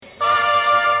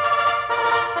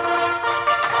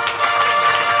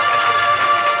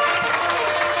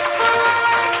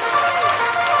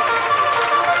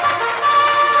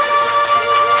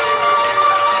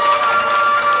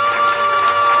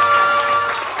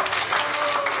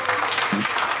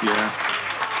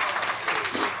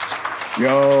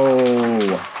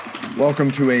Yo, welcome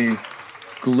to a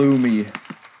gloomy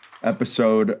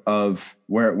episode of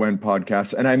Where It Went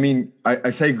podcast. And I mean, I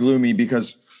say gloomy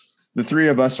because the three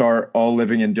of us are all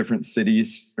living in different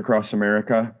cities across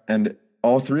America. And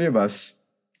all three of us,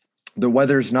 the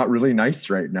weather's not really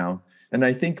nice right now. And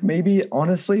I think maybe,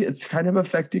 honestly, it's kind of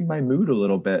affecting my mood a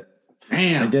little bit.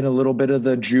 Damn. I get a little bit of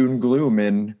the June gloom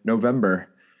in November.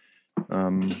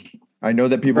 I know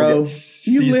that people get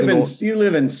seasonal. You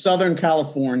live in Southern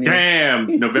California. Damn,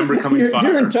 November coming fire.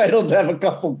 You're entitled to have a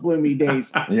couple gloomy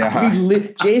days. Yeah,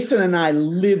 Jason and I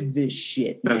live this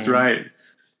shit. That's man. right.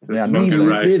 Yeah, We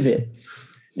live it.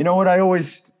 You know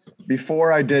what?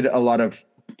 Before I did a lot of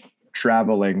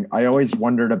traveling, I always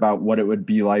wondered about what it would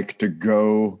be like to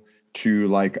go to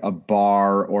like a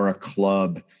bar or a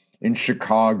club in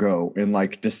Chicago in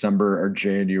like December or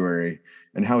January,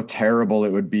 and how terrible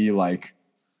it would be like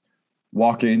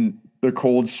walking the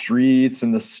cold streets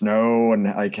and the snow and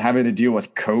like having to deal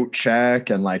with coat check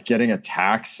and like getting a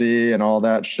taxi and all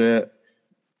that shit.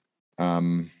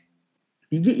 You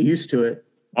get used to it.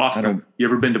 Boston. You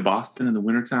ever been to Boston in the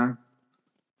wintertime?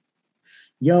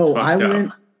 Yo,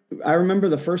 I remember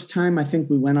the first time I think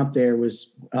we went up there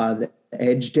was the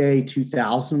Edge Day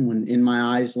 2000 when In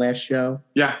My Eyes last show.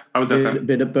 Yeah, I was at that.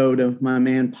 Bit of boat of my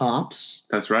man Pops.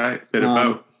 That's right. Bit of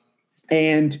boat.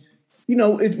 And you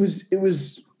know, it was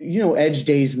Edge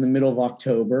Days in the middle of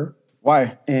October.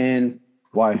 Why? And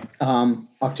why?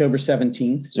 October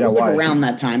 17th. So yeah, it was like why? around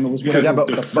that time. It was because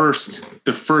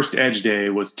the first Edge Day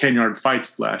was 10-yard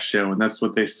fights last show, and that's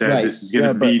what they said. Right. This is going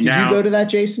to be now. Did you go to that,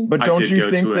 Jason? But don't you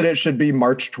think that it should be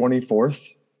March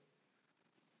 24th?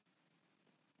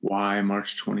 Why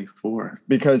March 24th?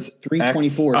 Because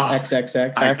 324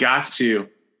 XXX. I got you.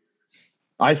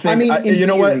 I think you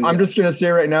know what? I'm just gonna say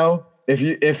right now,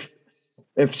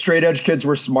 if straight edge kids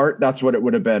were smart, that's what it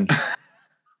would have been.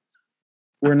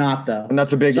 We're not though, and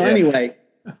that's a big. So anyway,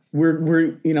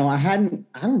 we're I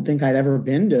don't think I'd ever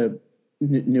been to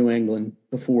New England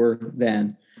before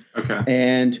then. Okay.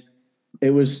 And it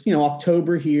was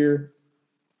October here,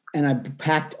 and I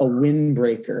packed a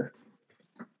windbreaker.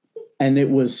 And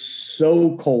it was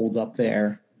so cold up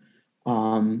there.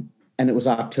 And it was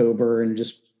October and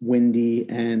just windy.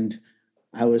 And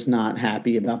I was not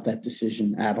happy about that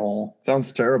decision at all.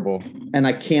 Sounds terrible. And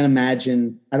I can't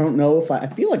imagine. I don't know if I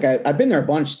feel like I've been there a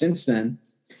bunch since then.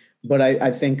 But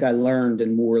I think I learned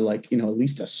and wore like, at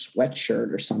least a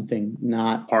sweatshirt or something,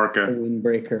 not parka, a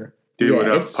windbreaker. Do it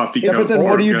up, puffy coat. But then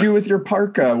what do you do with your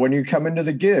parka when you come into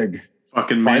the gig?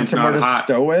 Fucking find somewhere to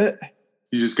stow it?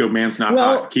 You just go, man's not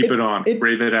hot. Keep it on.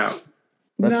 Brave it out.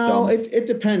 That's dumb. It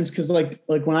depends. Because like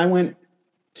when I went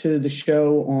to the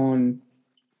show on,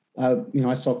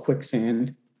 I saw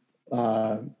Quicksand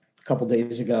a couple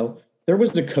days ago. There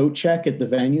was a coat check at the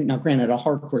venue. Now, granted, a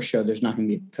hardcore show, there's not going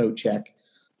to be a coat check.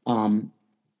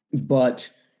 But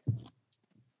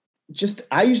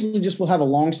I usually just will have a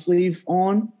long sleeve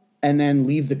on and then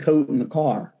leave the coat in the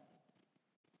car.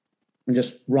 And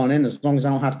just run in as long as I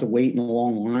don't have to wait in a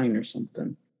long line or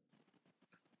something.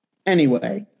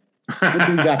 Anyway, what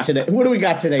do we got today? What do we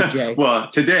got today, Jay? Well,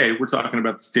 today we're talking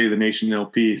about the State of the Nation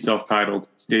LP, self-titled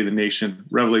State of the Nation,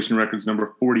 Revelation Records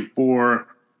number 44.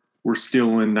 We're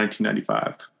still in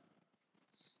 1995.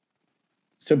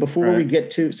 So before we get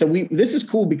to, this is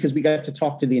cool because we got to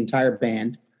talk to the entire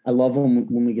band. I love them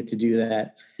when we get to do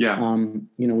that. Yeah.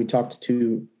 We talked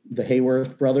to the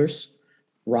Hayworth brothers,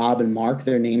 Rob and Mark.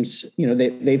 Their names,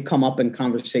 they've come up in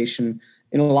conversation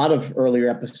in a lot of earlier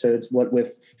episodes, what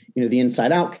with, the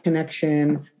Inside Out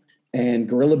connection and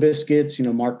Gorilla Biscuits.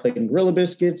 Mark played in Gorilla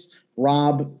Biscuits.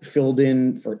 Rob filled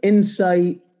in for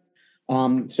Insight.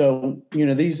 So,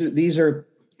 these are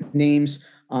names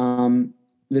that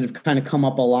have kind of come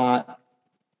up a lot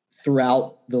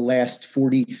throughout the last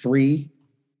 43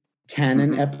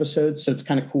 canon episodes. So it's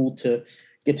kind of cool to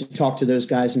get to talk to those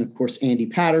guys. And of course, Andy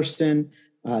Patterson,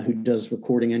 who does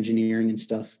recording engineering and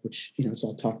stuff, which, is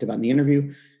all talked about in the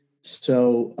interview.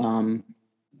 So,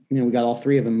 we got all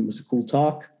three of them. It was a cool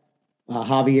talk.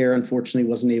 Javier, unfortunately,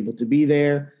 wasn't able to be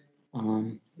there.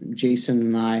 Jason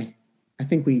and I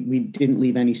think we didn't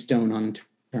leave any stone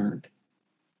unturned.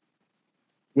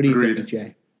 What do you think,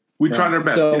 Jay? We tried our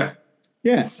best,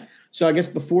 Yeah. So I guess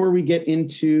before we get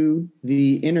into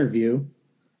the interview,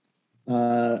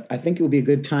 I think it would be a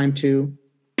good time to...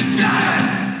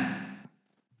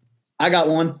 I got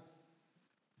one.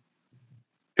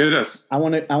 Hit us. I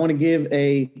want to give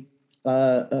a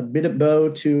bit of bow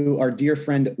to our dear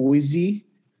friend Oizy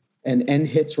and End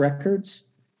Hits Records.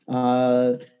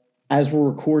 As we're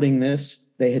recording this,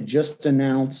 they had just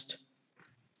announced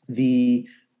the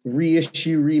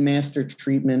reissue remaster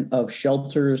treatment of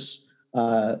Shelter's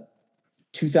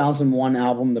 2001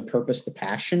 album, The Purpose, The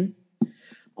Passion,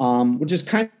 which is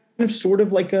kind of sort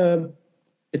of like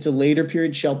it's a later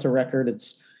period Shelter record.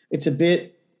 It's a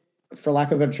bit, for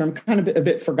lack of a better term, kind of a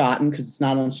bit forgotten because it's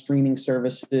not on streaming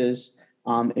services.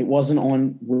 It wasn't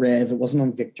on Rev. It wasn't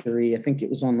on Victory. I think it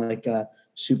was on like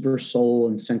Super Soul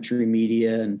and Century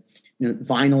Media, and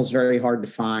vinyl's very hard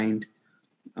to find.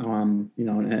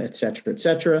 Et cetera, et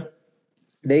cetera.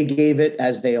 They gave it,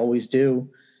 as they always do,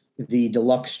 the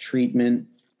deluxe treatment.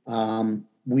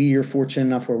 We are fortunate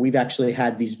enough where we've actually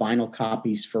had these vinyl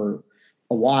copies for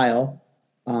a while.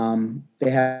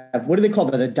 They have, what do they call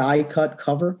that? A die cut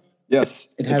cover?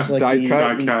 Yes. It has die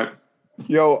cut.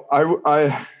 Yo,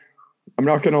 I'm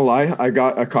not going to lie. I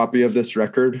got a copy of this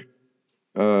record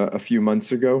a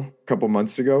couple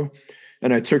months ago.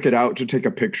 And I took it out to take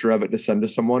a picture of it to send to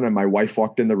someone. And my wife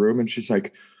walked in the room and she's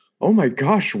like, "Oh my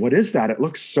gosh, what is that? It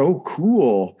looks so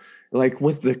cool. Like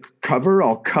with the cover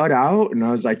all cut out." And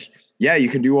I was like, "Yeah, you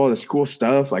can do all this cool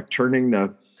stuff, like turning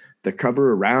the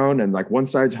cover around, and like one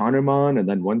side's Hanuman and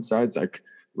then one side's like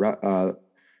Ram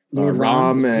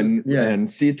and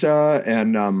Sita."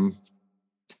 And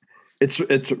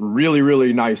it's really,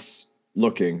 really nice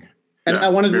looking. And I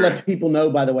wanted to let people know,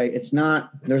 by the way, there's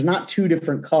not two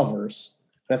different covers.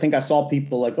 But I think I saw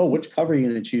people like, "Oh, which cover are you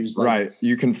going to choose?" Like, right.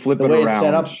 You can flip it the way around. It's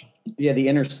set up, the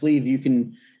inner sleeve, you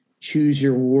can choose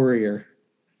your warrior.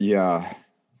 Yeah.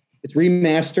 It's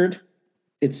remastered.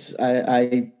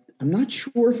 I'm not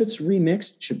sure if it's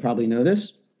remixed. Should probably know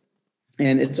this.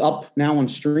 And it's up now on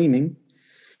streaming.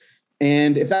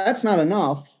 And if that's not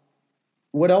enough,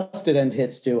 what else did End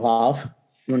Hits do, Hav?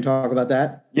 You want to talk about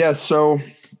that? Yeah, so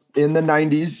in the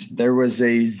 90s, there was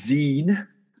a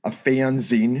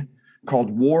fanzine called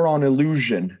War on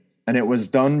Illusion, and it was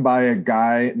done by a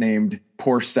guy named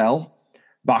Porcell,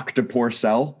 Bhakta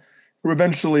Porcell, who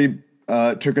eventually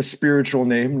took a spiritual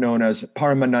name known as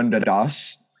Paramananda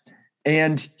Das.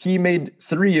 And he made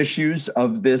 3 issues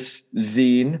of this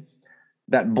zine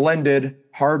that blended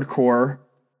hardcore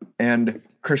and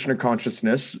Krishna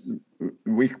consciousness.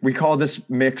 We call this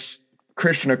mix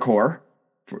Krishna Core,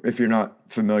 if you're not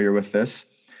familiar with this.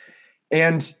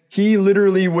 And he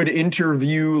literally would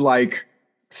interview like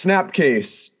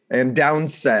Snapcase and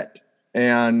Downset.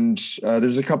 And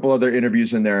there's a couple other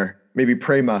interviews in there, maybe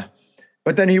Prema.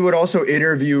 But then he would also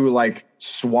interview like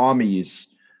swamis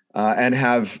and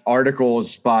have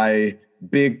articles by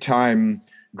big time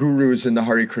gurus in the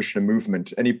Hare Krishna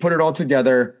movement. And he put it all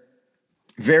together.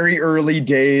 Very early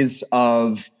days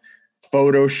of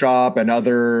Photoshop and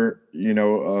other,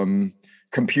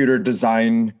 computer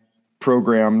design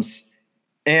programs.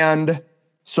 And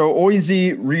so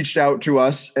Oizy reached out to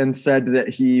us and said that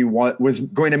he was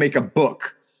going to make a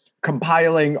book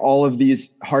compiling all of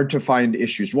these hard to find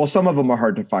issues. Well, some of them are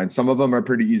hard to find. Some of them are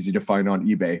pretty easy to find on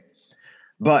eBay,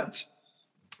 but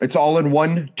it's all in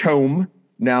one tome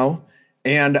now.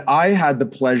 And I had the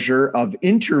pleasure of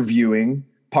interviewing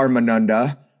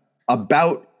Paramananda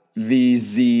about the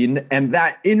zine, and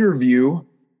that interview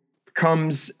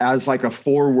comes as like a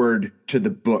foreword to the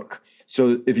book.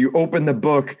 So if you open the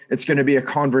book, it's going to be a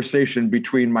conversation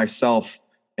between myself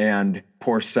and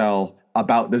Porcell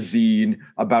about the zine,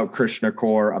 about Krishna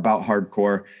Core, about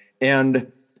hardcore.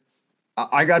 And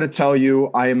I got to tell you,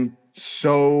 I'm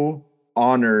so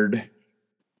honored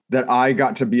that I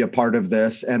got to be a part of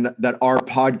this and that our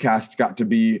podcast got to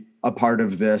be a part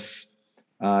of this,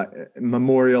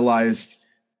 memorialized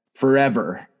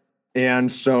forever.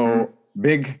 And so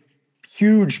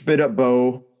huge bit of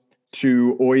bow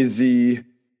to Oizy,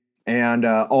 and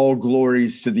all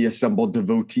glories to the assembled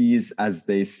devotees, as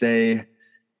they say.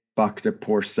 Bhakta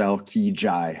Porcell Ki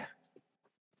Jai.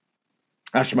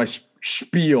 That's my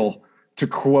spiel, to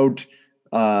quote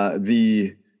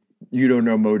the You Don't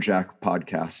Know Mojack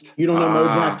podcast. You Don't Know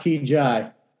Mojack Ki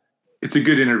Jai. It's a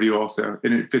good interview also,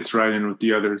 and it fits right in with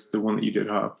the others, the one that you did,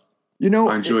 Hav.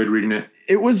 I enjoyed reading it.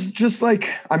 It was just like,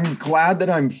 I'm glad that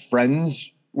I'm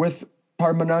friends with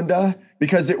Paramananda,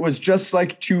 because it was just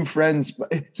like two friends.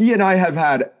 He and I have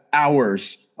had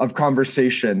hours of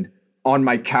conversation on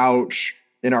my couch,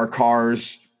 in our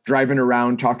cars, driving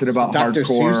around, talking about Dr.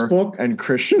 Seuss hardcore book? and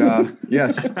Krishna.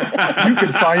 Yes. You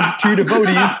could find 2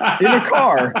 devotees in a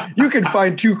car. You could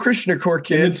find 2 Krishna Core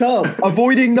kids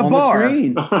avoiding the bar.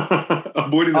 Avoiding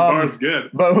the bar is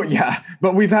good.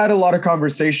 But we've had a lot of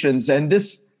conversations, and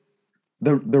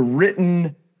the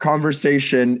written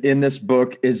conversation in this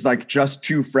book is like just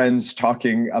 2 friends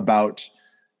talking about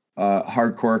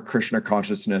hardcore Krishna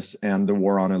consciousness and the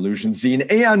War on Illusion zine.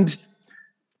 And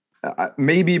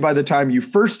maybe by the time you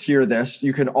first hear this,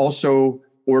 you can also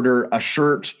order a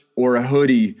shirt or a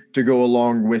hoodie to go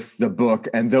along with the book.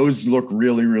 And those look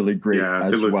really, really great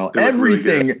as well.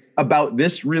 Everything really about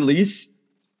this release,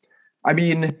 I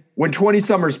mean, when 20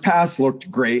 Summers Past looked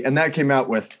great, and that came out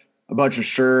with a bunch of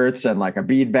shirts and like a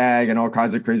bead bag and all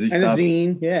kinds of crazy stuff. And a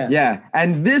zine, yeah. Yeah.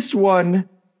 And this one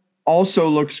also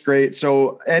looks great.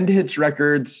 So End Hits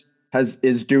Records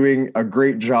is doing a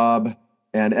great job,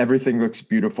 and everything looks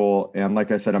beautiful. And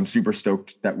like I said, I'm super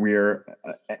stoked that we're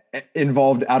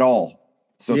involved at all.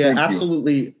 So yeah,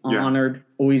 absolutely honored.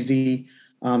 Oizy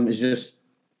is just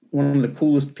one of the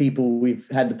coolest people we've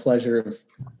had the pleasure of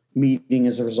meeting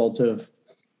as a result of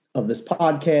this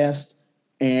podcast.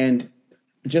 And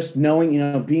just knowing,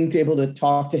 being able to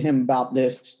talk to him about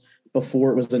this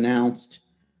before it was announced,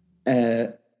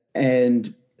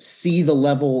 and see the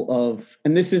level of,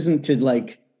 and this isn't to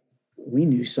like, we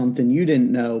knew something you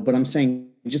didn't know, but I'm saying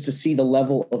just to see the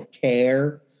level of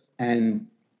care and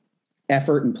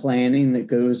effort and planning that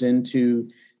goes into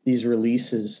these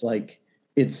releases, like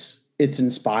it's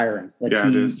inspiring. Like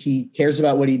he cares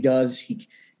about what he does. He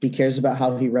cares about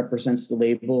how he represents the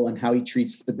label and how he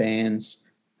treats the bands.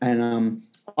 And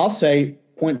I'll say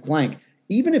point blank,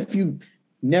 even if you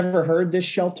never heard this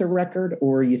Shelter record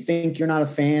or you think you're not a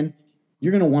fan,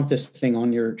 you're going to want this thing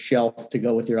on your shelf to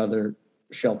go with your other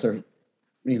Shelter,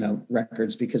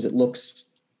 records, because it looks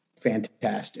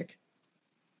fantastic.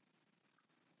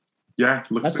 Yeah,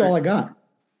 that's all I got.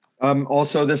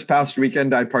 Also, this past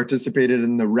weekend, I participated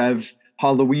in the Rev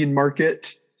Halloween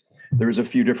market. There was a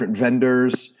few different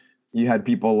vendors. You had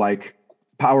people like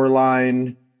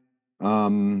Powerline,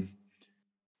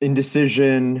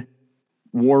 Indecision,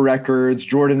 War Records.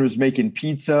 Jordan was making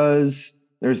pizzas.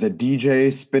 There's a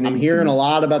DJ spinning. I'm hearing a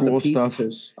lot about cool the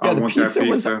pizzas. Stuff. Yeah, the pizza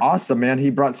was awesome, man. He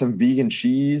brought some vegan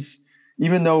cheese.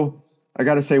 Even though I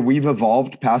got to say, we've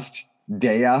evolved past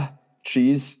Daiya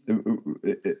cheese.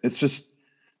 It's just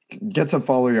get some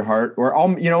follow your heart. Or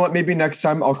maybe next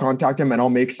time I'll contact him and I'll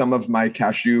make some of my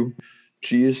cashew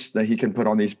cheese that he can put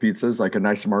on these pizzas, like a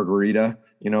nice margarita.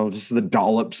 Just the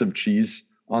dollops of cheese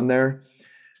on there.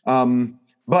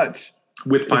 But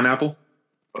with pineapple.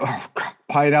 Oh, God.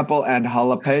 Pineapple and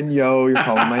jalapeno. You're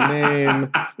calling my name.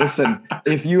 Listen,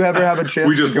 if you ever have a chance,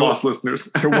 we just lost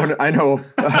listeners. I know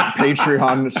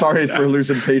Patreon. Sorry for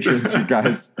losing patrons, you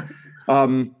guys.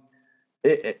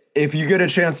 If you get a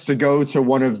chance to go to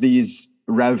one of these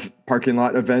Rev parking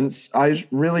lot events, I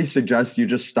really suggest you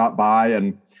just stop by,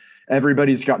 and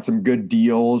everybody's got some good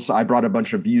deals. I brought a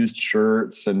bunch of used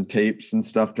shirts and tapes and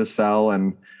stuff to sell,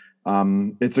 and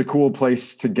it's a cool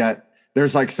place to get.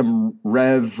 There's like some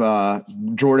Rev.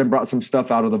 Jordan brought some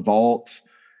stuff out of the vault,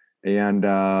 and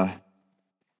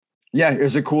it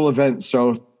was a cool event.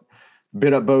 So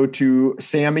bid up bow to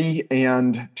Sammy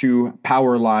and to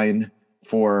Powerline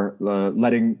for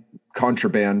letting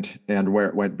Contraband and Where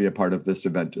It Went be a part of this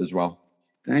event as well.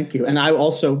 Thank you. And I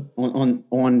also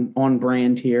on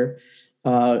brand here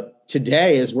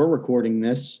today, as we're recording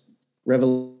this,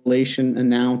 Revelation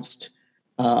announced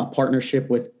a partnership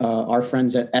with our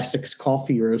friends at Essex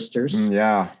Coffee Roasters.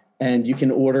 And you can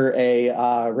order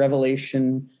a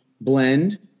Revelation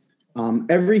blend.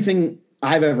 Everything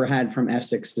I've ever had from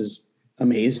Essex is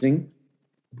amazing,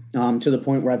 to the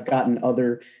point where I've gotten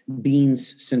other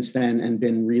beans since then and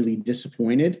been really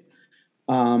disappointed.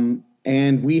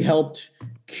 And we helped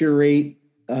curate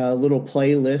a little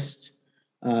playlist,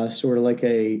 sort of like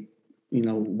a,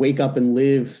 wake up and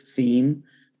live theme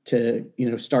to,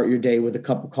 start your day with a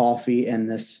cup of coffee and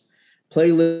this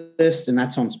playlist. And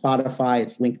that's on Spotify.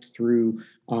 It's linked through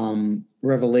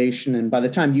Revelation. And by the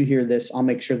time you hear this, I'll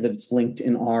make sure that it's linked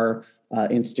in our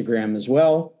Instagram as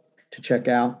well to check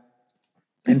out.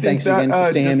 And thanks again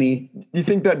to Sammy. You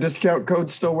think that discount code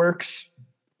still works?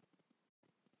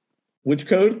 Which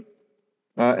code?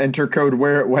 Enter code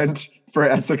Where It Went for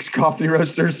Essex Coffee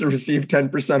Roasters to receive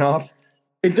 10% off.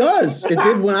 It does. It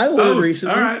did when I ordered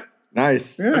recently. All right.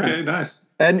 Nice. Yeah. Okay, nice.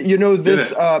 And this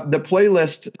the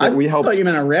playlist that we helped. I thought you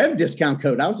meant a Rev discount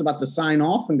code. I was about to sign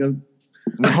off and go.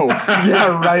 No,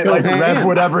 yeah, right. Like Rev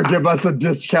would ever give us a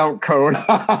discount code.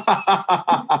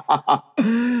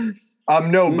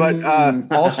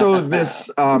 Also this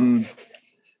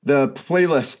the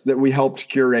playlist that we helped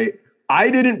curate. I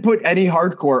didn't put any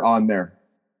hardcore on there.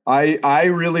 I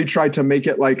really tried to make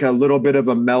it like a little bit of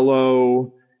a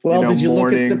mellow. Well, did you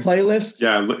look at the playlist?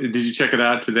 Yeah. Did you check it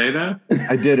out today, though?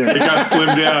 I didn't. It got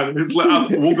slimmed down.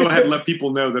 We'll go ahead and let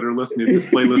people know that are listening. This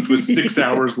playlist was 6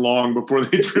 hours long before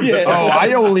they trimmed it. Oh,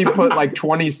 I only put like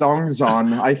 20 songs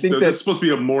on. I think this is supposed to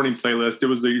be a morning playlist. It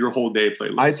was your whole day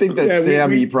playlist. I think that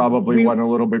Sammy probably went a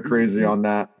little bit crazy on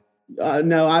that.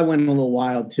 No, I went a little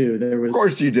wild too. Of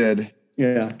course you did.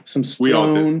 Yeah, some We all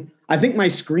did. Sloan. I think my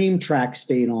Scream track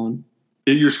stayed on,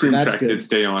 Your Scream that's track good. did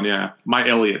stay on, yeah. My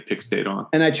Elliott pick stayed on.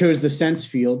 and I chose the Sense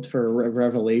Field for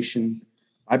Revelation.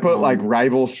 I put like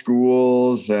rival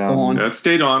schools, On. That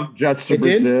stayed on. Jets to It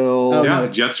did? Brazil. Oh, Yeah, no.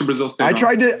 Jets to Brazil stayed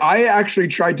on. I actually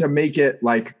tried to make it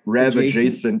like Rev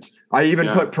adjacent. I even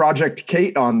Yeah. put Project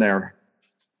Kate on there.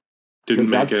 Didn't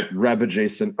make That's it. Rev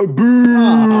adjacent. Oh, boo!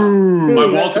 My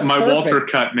Dude, Walter, that's my perfect. Walter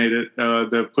cut made it.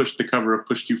 The cover of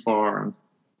Push Too Far. And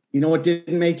You know what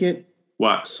didn't make it?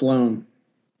 what? Sloan.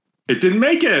 It didn't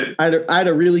make it. I had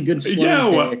a really good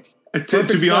Sloan Yeah, pick. To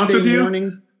Perfect be honest with Sunday you,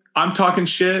 morning. I'm talking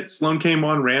shit. Sloan came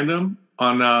on random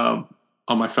on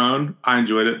my phone. I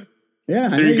enjoyed it. Yeah, I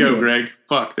There know you go, did. Greg.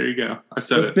 Fuck, there you go. I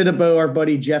said Let's it. bid a bow our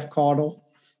buddy Jeff Caudle.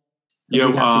 Yo,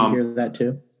 I'll be happy to hear that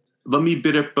too. let me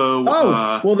bid it, Bo.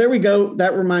 Oh, well, there we go.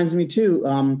 That reminds me too.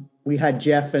 We had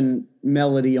Jeff and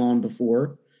Melody on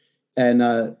before, and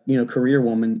Career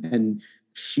Woman, and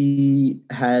she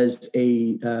has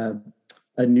a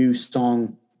new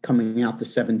song coming out the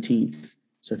 17th.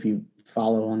 So if you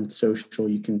follow on social,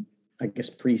 you can, I guess,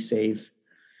 pre-save.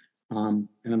 And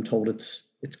I'm told it's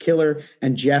killer.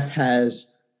 And Jeff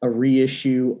has a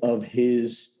reissue of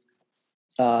his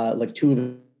like 2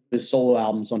 of his solo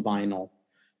albums on vinyl.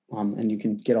 And you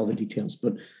can get all the details,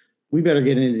 but we better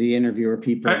get into the interview or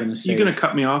people are going to say. You going to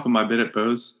cut me off on my bid at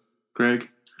Bo's, Greg?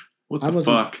 What the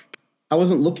fuck? I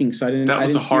wasn't looking, so I didn't. That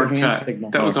was I didn't a hard see your hand cut.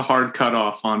 signal. That was a hard cut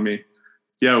off on me.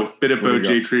 Yo, bid at Bo, Where'd it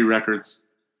go? J Tree Records.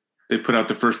 They put out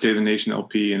the First Day of the Nation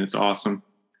LP, and it's awesome.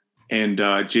 And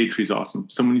J Tree's awesome.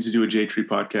 Someone needs to do a J Tree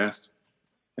podcast.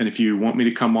 And if you want me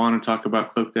to come on and talk about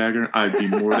Cloak Dagger, I'd be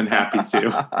more than happy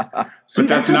to. See, But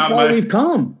that's how not far my we've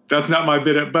come. that's not my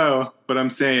bid at Bo. But I'm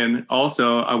saying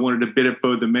also I wanted to bid at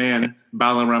Bo the Man,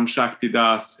 Balaram Shakti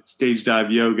Das, Stage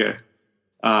Dive Yoga,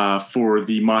 for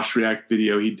the Mosh React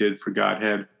video he did for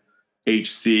Godhead.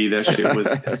 HC, that shit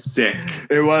was sick.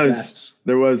 It was. Yes.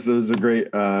 There was a great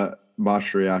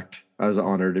Mosh React. I was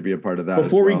honored to be a part of that.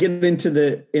 Before as we well. get into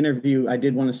the interview, I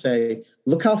did want to say,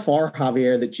 look how far,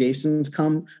 Javier, that Jason's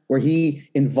come, where he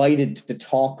invited to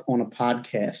talk on a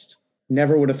podcast.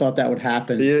 Never would have thought that would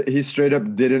happen. He straight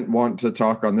up didn't want to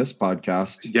talk on this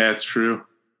podcast. Yeah, it's true.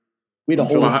 We had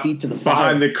to hold his feet to the fire.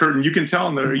 Behind the curtain, you can tell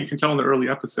in the early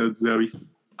episodes though.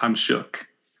 I'm shook.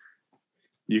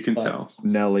 You can tell.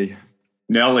 Nelly.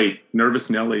 Nervous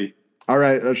Nelly. All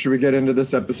right, should we get into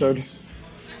this episode?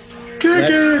 Kick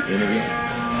it.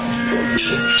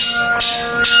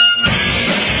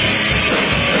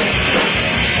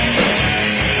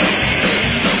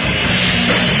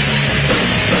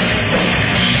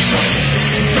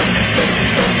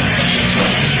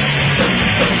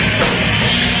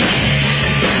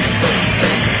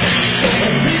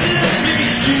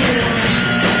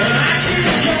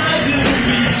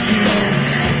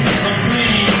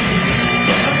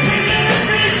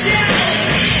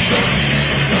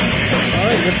 All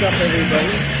right, what's up,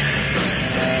 everybody?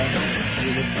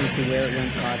 You're listening to Where It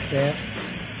Went podcast.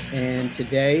 And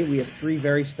today we have 3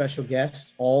 very special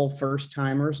guests, all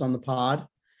first-timers on the pod.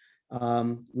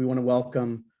 We want to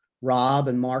welcome Rob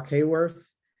and Mark Hayworth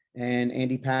and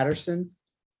Andy Patterson.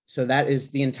 So that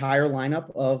is the entire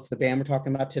lineup of the band we're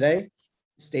talking about today,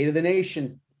 State of the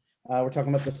Nation. We're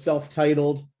talking about the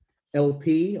self-titled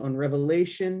LP on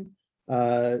Revelation,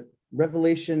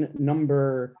 Revelation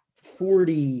number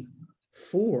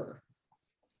 44.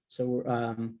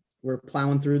 So we're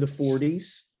plowing through the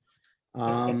 40s.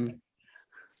 And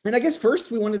I guess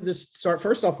first we wanted to start,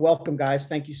 first off, welcome guys.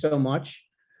 Thank you so much.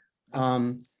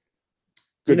 Good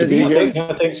to be here.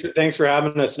 Thanks for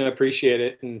having us, and I appreciate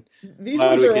it. And these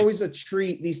ones are always a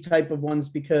treat, these type of ones,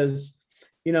 because,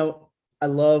 I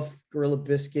love Gorilla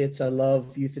Biscuits. I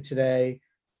love Youth of Today.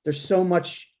 There's so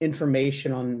much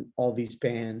information on all these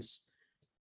bands.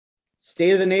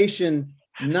 State of the Nation,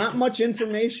 not much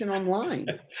information online.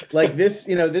 Like this,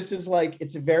 this is like,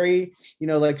 it's a very,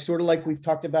 like sort of like we've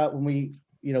talked about when we've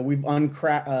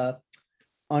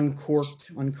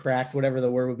uncorked, whatever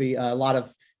the word would be, a lot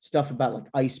of stuff about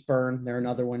like Iceburn. They're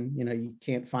another one, you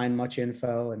can't find much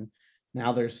info. And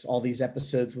now there's all these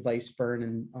episodes with Iceburn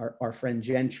and our friend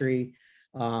Gentry,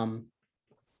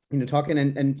 talking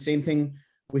and same thing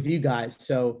with you guys.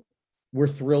 So we're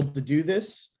thrilled to do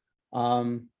this.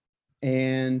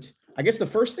 And I guess the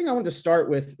first thing I want to start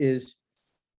with is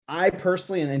I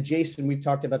personally, and Jason, we've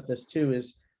talked about this too,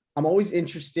 is I'm always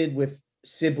interested with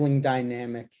sibling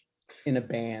dynamic in a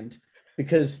band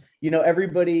because,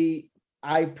 everybody,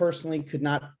 I personally could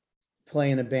not play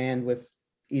in a band with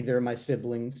either of my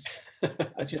siblings.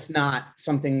 It's just not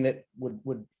something that would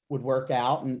work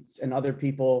out. And other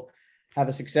people have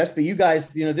a success. But you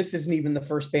guys, this isn't even the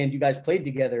first band you guys played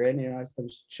together in. I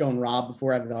was showing Rob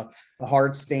before, I have the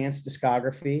Hard Stance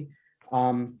discography.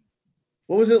 What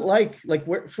was it like? Like,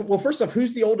 well, first off,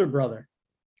 who's the older brother?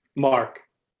 Mark.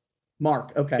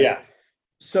 Okay. Yeah.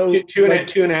 So two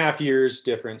and a half years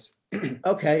difference.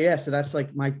 Okay. Yeah. So that's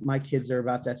like my kids are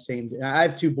about that same. I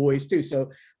have 2 boys too.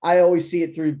 So I always see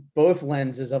it through both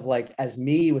lenses of like, as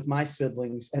me with my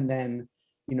siblings. And then,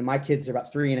 my kids are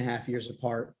about 3.5 years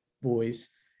apart, boys.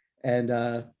 And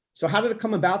so how did it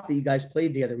come about that you guys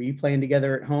played together? Were you playing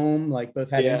together at home? Like both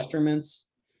had instruments?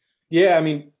 Yeah. I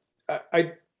mean,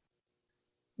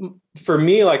 for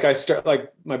me, like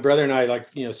my brother and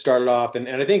I started off and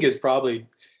I think it's probably,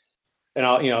 and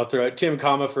I'll throw it, Tim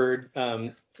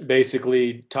Comerford,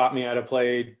 basically taught me how to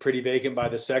play Pretty Vacant by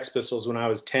the Sex Pistols when I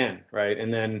was 10. Right.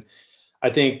 And then I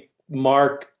think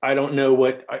Mark, I don't know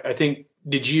what, I think,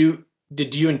 did you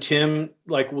and Tim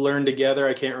like learn together?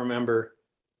 I can't remember.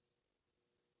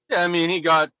 Yeah. I mean, he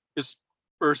got his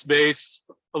first bass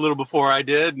a little before I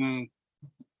did and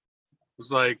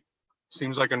was like,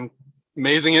 seems like an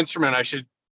amazing instrument. I should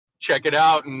check it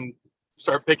out and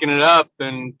start picking it up.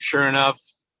 And sure enough,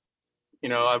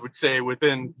 I would say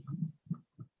within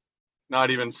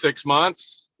not even 6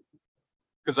 months,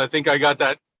 because I think I got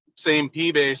that same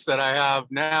P bass that I have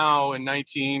now in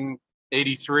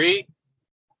 1983.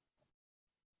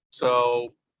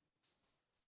 So,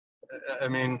 I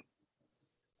mean,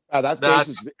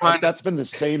 that's been the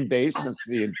same bass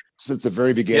since the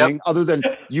very beginning. Yep. Other than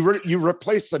you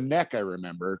replaced the neck, I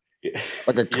remember,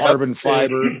 like a carbon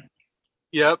fiber.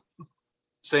 Yep,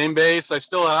 same bass. I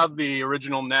still have the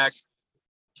original neck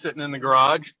sitting in the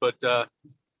garage, but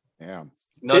yeah,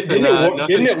 didn't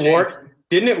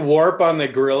it warp on the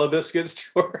Gorilla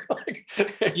Biscuits tour?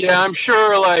 Yeah, I'm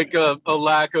sure like a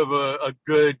lack of a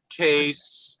good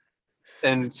case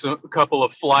and a couple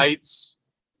of flights,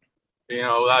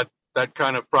 that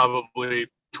kind of probably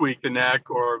tweaked the neck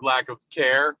or lack of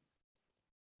care.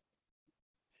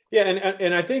 Yeah,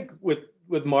 and I think with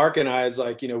Mark and I is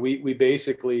like, we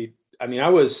basically, I mean, I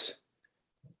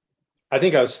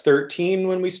think I was 13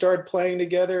 when we started playing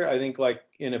together. I think like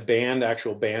in a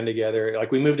actual band together.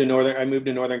 Like I moved to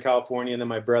Northern California, and then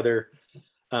my brother,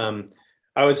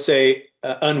 I would say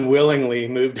unwillingly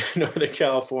moved to Northern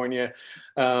California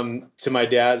to my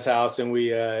dad's house, and we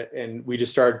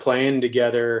just started playing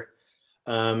together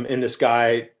in this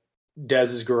guy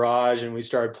Dez's garage, and we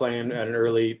started playing at an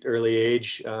early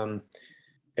age,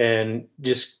 and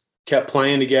just kept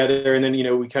playing together. And then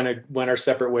we kind of went our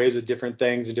separate ways with different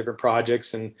things and different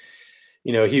projects. And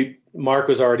Mark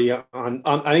was already on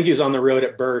I think he was on the road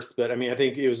at Birth, but I mean I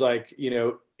think it was like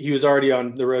he was already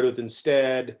on the road with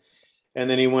Instead, and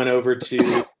then he went over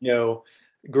to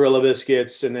Gorilla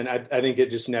Biscuits, and then I think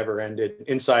it just never ended.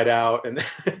 Inside Out, and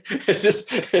it just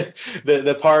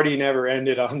the party never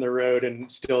ended on the road,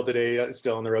 and still today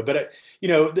still on the road. But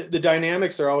the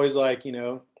dynamics are always like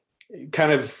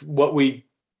kind of what we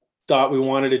thought we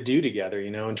wanted to do together,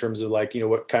 in terms of like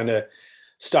what kind of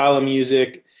style of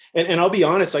music. And I'll be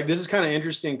honest, like this is kind of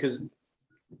interesting because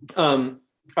I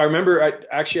remember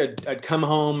I'd come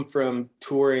home from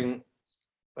touring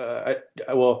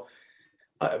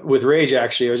with Rage.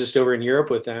 Actually, I was just over in Europe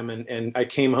with them, and I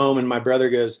came home, and my brother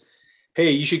goes,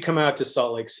 "Hey, you should come out to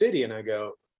Salt Lake City." And I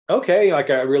go, "Okay." Like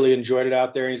I really enjoyed it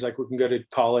out there. And he's like, "We can go to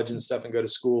college and stuff and go to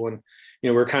school." And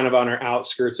we're kind of on our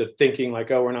outskirts of thinking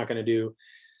like, "Oh, we're not going to do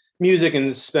music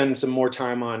and spend some more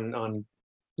time on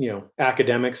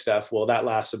academic stuff." Well, that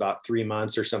lasts about 3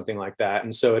 months or something like that.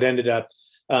 And so it ended up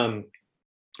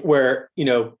where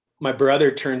my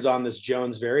brother turns on this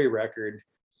Jones Very record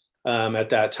at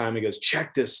that time. He goes,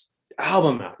 "Check this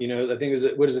album out." I think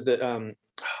what is it that I'm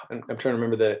trying to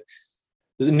remember the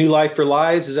New Life for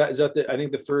Lies. Is that I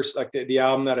think the first like the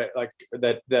album that I like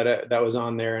that was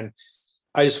on there. And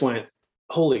I just went,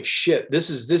 holy shit,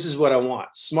 this is what I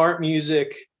want. Smart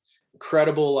music,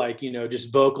 incredible, like,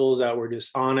 just vocals that were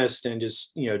just honest and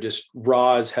just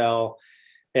raw as hell.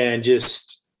 And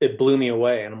just, it blew me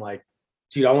away. And I'm like,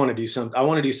 dude, I want to do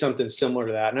something similar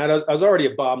to that. And I was already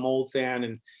a Bob Mould fan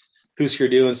and Husker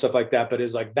Du and stuff like that. But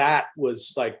it's like, that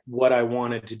was like what I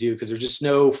wanted to do. Cause there's just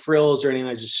no frills or anything.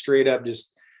 Like just straight up,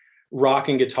 just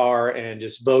rocking guitar, and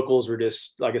just vocals were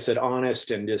just, like I said,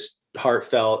 honest and just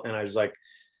heartfelt. And I was like,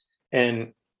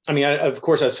 and I mean, of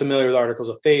course I was familiar with Articles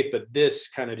of Faith, but this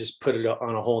kind of just put it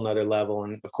on a whole nother level.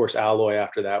 And of course, Alloy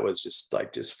after that was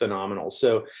just phenomenal.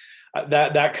 So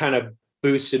that kind of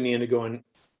boosted me into going,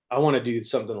 I want to do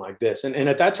something like this. And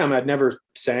at that time I'd never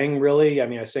sang really. I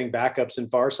mean, I sang backups in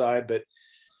Far Side, but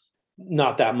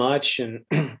not that much. And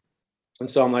And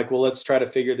so I'm like, well, let's try to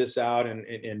figure this out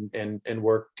and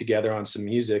work together on some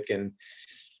music. And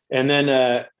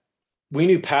then we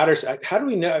knew Patterson. How do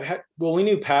we know? Well, we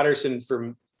knew Patterson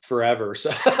from forever. So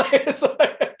it's like,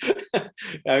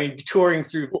 I mean, touring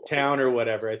through town or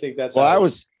whatever. I think that's. Well, I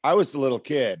was the little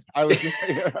kid. I was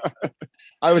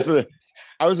a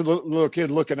little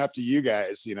kid looking up to you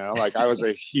guys. You know, like I was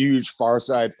a huge Far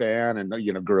Side fan, and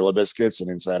Gorilla Biscuits and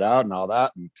Inside Out and all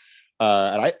that. And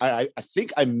I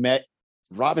think I met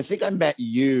Rob. I think I met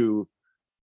you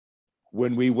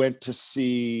when we went to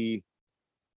see.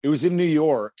 It was in New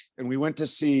York, and we went to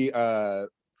see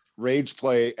Rage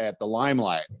play at the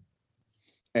Limelight,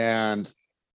 and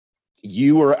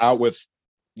you were out with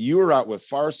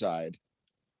Farside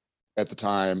at the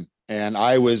time, and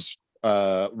I was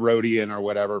roadieing or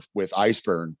whatever with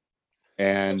Iceburn,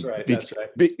 and that's right.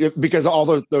 Because all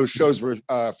those shows were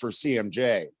for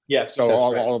CMJ. Yeah, so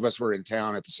all of us were in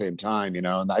town at the same time, and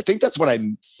I think that's when I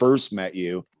first met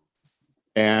you,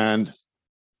 and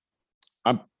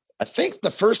I think the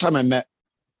first time I met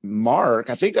Mark,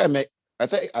 I think I met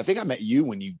you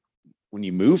when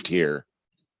you moved here.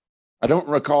 I don't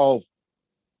recall.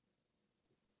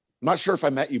 I'm not sure if I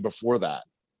met you before that,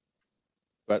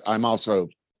 but I'm also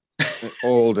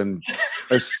old and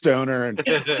a stoner and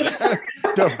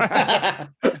don't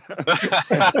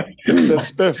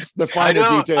the finer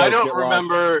details. I don't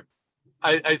remember.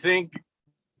 I think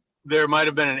there might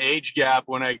have been an age gap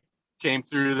when I came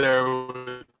through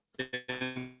there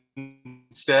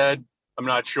instead. I'm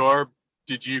not sure.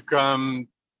 Did you come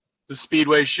to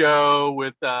Speedway show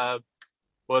with I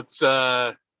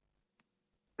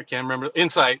can't remember.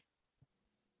 Insight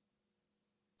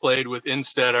played with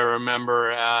Instead, I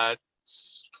remember, at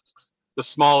the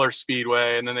smaller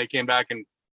Speedway, and then they came back and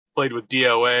played with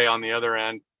DOA on the other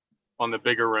end, on the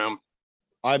bigger room.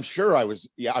 I'm sure I was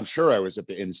at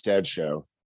the Instead show.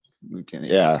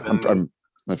 Yeah, I'm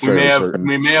fairly certain.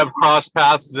 We may have crossed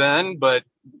paths then, but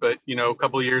a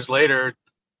couple of years later,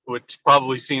 which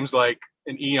probably seems like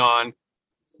an eon,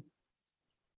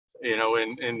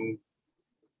 in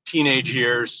teenage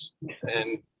years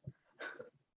and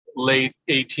late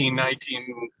 18,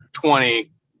 19,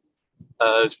 20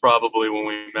 is probably when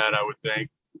we met, I would think,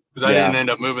 because I didn't end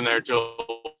up moving there till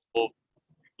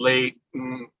late,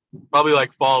 probably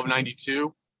like fall of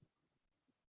 92.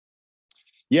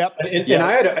 Yep.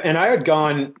 And I had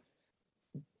gone,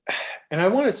 and I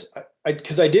wanted to,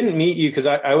 because I didn't meet you because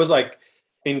I was like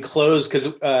enclosed,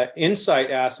 because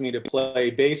Insight asked me to play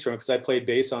bass for them because I played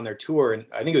bass on their tour, and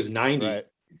I think it was 90. Right.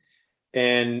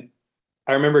 And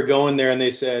I remember going there, and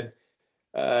they said,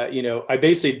 I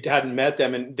basically hadn't met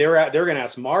them, and they were going to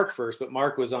ask Mark first, but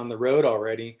Mark was on the road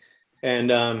already,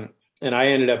 and I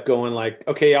ended up going like,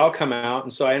 okay, I'll come out,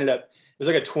 and so I ended up. It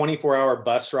was like a 24-hour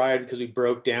bus ride because we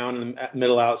broke down in the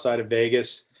middle outside of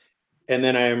Vegas, and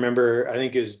then I remember I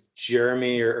think it was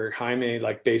Jeremy or Jaime,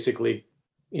 like basically,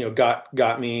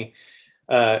 got me,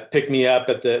 picked me up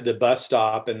at the bus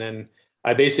stop, and then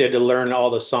I basically had to learn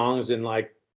all the songs in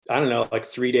like, I don't know, like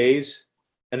 3 days.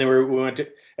 And then we went to,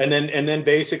 and then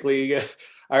basically,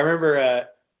 I remember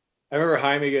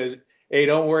Jaime goes, "Hey,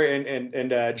 don't worry,"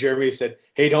 and Jeremy said,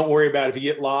 "Hey, don't worry about it. If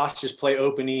you get lost, just play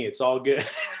open E. It's all good."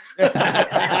 Was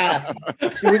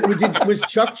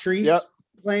Chuck Treese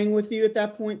playing with you at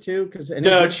that point too? Because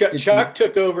no, Chuck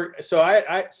took over. So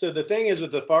so the thing is,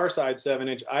 with the Far Side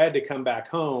 7-inch, I had to come back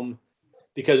home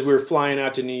because we were flying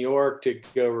out to New York to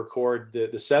go record the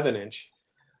 7-inch,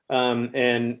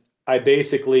 and I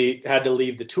basically had to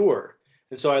leave the tour.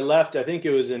 And so I left, I think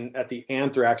it was at the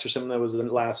Anthrax or something. That was the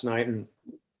last night.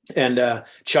 And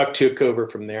Chuck took over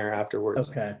from there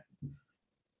afterwards. Okay.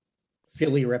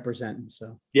 Philly representing.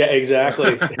 So yeah,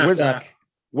 exactly. was that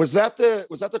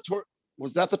the tour?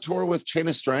 Was that the tour with Chain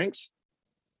of Strength?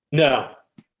 No.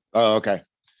 Oh, okay.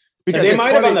 Because they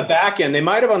might have on the back end. They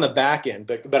might have on the back end,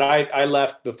 but I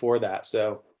left before that.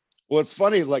 So well, it's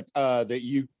funny, like that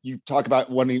you talk about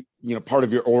one, part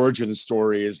of your origin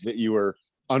story is that you were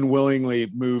unwillingly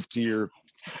moved to your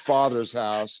father's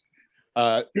house.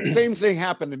 Same thing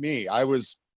happened to me. I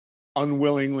was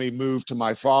unwillingly moved to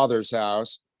my father's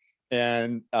house,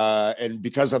 and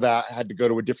because of that, I had to go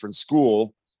to a different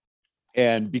school.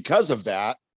 And because of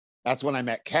that, that's when I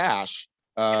met Cash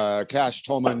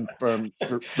Tolman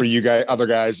for you guys, other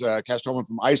guys, Cash Tolman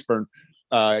from Iceburn.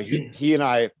 He and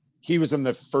I. He was in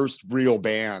the first real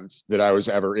band that I was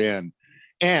ever in.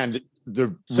 And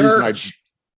the reason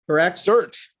correct?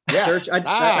 Search. Yeah. Search.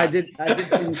 I did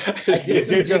some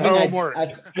homework.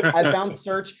 I found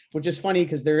Search, which is funny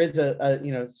because there is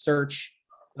a Search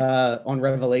on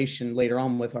Revelation later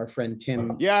on with our friend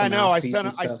Tim. Yeah, I know. I sent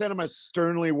him a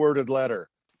sternly worded letter.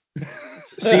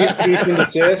 Cease and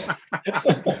desist.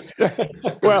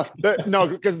 Well, no,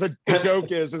 because the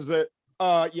joke is that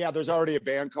there's already a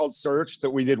band called Search that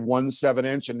we did 1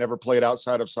 7-inch and never played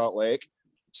outside of Salt Lake.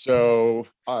 So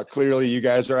clearly, you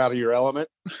guys are out of your element.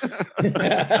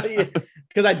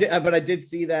 Because I did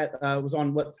see that it was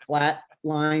on what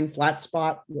Flatline.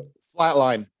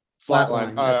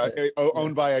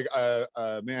 Owned by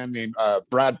a man named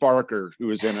Brad Barker, who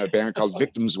was in a band called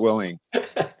Victims Willing.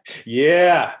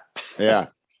 Yeah.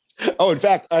 Oh, in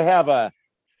fact, I have a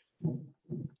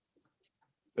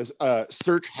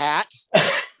Search hat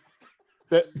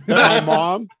that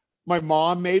my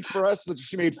mom made for us. That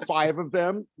she made 5 of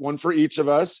them, one for each of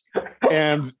us,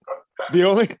 and the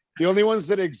only ones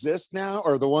that exist now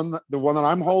are the one that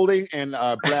I'm holding, and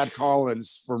Brad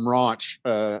Collins from Raunch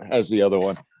has the other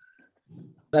one.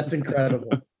 That's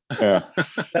incredible. Yeah,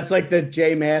 that's like the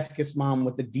Jay Mascis mom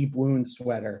with the deep wound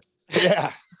sweater. Yeah.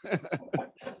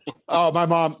 Oh, my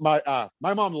mom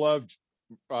loved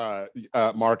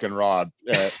Mark and Rod.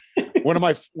 One of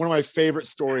my favorite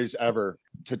stories ever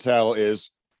to tell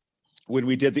is when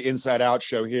we did the Inside Out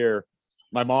show here.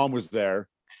 My mom was there,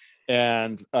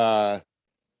 and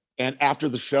after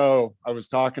the show, I was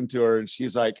talking to her, and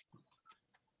she's like,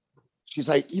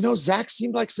 Zach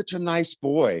seemed like such a nice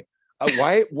boy.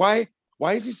 Why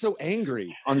is he so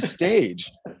angry on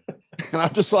stage? And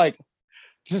I'm just like,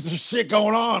 because there's shit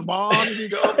going on, Mom. You need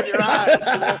to open your eyes.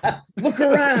 Look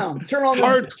around. Turn on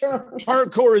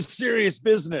hardcore is serious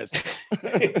business.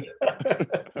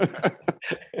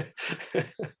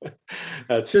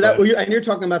 That's so funny. And you're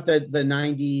talking about the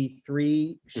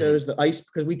 93 shows, the Ice,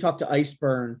 because we talked to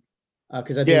Iceburn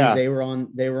because I think they were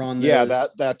on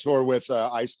that tour with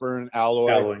Iceburn,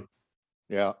 Alloy.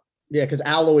 Yeah, because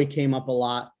Alloy came up a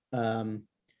lot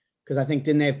because I think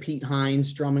didn't they have Pete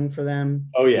Hines drumming for them?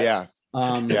 Oh yeah.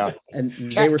 And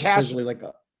they were supposedly like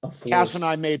a force. Cash and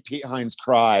I made Pete Hines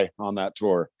cry on that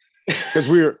tour because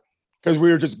we were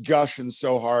just gushing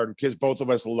so hard because both of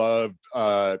us loved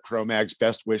Cro-Mag's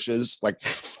Best Wishes, like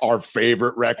our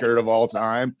favorite record of all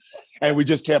time, and we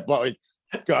just kept like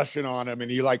gushing on him, and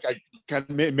I kind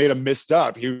of made him missed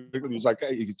up. He was like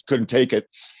he couldn't take it,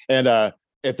 and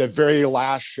at the very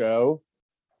last show,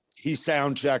 he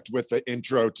sound checked with the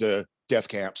intro to Death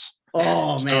Camps.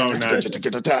 Oh man! Nice.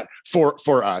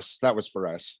 For us, that was for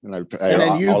us, and then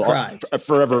you cried. I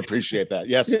forever appreciate that.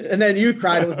 Yes, and then you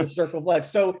cried. It was the Circle of Life.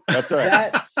 So that's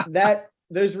right. That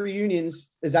those reunions,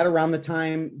 is that around the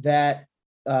time that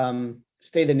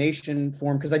Stay the Nation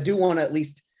formed? Because I do want to at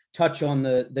least touch on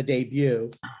the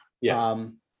debut. Yeah.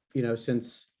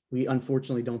 Since we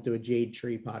unfortunately don't do a Jade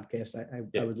Tree podcast, I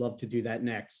would love to do that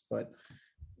next, but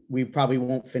we probably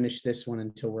won't finish this one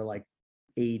until we're like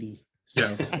 80. So.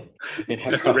 Yes,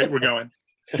 at the rate we're going.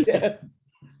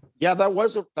 Yeah, that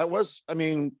was. I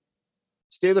mean,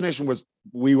 Stay of the Nation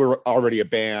we were already a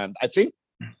band. I think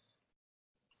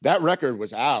that record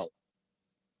was out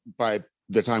by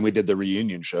the time we did the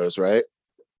reunion shows, right?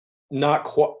 Not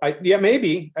quite.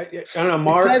 Maybe. I don't know.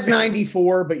 Mark, it says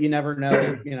 94, but you never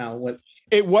know. What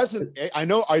it wasn't. I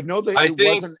know that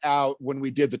wasn't out when we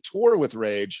did the tour with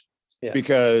Rage,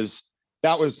 because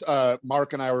that was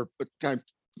Mark and I were kind of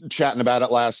chatting about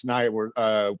it last night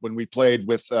when we played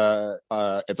with at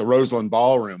the Roseland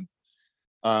Ballroom.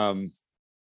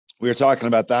 We were talking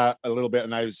about that a little bit,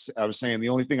 and I was saying the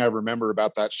only thing I remember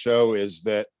about that show is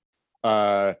that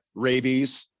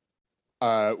Rabies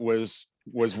was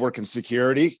working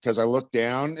security, because I looked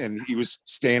down and he was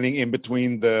standing in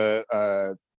between the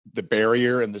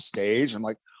barrier and the stage. I'm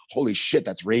like, holy shit,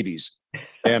 that's Rabies.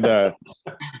 And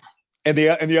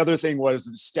the other thing was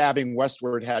Stabbing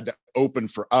Westward had to open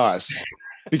for us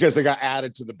because they got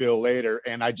added to the bill later.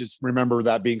 And I just remember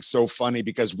that being so funny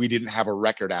because we didn't have a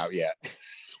record out yet.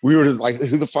 We were just like,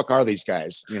 who the fuck are these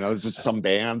guys? This is some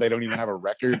band. They don't even have a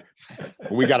record.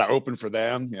 We got to open for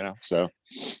them, So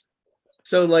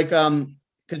like,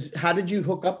 because how did you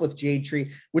hook up with Jade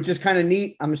Tree, which is kind of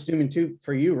neat, I'm assuming too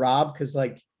for you, Rob, because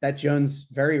like that Jones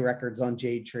Very records on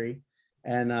Jade Tree.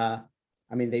 And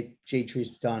Jade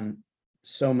Tree's done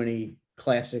so many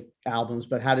classic albums,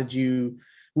 but how did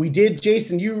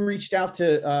Jason, you reached out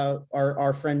to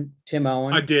our friend Tim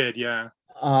Owen. I did, yeah.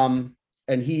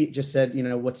 And he just said,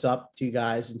 what's up to you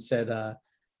guys, and said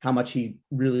how much he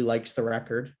really likes the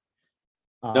record.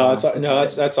 That's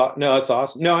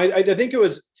awesome. No, I think it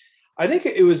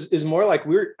was more like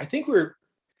we're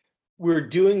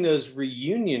doing those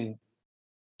reunion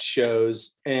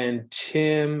shows, and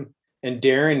Tim and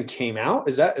Darren came out.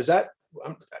 Is that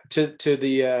to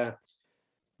the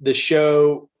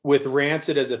show with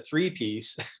Rancid as a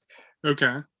 3-piece?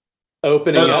 Okay.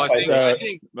 Opening No, up, I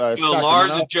think Lars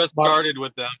Sacramento? had just started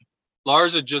with them.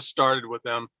 Lars had just started with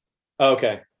them.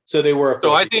 Okay, so they were.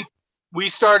 So I think we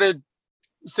started.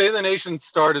 Say the Nation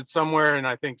started somewhere in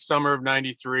I think summer of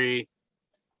 '93.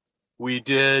 We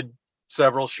did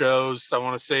several shows. I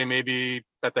want to say maybe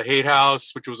at the Haight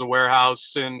House, which was a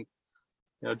warehouse in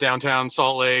downtown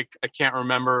Salt Lake. I can't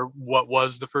remember what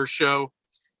was the first show.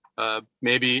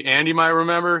 Maybe Andy might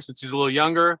remember since he's a little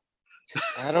younger.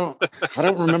 I don't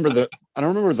remember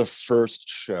the first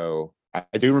show.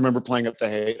 I do remember playing at the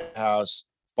Haight House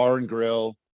Bar and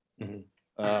Grill. Mhm.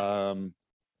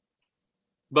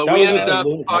 But That we was ended a up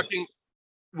little- talking.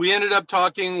 We ended up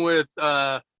talking with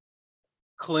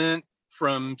Clint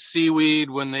from Seaweed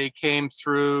when they came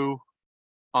through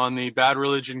on the Bad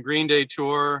Religion Green Day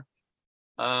tour,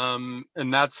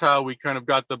 and that's how we kind of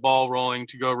got the ball rolling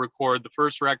to go record the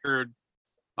first record.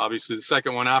 Obviously, the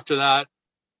second one after that.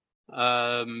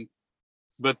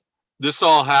 But this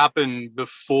all happened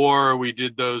before we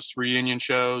did those reunion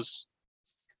shows,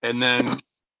 and then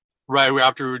right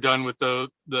after we were done with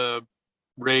the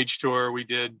Rage tour, we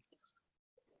did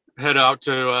head out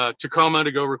to Tacoma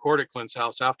to go record at Clint's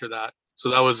house after that. So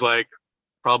that was like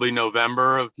probably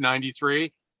November of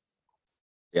 '93.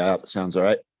 Yeah, that sounds all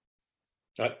right.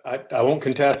 I won't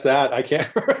contest that. I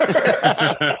can't.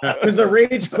 Because the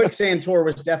Rage Quicksand tour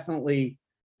was definitely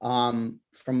from,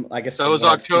 I guess That from was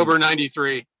what I've seen- October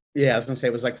 '93. Yeah, I was gonna say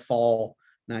it was like fall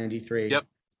 '93. Yep.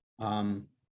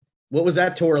 What was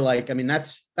that tour like? I mean,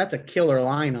 that's a killer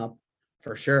lineup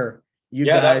for sure. You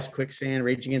Yeah, guys, Quicksand,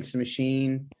 Rage Against the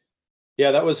Machine.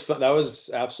 Yeah, that was fun. That was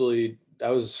absolutely. That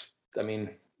was. I mean,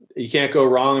 you can't go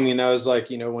wrong. I mean, that was like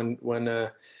when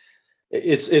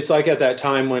it's like at that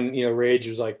time when Rage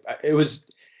was like it was.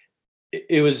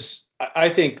 I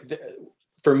think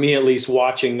for me at least,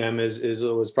 watching them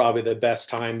was probably the best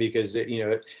time because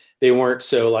they weren't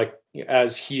so like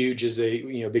as huge as they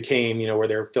became where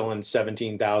they're filling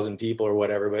 17,000 people or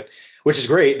whatever, but which is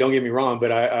great, don't get me wrong,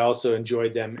 but I also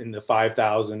enjoyed them in the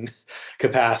 5,000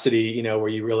 capacity where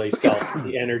you really felt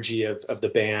the energy of the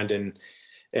band and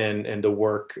the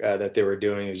work that they were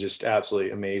doing. It was just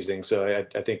absolutely amazing. So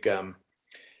I think this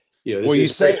Well,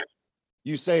 is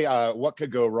you great. say what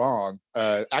could go wrong.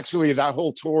 Actually, that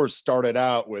whole tour started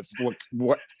out with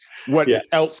what Yeah.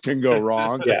 else can go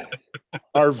wrong. Yeah.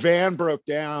 Our van broke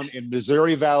down in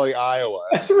Missouri Valley, Iowa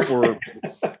That's right.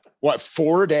 for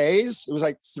 4 days? It was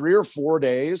like 3 or 4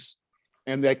 days.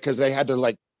 And because they had to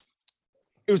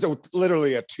it was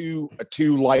literally a two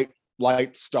light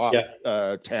stop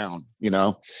town,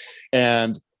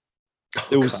 and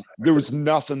there was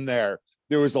nothing there.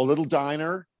 There was a little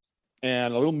diner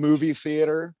and a little movie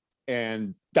theater,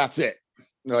 and that's it.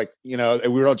 And we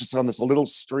were all just on this little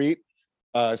street,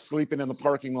 sleeping in the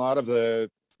parking lot of the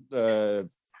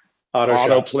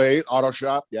auto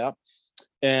shop. Yeah.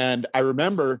 And I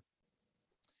remember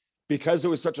because it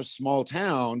was such a small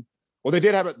town, well,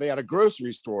 they had a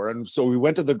grocery store. And so we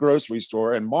went to the grocery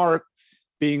store, and Mark,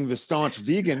 being the staunch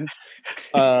vegan,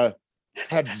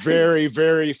 had very,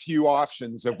 very few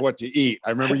options of what to eat.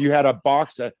 I remember you had a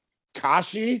box of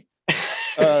Kashi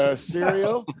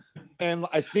cereal, and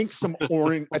I think some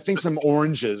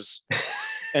oranges.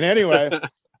 And anyway,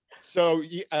 so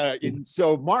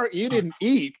Mark, you didn't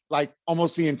eat like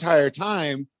almost the entire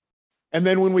time. And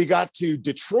then when we got to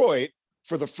Detroit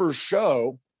for the first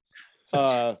show,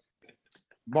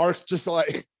 Mark's just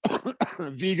like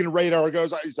vegan radar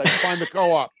goes, he's like, find the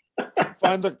co-op,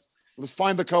 let's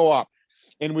find the co-op.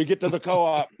 And we get to the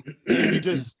co-op, and he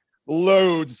just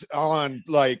loads on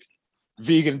like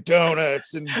vegan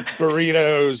donuts and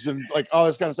burritos and like all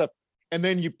this kind of stuff. And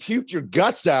then you puke your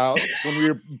guts out when we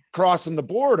were crossing the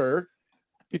border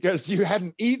because you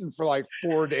hadn't eaten for like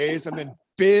 4 days and then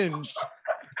binged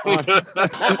on.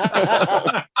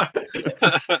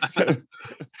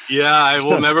 Yeah, I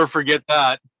will never forget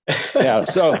that. Yeah.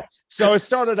 So it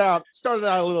started out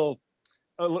a little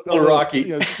rocky.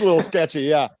 just a little sketchy.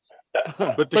 Yeah.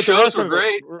 But the shows rest were of it-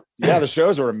 great. Yeah, the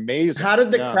shows were amazing. How did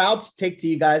the Yeah. crowds take to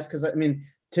you guys? Because I mean,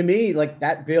 to me, like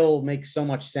that bill makes so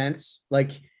much sense.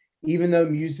 Like, even though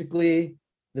musically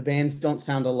the bands don't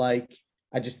sound alike,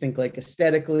 I just think like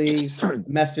aesthetically,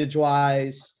 message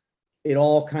wise, it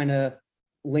all kind of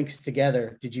links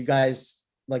together. Did you guys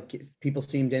like people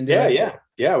seemed into it?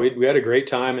 Yeah. We had a great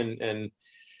time and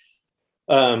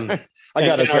I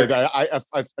gotta and say our- that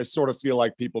I sort of feel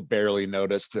like people barely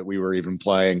noticed that we were even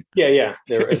playing. Yeah.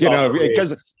 You know,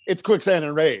 because it's Quicksand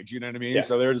and Rage. You know what I mean? Yeah.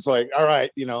 So they're just like, all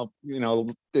right, don't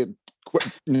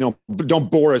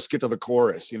bore us. Get to the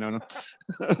chorus.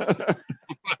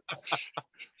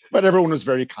 But everyone was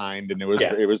very kind, and it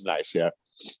was nice. Yeah.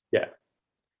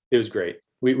 it was great.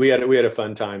 we had a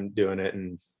fun time doing it,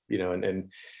 and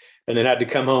and then had to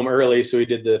come home early, so we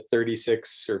did the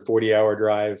 36 or 40-hour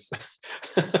drive.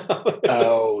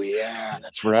 Oh yeah,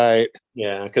 that's right.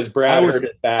 Yeah, because Brad hurt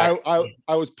his back.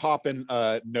 I was popping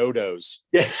NoDoz.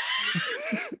 Yeah.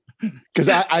 Because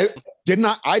I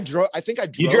drove. I think I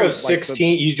drove. You drove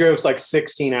 16. You drove like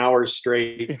 16 hours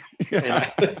straight,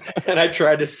 Yeah. and I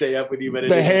tried to stay up with you, but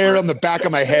The hair on the back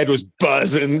of my head was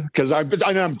buzzing because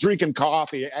I'm drinking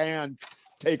coffee and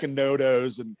taking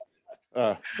NoDoz, and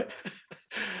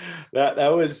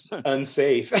that was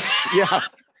unsafe. yeah.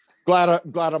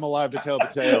 Glad I'm alive to tell the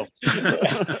tale.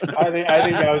 I think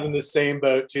I was in the same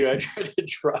boat too. I tried to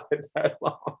drive that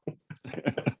long.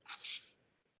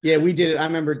 Yeah, we did it. I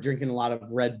remember drinking a lot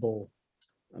of Red Bull.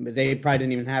 I mean, they probably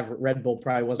didn't even have Red Bull.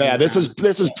 Probably wasn't. Yeah, this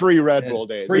is pre-Red Bull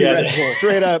days. Red Bull.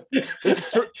 Straight up.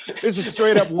 This is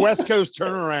straight up West Coast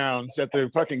turnarounds at the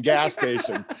fucking gas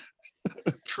station.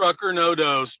 Trucker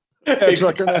NoDoz. Yeah,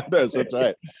 trucker NoDoz. That's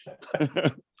right.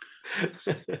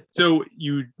 So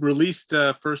you released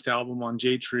the first album on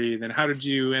J Tree. Then how did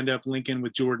you end up linking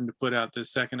with Jordan to put out the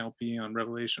second LP on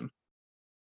Revelation?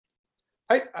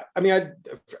 I mean,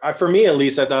 for me at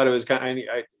least, I thought it was kind of,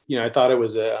 I thought it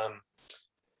was a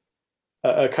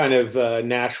kind of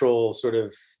natural sort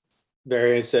of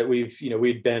variance that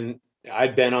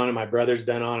I'd been on and my brother's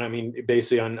been on. I mean,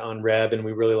 basically on Rev, and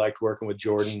we really liked working with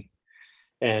Jordan,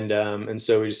 and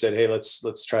so we just said, hey,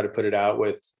 let's try to put it out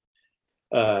with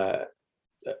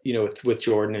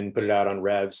Jordan and put it out on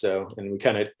Rev. So, and we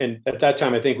and at that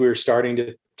time, I think we were starting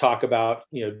to talk about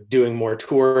doing more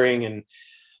touring and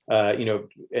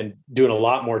and doing a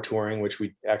lot more touring, which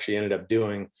we actually ended up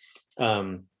doing.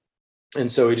 And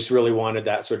so we just really wanted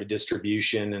that sort of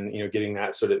distribution and, getting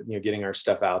that sort of, getting our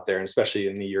stuff out there, and especially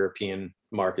in the European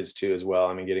markets too, as well.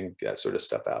 I mean, getting that sort of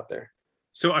stuff out there.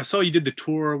 So I saw you did the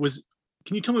tour.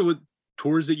 Can you tell me what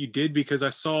tours that you did? Because I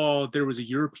saw there was a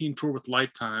European tour with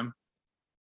Lifetime.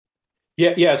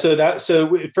 Yeah. So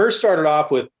it first started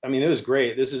off with, I mean, it was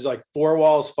great. This is like Four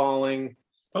Walls Falling,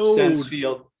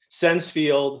 Sensefield,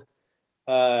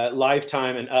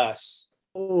 Lifetime, and us.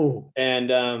 Oh, and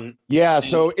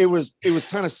so it was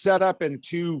kind of set up in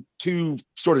two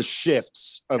sort of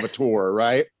shifts of a tour,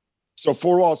 right? So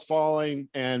Four Walls Falling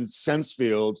and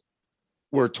Sensefield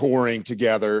were touring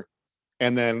together,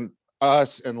 and then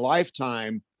us and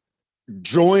Lifetime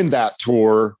joined that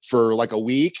tour for like a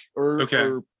week or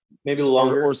maybe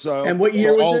longer or so. And what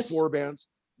year was all this? 4 bands?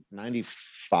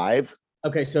 95.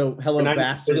 Okay, so Hello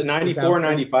Bastards. Was it 94 or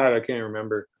 95? I can't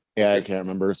remember. Yeah, I can't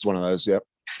remember. It's one of those. Yep.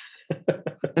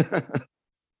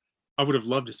 I would have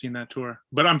loved to seen that tour,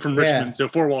 but I'm from Richmond, so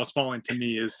Four Walls Falling to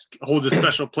me holds a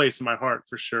special place in my heart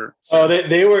for sure. So. Oh,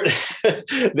 they were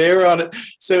they were on it.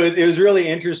 So it was really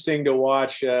interesting to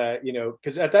watch,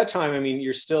 because at that time, I mean,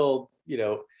 you're still,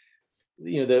 the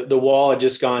wall had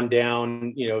just gone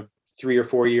down, 3 or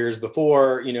 4 years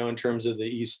before, in terms of the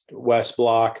East-West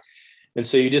block. And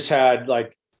so you just had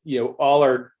all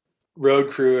our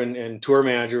road crew and tour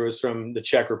manager was from the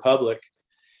Czech Republic.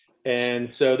 And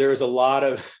so there was a lot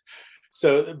of,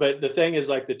 but the thing is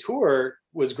the tour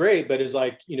was great, but it's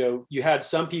you had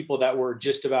some people that were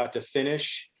just about to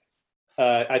finish,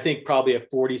 I think probably a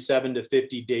 47 to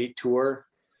 50 date tour,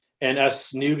 and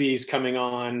us newbies coming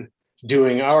on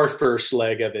doing our first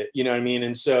leg of it, you know what I mean?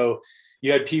 And so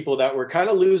you had people that were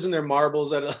kind of losing their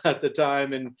marbles at the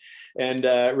time and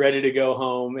ready to go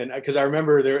home. And because I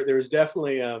remember there was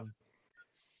definitely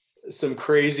some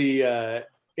crazy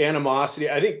animosity.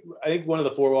 I think one of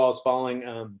the Four Walls Falling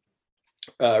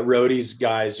roadies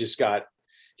guys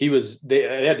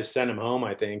they had to send him home,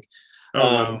 I think.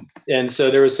 Wow. And so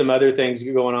there was some other things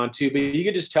going on too, but you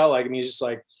could just tell, he's just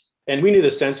and we knew the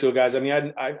Sensefield guys. I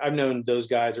mean, I've known those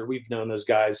guys, or we've known those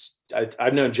guys.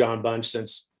 I've known John Bunch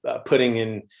since putting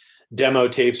in demo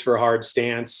tapes for Hard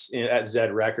Stance at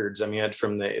Zed Records. I mean,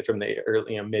 from the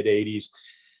early mid 80s.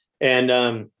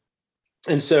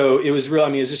 And so it was real. I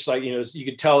mean, it's just you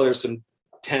could tell there's some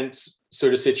tense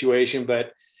sort of situation,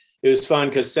 but it was fun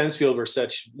because Sensefield were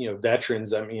such,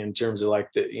 veterans. I mean, in terms of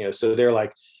so they're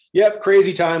yep,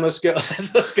 crazy time. Let's go.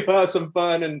 Let's go have some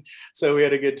fun. And so we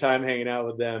had a good time hanging out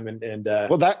with them. And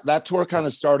well, that tour kind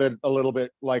of started a little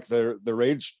bit like the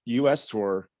Rage US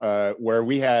tour, where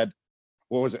we had,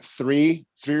 what was it, three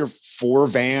or four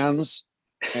vans,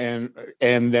 and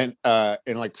then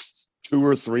and 2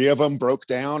 or 3 of them broke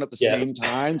down at the same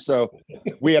time. So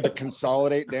we had to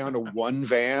consolidate down to one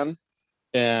van.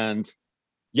 And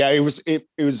it was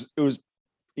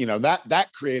that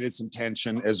created some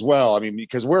tension as well. I mean,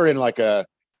 because we're in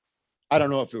I don't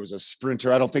know if it was a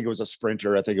Sprinter. I don't think it was a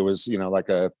Sprinter. I think it was,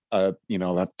 a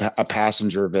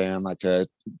passenger van, like a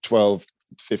 12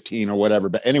 15 or whatever.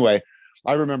 But anyway,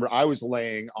 I remember I was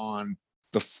laying on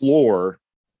the floor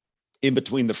in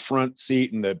between the front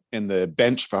seat and the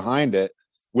bench behind it,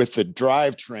 with the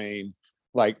drivetrain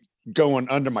like going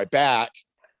under my back,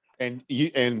 and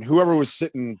whoever was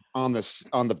sitting on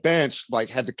the bench like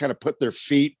had to kind of put their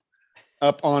feet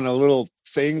up on a little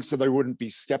thing so they wouldn't be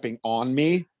stepping on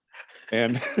me,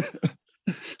 and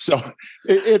so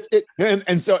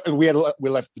so we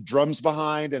left the drums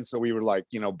behind, and so we were like,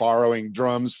 borrowing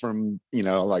drums from,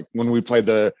 like when we played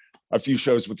a few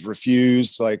shows with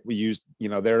Refused, like we used,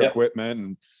 their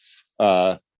equipment.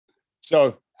 And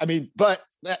so, I mean, but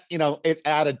that, it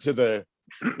added to the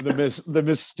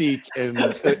mystique. And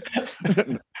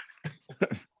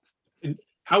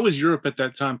how was Europe at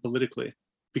that time politically?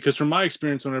 Because from my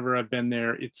experience, whenever I've been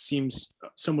there, it seems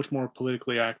so much more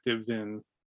politically active than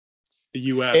the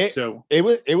US.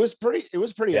 It was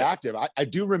pretty active. I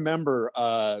do remember,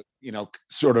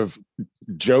 sort of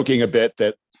joking a bit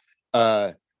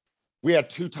that, we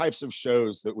had two types of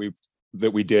shows that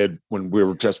we did when we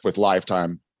were just with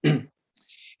Lifetime.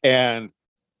 And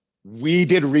we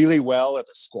did really well at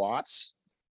the Squats,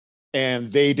 and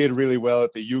they did really well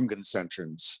at the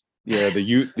Jugendzentrums. Yeah, the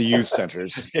youth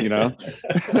centers,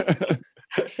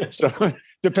 So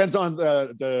depends on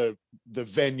the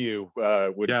venue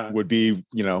would be,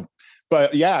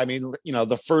 but yeah, I mean,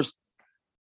 the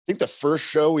first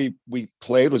show we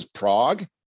played was Prague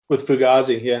with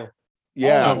Fugazi. Yeah.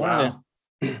 Yeah. Oh, wow.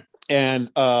 And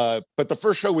but the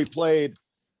first show we played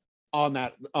on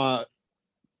that,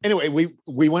 anyway,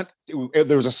 we went,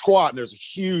 there was a Squat, and there's a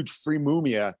huge Free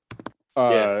Mumia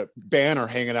banner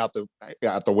hanging out the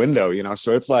window,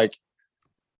 so it's like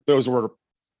those were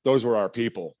our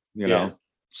people,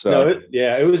 So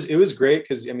it was great,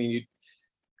 because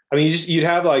you'd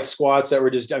have like Squats that were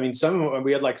just,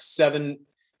 we had like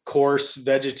 7-course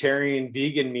vegetarian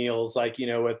vegan meals, like,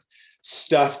 with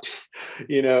stuffed,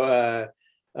 red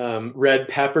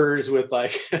peppers with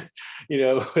like,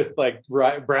 with like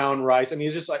brown rice. I mean,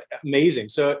 it's just like amazing.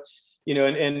 So,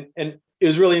 and it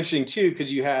was really interesting too,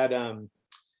 because you had,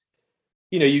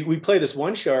 we played this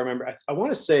one show. I remember, I want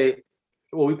to say,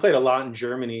 well, we played a lot in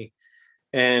Germany.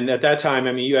 And at that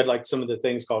time, you had like some of the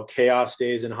things called Chaos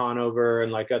Days in Hanover,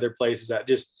 and like other places that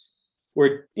just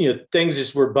where, things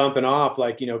just were bumping off,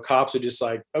 like, cops are just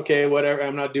like, okay, whatever,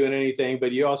 I'm not doing anything.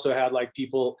 But you also had like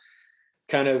people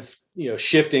kind of,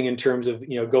 shifting in terms of,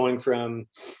 going from,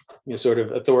 sort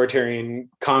of authoritarian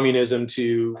communism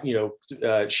to,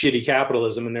 shitty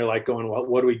capitalism. And they're like going, well,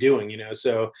 what are we doing?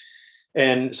 So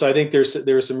I think there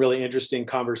were some really interesting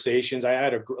conversations. I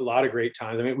had a lot of great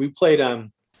times. I mean, we played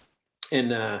in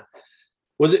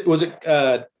was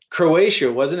it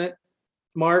Croatia, wasn't it,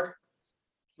 Mark?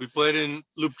 We played in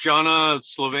Ljubljana,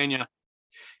 Slovenia.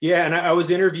 Yeah, and I was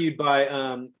interviewed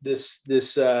by this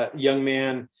young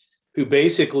man who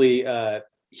basically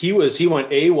he went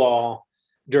AWOL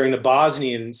during the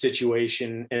Bosnian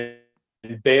situation and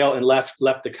bailed and left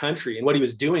the country. And what he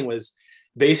was doing was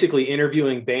basically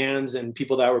interviewing bands and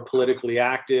people that were politically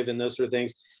active and those sort of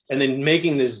things, and then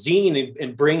making this zine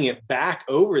and bringing it back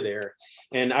over there.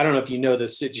 And I don't know if you know the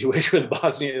situation with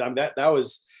Bosnia. That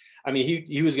was.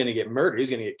 He was going to get murdered. He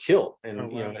was going to get killed, and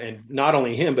and not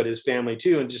only him, but his family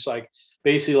too. And just like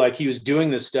basically, like he was doing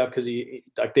this stuff because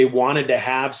they wanted to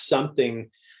have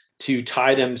something to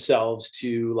tie themselves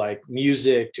to, like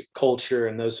music, to culture,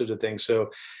 and those sorts of things. So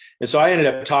I ended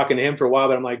up talking to him for a while,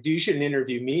 but I'm like, dude, you shouldn't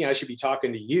interview me. I should be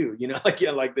talking to you. Like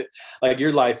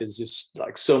your life is just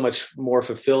like so much more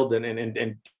fulfilled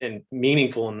and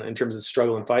meaningful in terms of the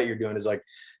struggle and fight you're doing is like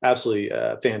absolutely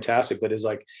fantastic. But it's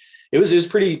like. It was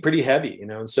pretty heavy,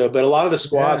 and so, but a lot of the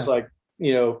Squats,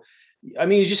 you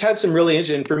just had some really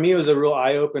interesting, and for me, it was a real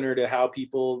eye opener to how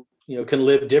people, can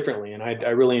live differently. And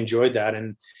I really enjoyed that.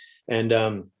 And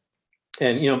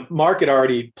Mark had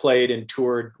already played and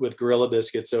toured with Gorilla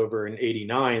Biscuits over in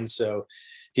 '89. So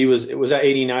it was at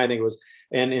 '89, I think it was.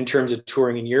 And in terms of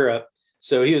touring in Europe,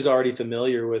 so he was already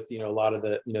familiar with, a lot of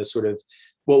the, sort of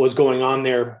what was going on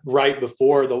there right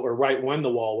before right when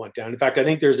the wall went down. In fact, I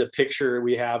think there's a picture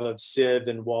we have of Siv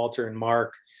and Walter and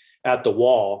Mark at the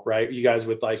wall, right? You guys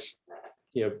with like,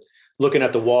 looking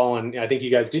at the wall. And I think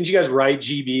didn't you guys write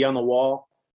GB on the wall?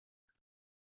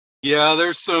 Yeah,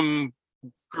 there's some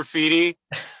graffiti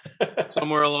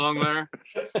somewhere along there.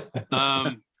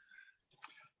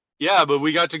 Yeah, but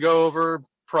we got to go over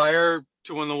prior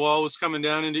to when the wall was coming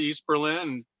down into East Berlin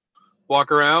and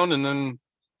walk around, and then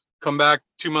come back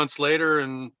 2 months later,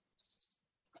 and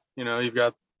you've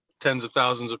got tens of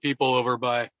thousands of people over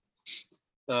by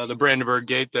the Brandenburg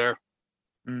Gate there.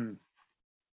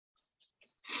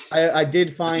 I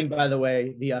did find, by the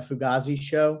way, the Fugazi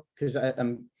show, because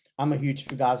I'm a huge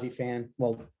Fugazi fan.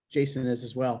 Well, Jason is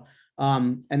as well.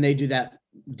 And they do that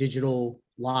digital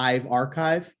live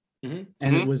archive. Mhm.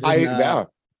 And it was in,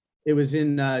 it was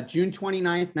in June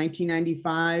 29th,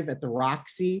 1995 at the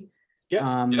Roxy. Yep.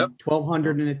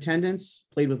 1,200 in attendance,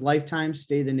 played with Lifetime,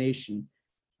 Stay the Nation.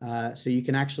 So you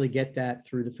can actually get that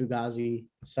through the Fugazi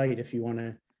site if you want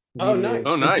to. Oh, nice.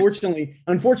 Oh, nice.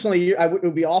 Unfortunately, it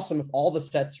would be awesome if all the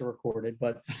sets are recorded,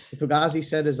 but the Fugazi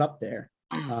set is up there.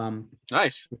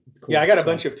 Nice. Cool. Yeah, I got a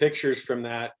bunch of pictures from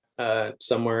that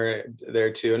somewhere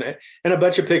there too, and a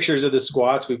bunch of pictures of the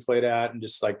squats we played at, and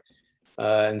just like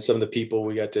and some of the people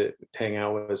we got to hang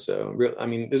out with. So, I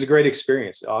mean, it was a great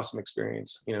experience, awesome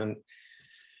experience, you know.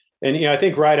 And you know, I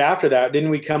think right after that, didn't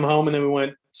we come home and then we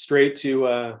went straight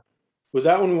to? Was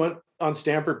that when we went on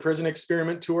Stanford Prison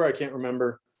Experiment tour? I can't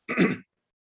remember.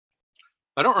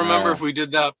 I don't remember if we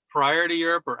did that prior to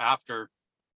Europe or after.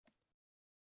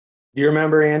 Do you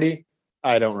remember, Andy?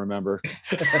 I don't remember.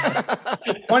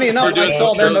 Funny enough, We're I doing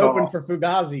saw them Curveball. open for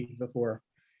Fugazi before.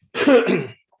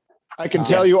 I can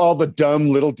tell you all the dumb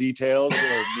little details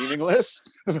that are meaningless,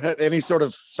 but any sort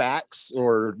of facts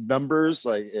or numbers,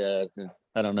 like, yeah,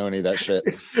 I don't know any of that shit.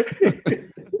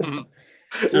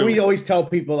 So we always tell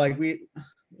people, like,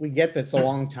 we get that's a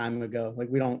long time ago. Like,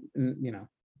 we don't, you know,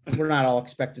 we're not all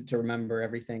expected to remember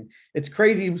everything. It's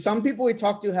crazy. Some people we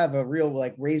talk to have a real,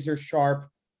 like, razor sharp,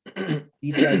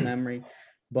 detailed memory.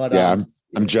 But Yeah,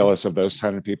 I'm jealous of those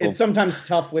kind of people. it's sometimes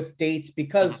tough with dates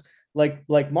because,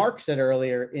 like Mark said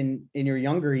earlier, in your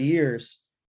younger years,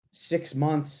 6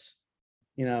 months,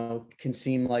 you know, can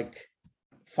seem like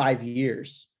 5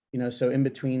 years. You know, so in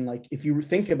between, like, if you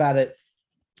think about it,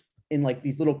 in like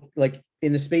these little, like,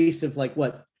 in the space of like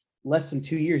what, less than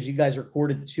 2 years, you guys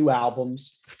recorded 2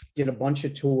 albums, did a bunch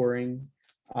of touring.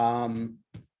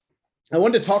 I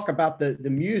wanted to talk about the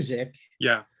music.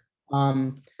 Yeah.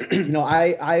 You know,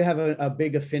 I have a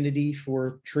big affinity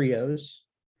for trios,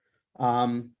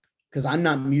 because I'm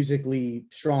not musically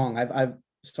strong.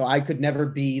 So I could never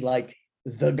be like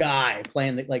the guy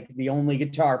playing the only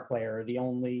guitar player, or the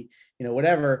only, you know,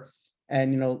 whatever.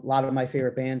 And, you know, a lot of my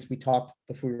favorite bands, we talked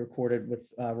before we recorded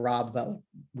with Rob about,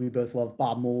 we both love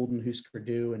Bob Mould and Husker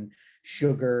Du and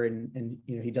Sugar, and,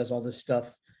 you know, he does all this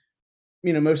stuff,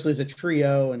 you know, mostly as a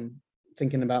trio, and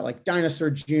thinking about like Dinosaur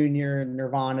Jr. and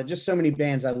Nirvana, just so many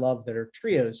bands I love that are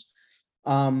trios.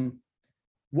 What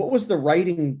was the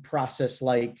writing process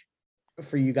like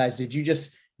for you guys? Did you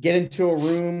just get into a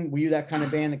room? Were you that kind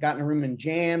of band that got in a room and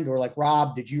jammed? Or like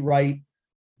Rob, did you write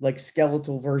like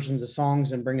skeletal versions of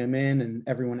songs and bring them in, and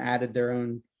everyone added their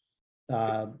own,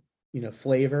 you know,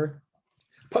 flavor?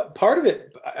 Part of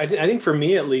it, I think for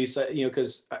me at least, you know,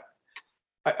 because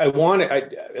I wanted,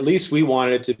 at least we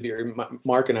wanted it to be,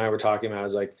 Mark and I were talking about, I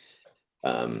was like,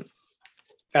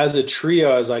 as a trio,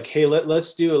 I was like, hey,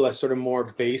 let's do a sort of more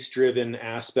bass driven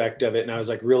aspect of it. And I was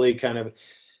like, really kind of,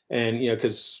 and, you know,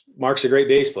 because Mark's a great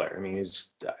bass player. I mean, he's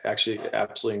actually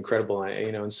absolutely incredible,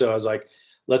 you know, and so I was like,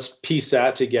 let's piece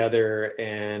that together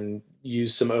and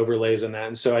use some overlays on that.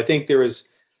 And so I think there was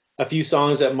a few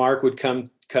songs that Mark would come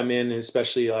in,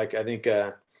 especially like, I think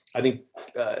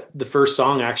the first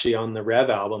song actually on the Rev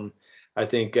album, I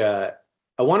think, I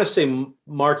want to say,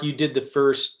 Mark, you did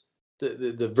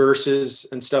the verses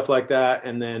and stuff like that.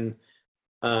 And then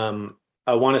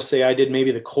I want to say I did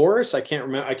maybe the chorus. I can't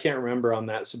remember on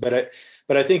that. So,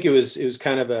 but I think it was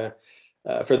kind of a,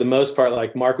 for the most part,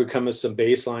 like Mark would come with some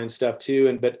bass line stuff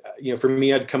too. But you know, for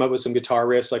me, I'd come up with some guitar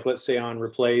riffs, like let's say on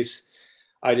Replace,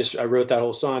 I wrote that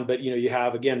whole song, but you know, you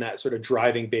have, again, that sort of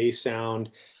driving bass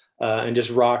sound, and just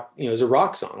rock, you know, it's a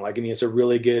rock song. Like, I mean, it's a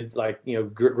really good, like, you know,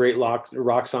 great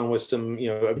rock song with some, you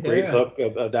know, a great hook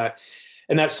of that.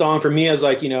 And that song for me is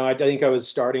like, you know, I think I was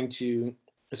starting to,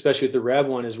 especially with the Rev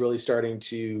one, is really starting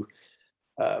to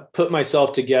put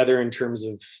myself together in terms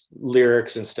of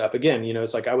lyrics and stuff. Again, you know,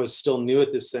 it's like I was still new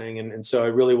at this thing. And so I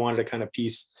really wanted to kind of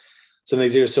piece some of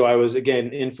these here. So I was, again,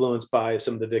 influenced by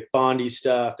some of the Vic Bondi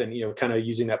stuff and, you know, kind of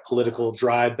using that political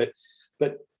drive, but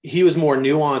he was more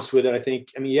nuanced with it, I think.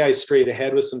 I mean, yeah, he's straight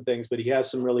ahead with some things, but he has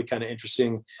some really kind of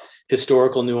interesting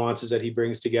historical nuances that he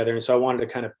brings together. And so I wanted to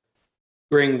kind of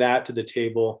bring that to the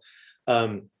table.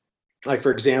 Like,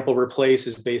 for example, Replace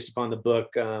is based upon the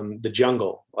book, The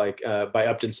Jungle, like by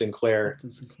Upton Sinclair.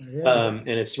 And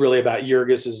it's really about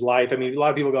Jurgis's life. I mean, a lot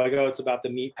of people go like, oh, it's about the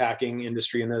meatpacking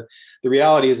industry. And the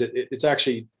reality is that it's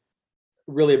actually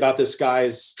really about this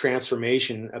guy's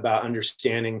transformation, about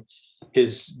understanding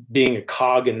his being a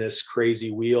cog in this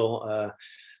crazy wheel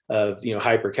of, you know,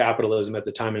 hyper capitalism at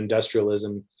the time,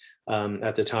 industrialism,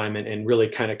 at the time, and really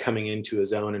kind of coming into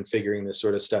his own and figuring this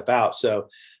sort of stuff out. So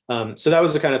that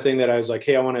was the kind of thing that I was like,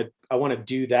 hey, I want to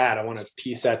do that. I want to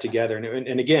piece that together.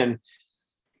 And again,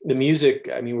 the music,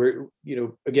 I mean, we're,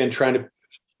 again, trying to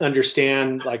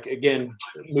understand, like, again,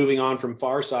 moving on from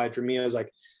Far Side, for me, I was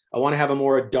like, I want to have a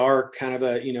more dark kind of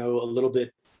a little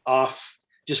bit off,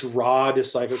 just raw,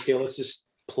 just like, okay, let's just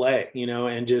play,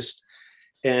 I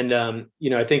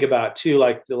think about too,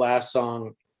 like the last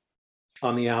song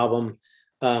on the album,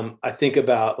 I think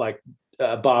about like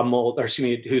Bob Mould, or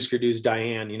excuse me, Husker Du's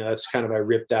Diane, that's kind of, I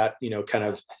ripped that, kind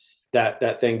of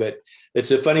that thing. But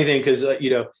it's a funny thing, because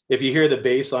if you hear the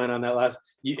bass line on that last,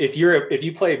 if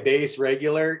you play bass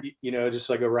regular, just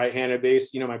like a right-handed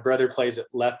bass, my brother plays it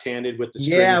left-handed with the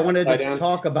string. Yeah, I wanted to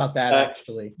talk about that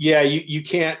actually. Yeah, you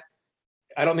can't.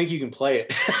 I don't think you can play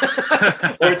it,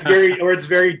 or it's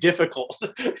very difficult.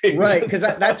 Right, because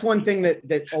that's one thing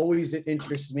that always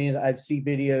interests me. Is I see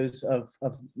videos of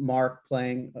Mark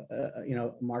playing,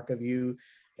 Mark of You,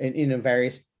 and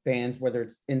various bands, whether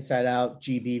it's Inside Out,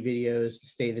 GB videos,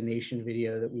 State of the Nation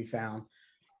video that we found.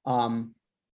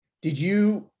 Did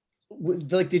you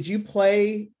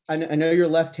play? I know you're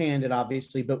left-handed,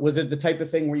 obviously, but was it the type of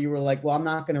thing where you were like, well, I'm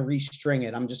not going to restring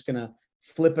it, I'm just going to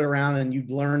flip it around, and you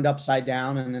learned upside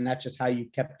down, and then that's just how you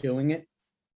kept doing it?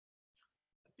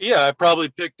 Yeah, I probably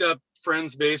picked up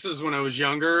friends' basses when I was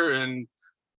younger, and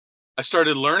I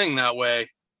started learning that way.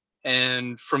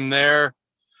 And from there,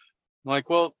 I'm like,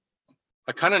 well,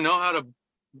 I kind of know how to,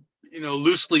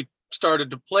 loosely started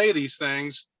to play these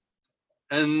things,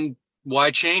 and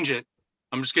why change it?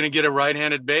 I'm just going to get a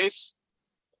right-handed bass,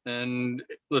 and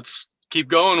let's keep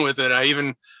going with it. I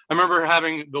remember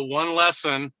having the one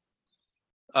lesson,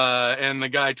 and the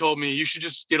guy told me, you should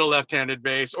just get a left-handed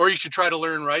bass, or you should try to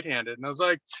learn right-handed. And I was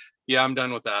like, yeah, I'm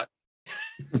done with that.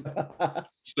 So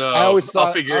I always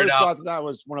thought that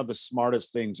was one of the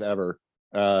smartest things ever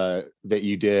that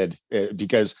you did,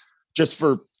 because just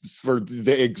for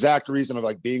the exact reason of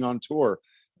like being on tour,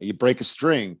 you break a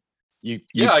string, I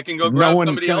can go grab no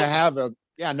somebody else.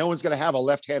 No one's gonna have a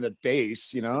left-handed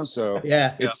bass, so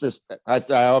yeah, it's just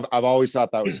I've always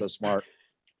thought that was so smart.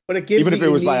 But it gives, even if it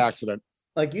was by accident,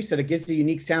 like you said, it gives a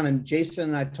unique sound. And Jason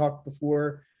and I talked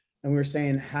before, and we were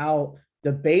saying how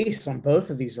the bass on both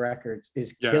of these records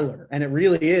is killer, and it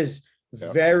really is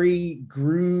very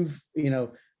groove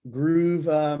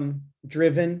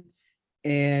driven.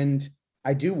 And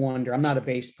I do wonder, I'm not a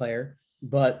bass player,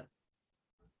 but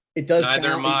it does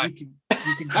sound like you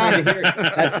can kind of hear it.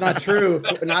 That's not true.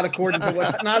 Not according to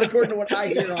what I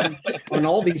hear on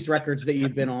all these records that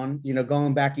you've been on,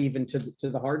 going back even to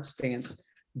the Hard Stance.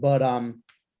 But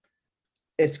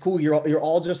it's cool. You're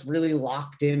all just really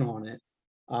locked in on it.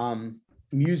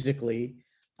 Musically,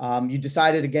 you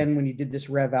decided again when you did this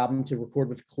Rev album to record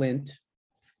with Clint.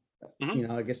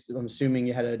 Mm-hmm. I guess I'm assuming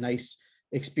you had a nice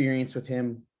experience with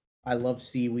him. I love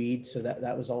Seaweed, so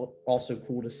that was also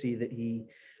cool to see that he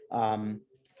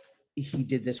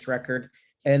did this record.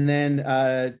 And then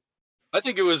I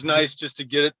think it was nice just to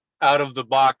get it out of the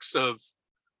box of,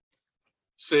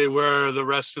 say, where the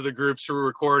rest of the groups were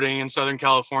recording in Southern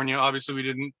California. Obviously we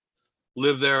didn't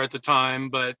live there at the time,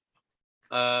 but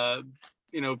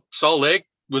Salt Lake,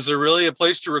 was there really a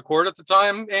place to record at the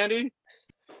time, Andy?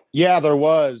 Yeah, there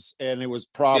was, and it was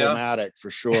problematic for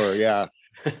sure. Yeah.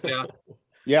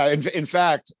 Yeah. In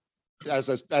fact, as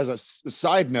a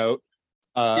side note,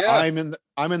 I'm in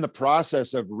the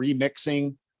process of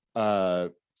remixing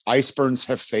Iceburns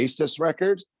Hephaestus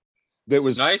record. That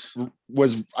was nice.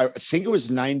 I think it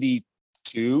was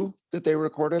 92 that they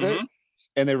recorded it,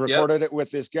 and they recorded it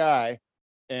with this guy,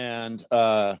 and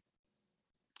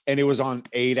it was on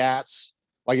ADATs.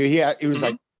 Like he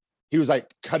was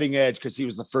like cutting edge, because he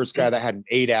was the first guy that had an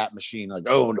ADAT machine. Like,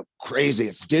 oh, no, crazy,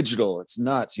 it's digital, it's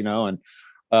nuts, and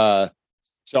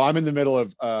so I'm in the middle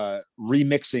of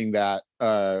remixing that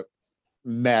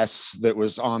mess that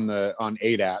was on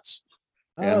ADATs.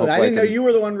 Oh, I didn't know you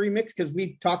were the one remixed, because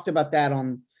we talked about that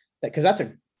on that, because that's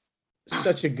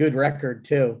such a good record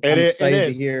too. I'm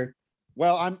excited to hear.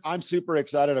 Well, I'm super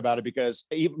excited about it, because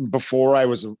even before I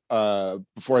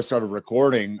started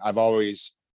recording, I've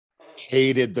always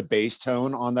hated the bass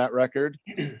tone on that record,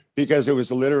 because it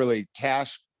was literally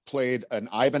Cash played an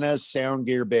Ibanez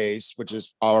Soundgear bass, which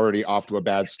is already off to a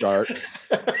bad start,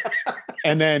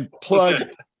 and then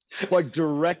plugged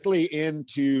directly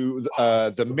into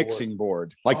the mixing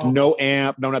board, like no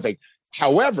amp, no nothing.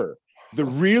 However, the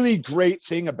really great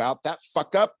thing about that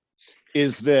fuck up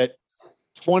is that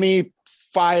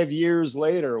 25 years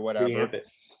later, or whatever,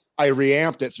 I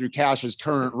reamped it through Cash's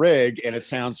current rig, and it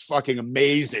sounds fucking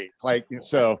amazing. Like,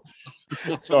 so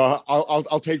So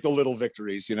I'll take the little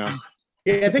victories, you know.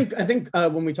 Yeah, I think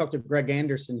when we talked to Greg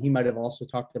Anderson, he might have also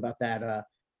talked about that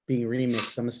being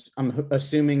remixed. I'm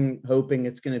assuming, hoping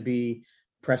it's going to be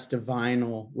pressed to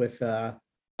vinyl with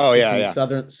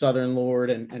Southern Lord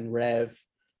and Rev.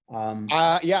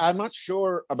 Yeah, I'm not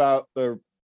sure about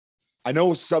I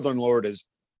know Southern Lord is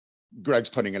Greg's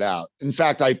putting it out. In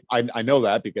fact, I know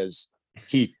that because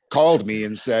he called me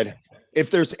and said, if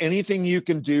there's anything you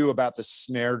can do about the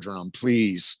snare drum,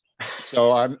 please.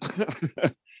 So I'm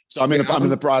in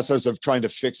the process of trying to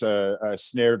fix a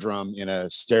snare drum in a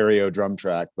stereo drum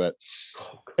track. But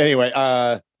anyway,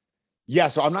 yeah.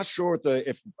 So I'm not sure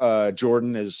if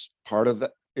Jordan is part of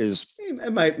that.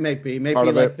 It might be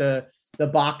like the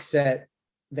box set,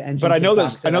 the engine. But I know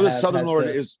that Southern Lord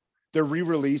they're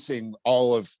re-releasing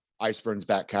all of Iceburn's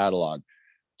back catalog.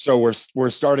 So we're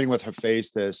starting with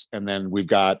Hephaestus, and then we've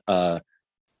got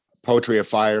Poetry of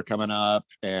Fire coming up,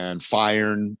 and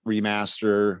Fire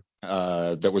remaster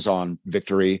that was on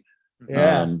Victory,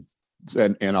 and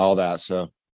all that. So,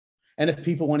 and if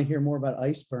people want to hear more about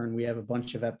Iceburn, we have a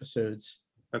bunch of episodes.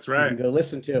 That's right. You can go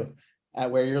listen to.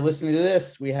 Where you're listening to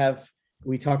this,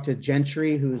 we talked to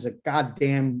Gentry, who's a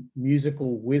goddamn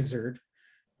musical wizard,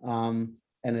 and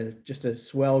just a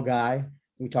swell guy.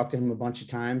 We talked to him a bunch of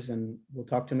times, and we'll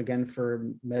talk to him again for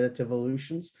Meditative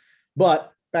Evolutions.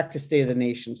 But back to State of the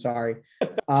Nation. Sorry,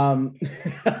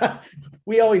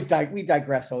 we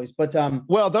digress always. But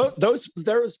well,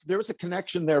 there was a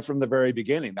connection there from the very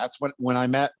beginning. That's when I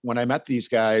met these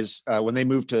guys when they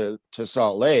moved to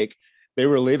Salt Lake. They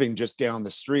were living just down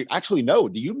the street. Actually, no,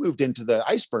 you moved into the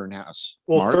Iceburn house.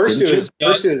 Well, Mark, first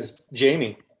is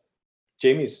Jamie.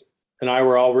 Jamie's and I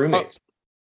were all roommates. Oh,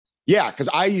 yeah, because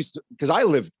I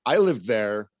lived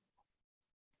there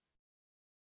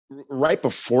right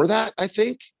before that, I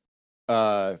think.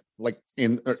 Like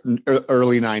in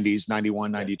early 90s,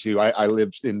 91, 92. I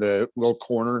lived in the little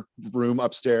corner room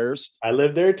upstairs. I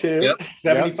lived there too. Yep.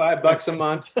 $75 a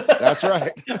month. That's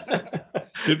right.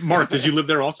 Mark, did you live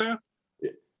there also?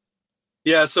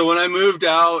 Yeah, so when I moved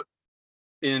out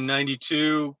in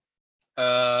 92,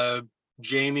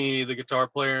 Jamie, the guitar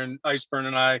player in Iceburn,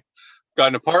 and I got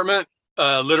an apartment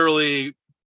literally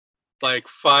like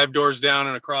 5 doors down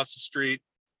and across the street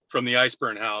from the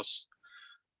Iceburn house.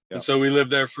 Yep. And so we lived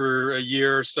there for a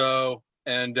year or so.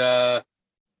 And the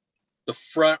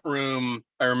front room,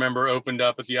 I remember, opened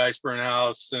up at the Iceburn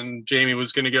house, and Jamie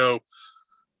was going to go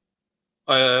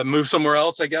move somewhere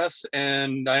else, I guess.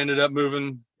 And I ended up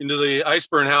moving into the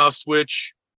Iceburn house,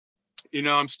 which,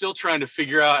 I'm still trying to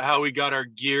figure out how we got our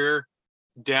gear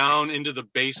down into the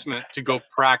basement to go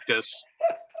practice.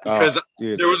 Because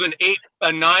there was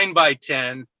a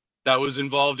 9x10 that was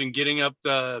involved in getting up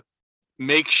the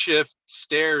makeshift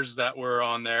stairs that were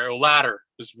on there. A ladder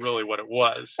is really what it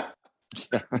was.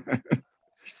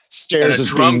 Stairs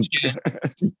is being...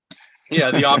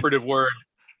 Yeah, the operative word.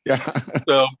 Yeah.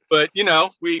 So, but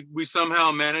we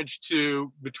somehow managed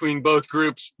to, between both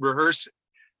groups, rehearse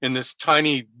in this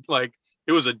tiny, like,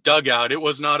 it was a dugout. It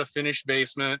was not a finished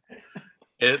basement.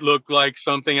 It looked like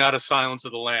something out of Silence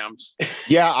of the Lambs.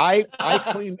 Yeah, I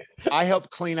helped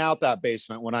clean out that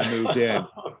basement when I moved in,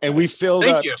 and we filled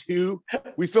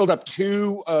up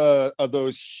two of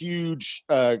those huge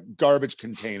garbage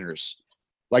containers,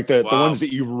 like the ones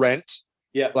that you rent.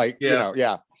 Yeah,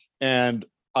 yeah. And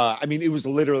I mean, it was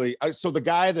literally so the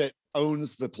guy that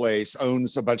owns the place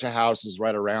owns a bunch of houses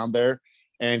right around there,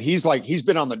 and he's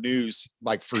been on the news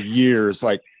like for years.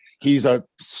 Like, he's a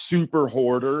super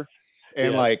hoarder.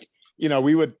 And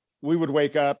we would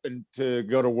wake up and to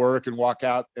go to work and walk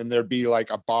out, and there'd be like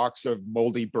a box of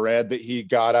moldy bread that he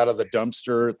got out of the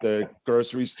dumpster at the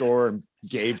grocery store and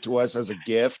gave to us as a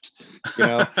gift,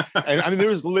 And I mean, there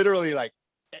was literally like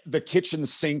the kitchen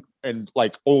sink and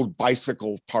like old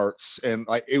bicycle parts, and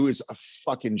like it was a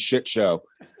fucking shit show.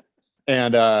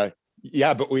 And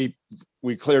but we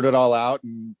cleared it all out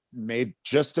and made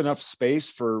just enough space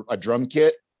for a drum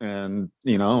kit and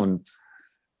and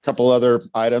couple other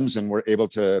items, and we're able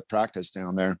to practice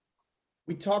down there.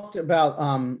 We talked about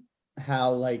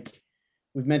how, like,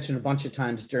 we've mentioned a bunch of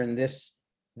times during this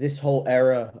whole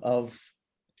era of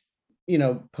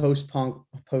post-punk,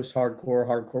 post-hardcore,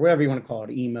 hardcore, whatever you want to call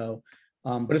it, emo,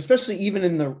 but especially even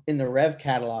in the Rev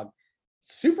catalog,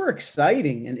 super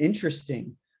exciting and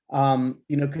interesting,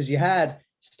 because you had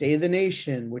State of the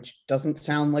Nation, which doesn't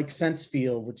sound like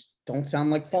Sensefield, which don't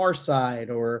sound like Farside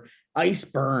or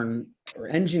Iceburn or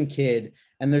Engine Kid,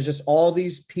 and there's just all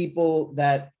these people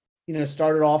that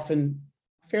started off in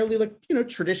fairly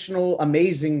traditional,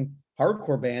 amazing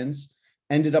hardcore bands,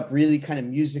 ended up really kind of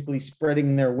musically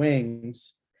spreading their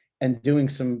wings and doing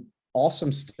some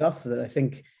awesome stuff that I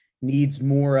think needs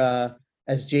more,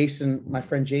 as Jason, my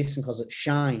friend Jason calls it,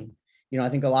 shine. I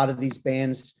think a lot of these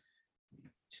bands,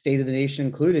 State of the Nation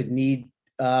included, need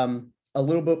a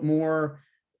little bit more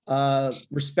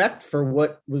respect for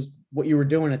what you were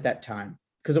doing at that time,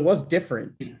 because it was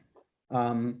different.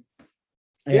 And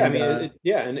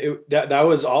that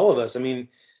was all of us. I mean,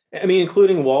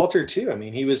 including Walter too. I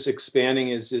mean, he was expanding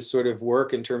his sort of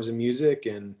work in terms of music,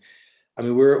 and I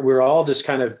mean, we're all just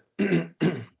kind of.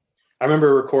 I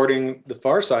remember recording the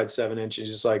Far Side 7-inch,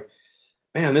 just like,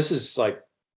 man, this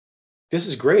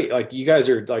is great. Like, you guys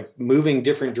are like moving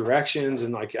different directions,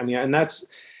 and like, I mean,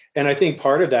 and I think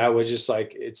part of that was just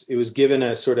like it was given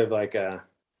a sort of like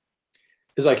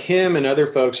it's like him and other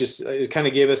folks just, it kind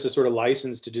of gave us a sort of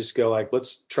license to just go like,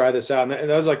 let's try this out. And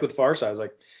that was like with Farside, I was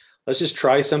like, let's just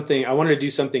try something. I wanted to do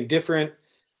something different.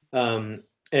 And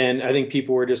I think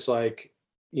people were just like,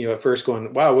 at first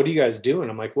going, wow, what are you guys doing?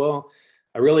 I'm like, well,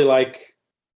 I really like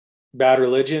Bad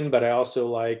Religion, but I also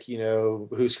like,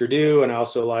 Husker Du, and I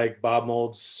also like Bob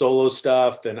Mould's solo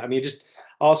stuff. And I mean, just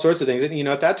all sorts of things. And,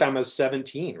 at that time I was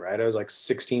 17, right? I was like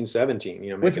 16,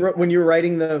 17, when you were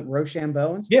writing the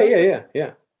Rochambeau and stuff?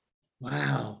 Yeah.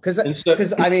 Wow.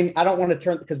 Because I mean, I don't want to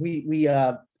turn, because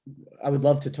I would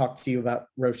love to talk to you about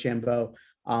Rochambeau,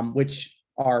 which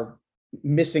our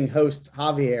missing host,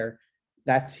 Javier,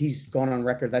 he's gone on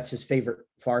record, that's his favorite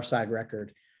Far Side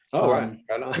record. Oh, right.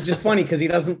 Which is funny because he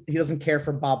doesn't care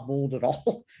for Bob Mould at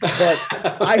all. But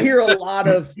I hear a lot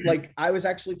of, like, I was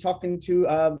actually talking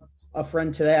to a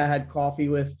friend today I had coffee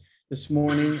with this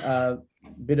morning.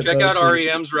 Check out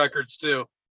REM's records too.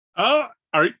 Oh,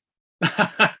 wait,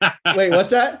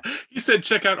 what's that? He said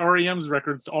check out REM's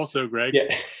records also, Greg.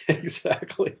 Yeah,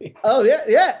 exactly. Oh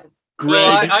yeah. Greg,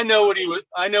 well, I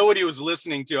know what he was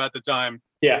listening to at the time.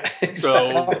 Yeah.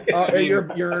 Exactly. So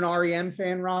you're an REM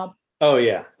fan, Rob? Oh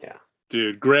yeah.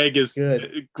 Dude, Greg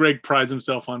Greg prides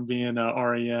himself on being a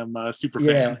REM super fan.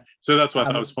 Yeah. So that's why I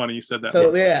thought it was funny you said that.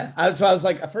 So yeah, I was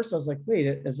like, at first I was like,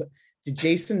 wait, did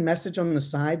Jason message on the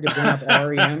side to bring up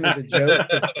REM as a joke?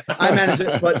 I managed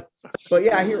it, but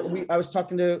yeah, I was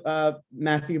talking to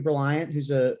Matthew Bryant,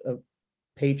 who's a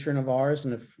patron of ours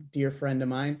and a dear friend of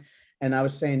mine, and I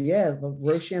was saying, yeah, the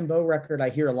Rochambeau record, I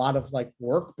hear a lot of like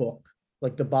workbook,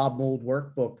 like the Bob Mould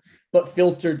workbook, but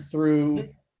filtered through.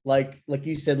 Like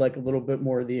you said, like a little bit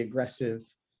more of the aggressive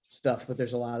stuff, but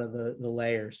there's a lot of the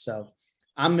layers. So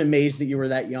I'm amazed that you were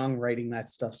that young writing that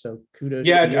stuff. So kudos.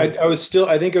 Yeah, I was still,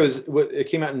 I think it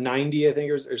came out in 90, I think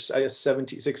it was, or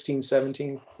 16,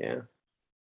 17. Yeah.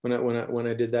 When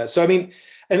I did that. So, I mean,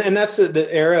 and that's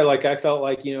the era, like I felt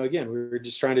like, again, we were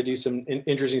just trying to do some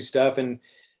interesting stuff. And,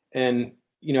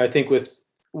 I think with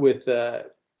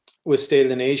State of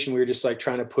the Nation, we were just like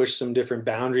trying to push some different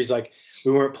boundaries. Like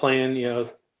we weren't playing,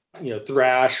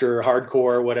 thrash or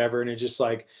hardcore or whatever. And it's just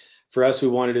like, for us, we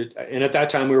wanted to, and at that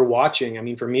time we were watching, I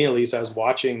mean, for me, at least, I was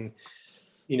watching,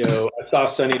 I saw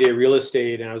Sunny Day Real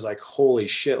Estate and I was like, holy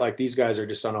shit, like these guys are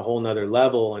just on a whole nother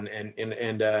level. And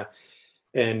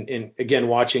again,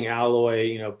 watching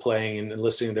Alloy, playing and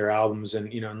listening to their albums and,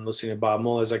 and listening to Bob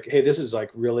Mould, I was like, hey, this is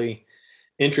like really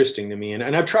interesting to me.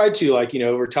 And I've tried to, like,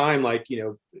 over time, like,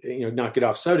 not get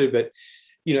off subject, but,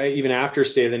 even after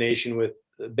State of the Nation with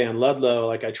band Ludlow,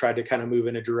 like I tried to kind of move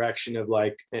in a direction of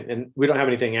like, and we don't have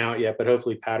anything out yet, but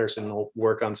hopefully Patterson will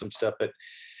work on some stuff. But,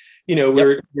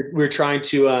 we're trying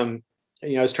to, I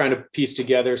was trying to piece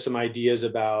together some ideas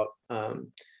about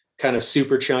kind of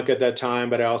Superchunk at that time,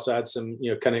 but I also had some,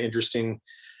 kind of interesting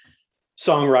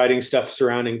songwriting stuff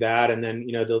surrounding that. And then,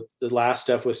 the last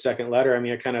stuff was Second Letter. I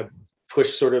mean, I kind of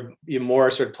pushed sort of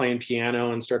more, started playing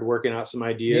piano and started working out some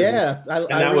ideas. Yeah.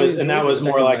 And that was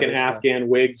more like an Afghan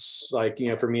Wigs. Like,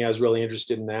 for me, I was really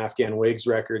interested in the Afghan Wigs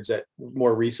records that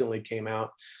more recently came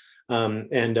out. And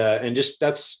just,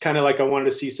 that's kind of like, I wanted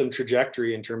to see some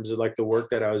trajectory in terms of like the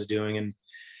work that I was doing.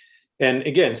 And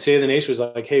again, State of the Nation was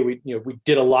like, hey, we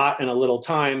did a lot in a little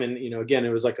time. And, again,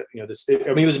 it was like,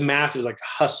 it was massive. It was like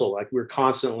a hustle. Like we were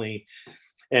constantly,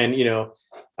 and,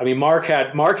 Mark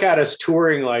had us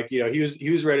touring, like, he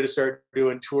was ready to start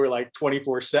doing tour like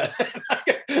 24/7.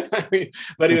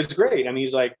 But it was great. I mean,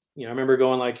 he's like, I remember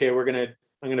going like, hey, I'm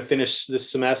going to finish this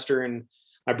semester. And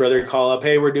my brother would call up,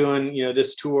 hey, we're doing,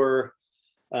 this tour.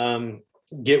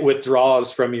 Get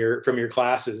withdrawals from your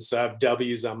classes. So I have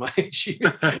W's on my sheet.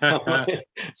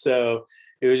 So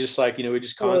it was just like, we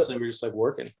just constantly were just like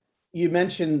working. You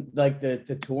mentioned like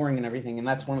the touring and everything. And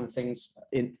that's one of the things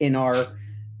in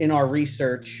our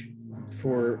research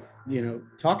for,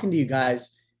 talking to you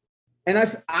guys. And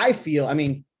I feel, I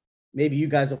mean, maybe you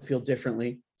guys will feel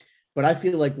differently, but I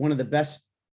feel like one of the best,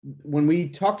 when we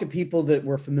talk to people that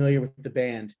were familiar with the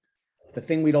band, the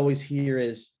thing we'd always hear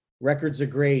is records are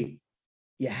great.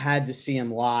 You had to see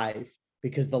them live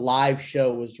because the live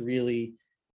show was really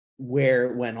where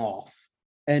it went off.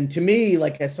 And to me,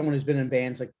 like as someone who's been in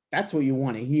bands, like that's what you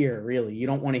want to hear, really. You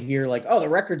don't want to hear like, oh, the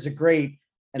records are great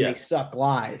and they suck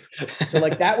live. So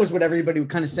like that was what everybody would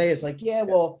kind of say is like, yeah,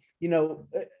 well, you know,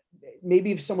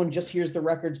 maybe if someone just hears the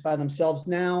records by themselves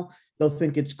now, they'll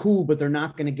think it's cool, but they're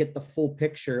not going to get the full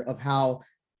picture of how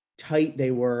tight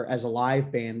they were as a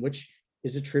live band, which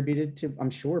is attributed to,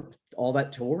 I'm sure, all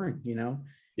that touring, you know,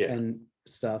 and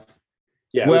stuff.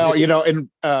 Yeah. Well, you know, and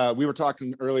we were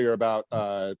talking earlier about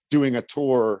doing a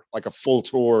tour, like a full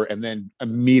tour, and then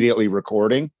immediately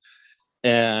recording.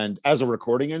 And as a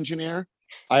recording engineer,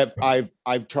 I've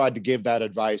tried to give that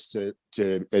advice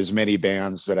to as many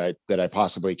bands that I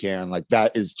possibly can. Like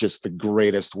that is just the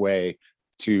greatest way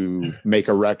to make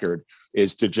a record,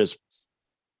 is to just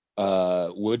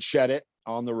woodshed it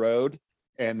on the road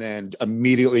and then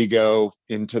immediately go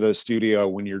into the studio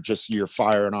when you're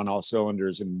firing on all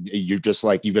cylinders and you're just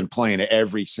like, you've been playing it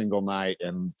every single night.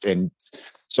 And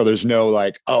so there's no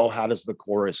like, oh, how does the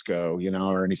chorus go, you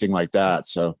know, or anything like that.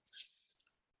 So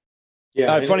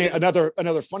yeah. Funny. Another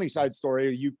funny side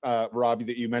story, you, Robbie,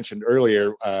 that you mentioned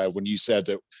earlier, when you said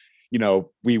that, you know,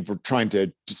 we were trying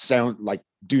to sound like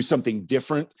do something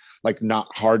different, like not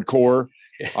hardcore.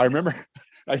 I remember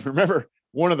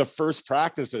one of the first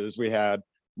practices we had,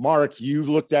 Mark, you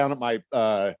looked down at my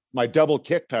my double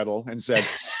kick pedal and said,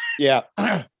 yeah,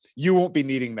 you won't be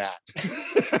needing that.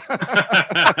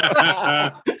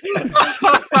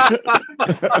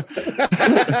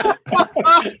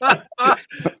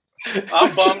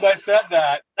 I'm bummed I said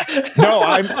that. No,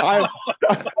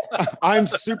 I'm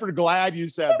super glad you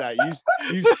said that.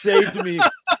 You saved me.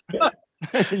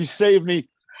 You saved me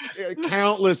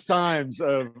countless times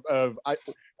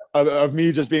of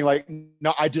me just being like,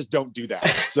 no, I just don't do that.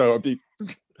 So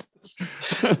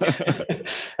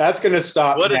that's gonna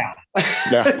stop now.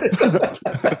 Yeah.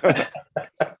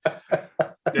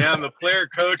 Damn, the player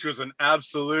coach was an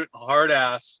absolute hard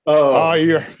ass. Oh,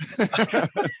 yeah.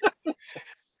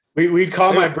 We'd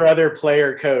call my brother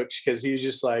player coach because he was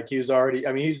just like, he was already,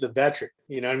 I mean, he's the veteran,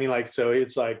 you know what I mean? Like, so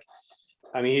it's like,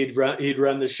 I mean, he'd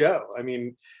run the show. I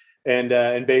mean, and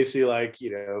basically like,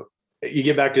 you know, you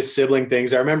get back to sibling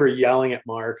things. I remember yelling at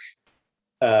Mark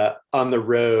on the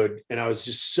road, and I was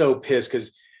just so pissed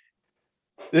because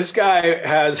this guy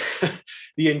has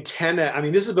the antenna. I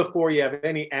mean, this is before you have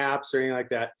any apps or anything like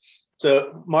that.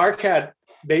 So Mark had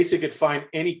basically could find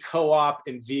any co-op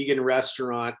and vegan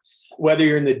restaurant, whether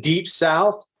you're in the deep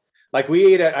South, like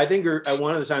we ate at, I think at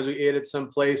one of the times we ate at some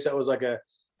place that was like a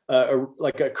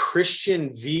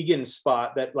Christian vegan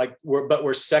spot that like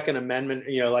we're Second Amendment,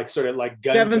 you know, like sort of like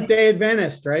Seventh-day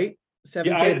Adventist, right?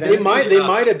 Seventh-day Adventist. They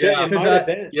might have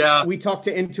been. Yeah. We talked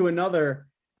to Into Another,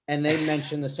 and they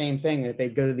mentioned the same thing, that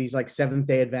they'd go to these like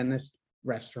Seventh-day Adventist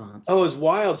restaurants. Oh, it was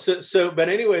wild. So but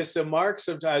anyway, so Mark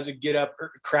sometimes would get up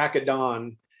crack of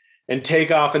dawn and take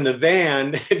off in the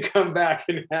van and come back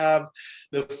and have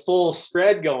the full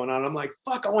spread going on. I'm like,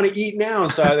 fuck, I want to eat now.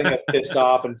 And so I think I got pissed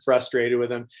off and frustrated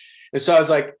with him. And so I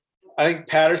was like, I think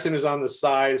Patterson is on the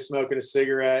side smoking a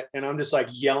cigarette, and I'm just like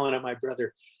yelling at my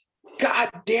brother,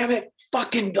 God damn it,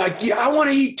 fucking like, yeah, I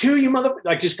want to eat too, you mother,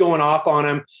 like just going off on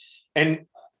him. And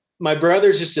my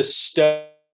brother's just a stoic,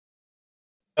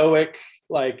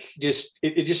 like just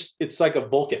it's like a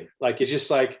Vulcan. Like it's just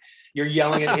like you're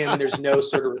yelling at him and there's no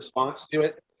sort of response to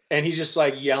it. And he's just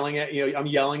like yelling at, you know, I'm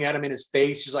yelling at him in his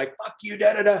face. He's like, fuck you,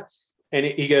 da da da. And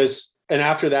he goes, and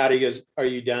after that he goes, are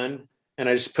you done? And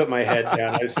I just put my head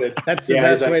down. I said, that's the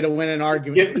best way to win an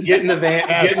argument. Get in the van.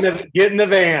 Yes. Get in the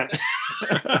van.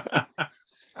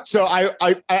 So I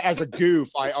as a goof,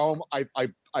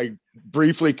 I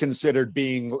briefly considered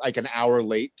being like an hour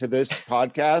late to this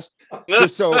podcast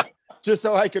just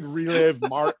so I could relive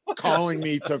Mark calling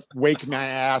me to wake my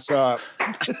ass up.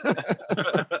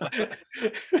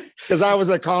 Because that was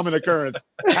a common occurrence.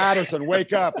 Patterson,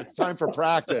 wake up. It's time for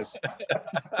practice.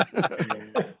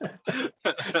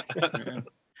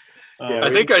 I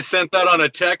think I sent that on a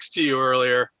text to you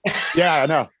earlier. Yeah, I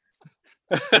know.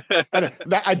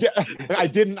 I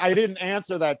didn't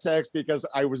answer that text because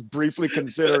I was briefly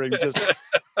considering just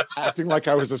acting like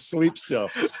I was asleep still.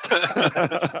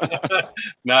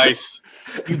 Nice.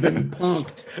 You've been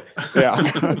punked. Yeah.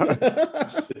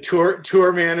 The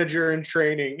tour manager in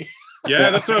training. Yeah,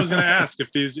 that's what I was going to ask.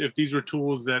 If these were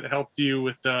tools that helped you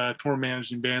with tour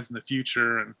managing bands in the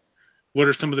future, and what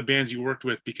are some of the bands you worked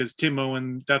with? Because Tim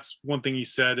Owen, that's one thing he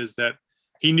said, is that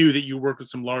he knew that you worked with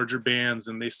some larger bands,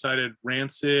 and they cited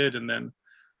Rancid, and then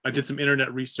I did some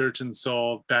internet research and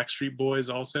saw Backstreet Boys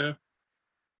also.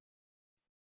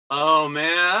 Oh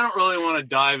man, I don't really want to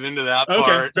dive into that Okay,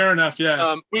 part. fair enough.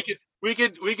 Yeah. We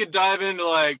could dive into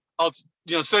like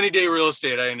Sunny Day Real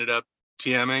Estate. I ended up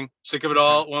TMing. Sick of it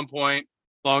all at one point,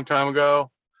 long time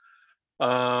ago.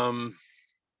 So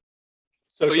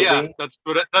Social yeah, being.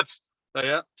 that's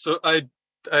yeah. So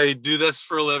I do this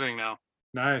for a living now,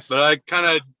 Nice. but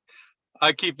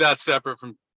I keep that separate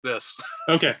from this.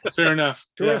 Okay, fair enough.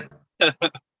 Sure. Yeah.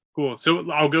 Cool. So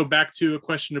I'll go back to a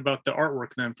question about the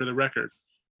artwork then for the record.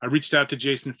 I reached out to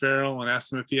Jason Farrell and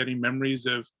asked him if he had any memories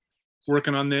of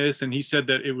working on this. And he said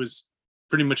that it was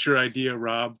pretty much your idea,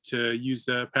 Rob, to use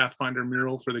the Pathfinder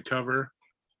mural for the cover.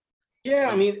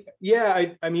 Yeah,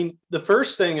 I mean, the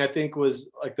first thing I think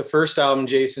was like the first album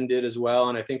Jason did as well.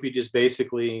 And I think we just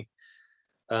basically,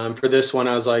 for this one,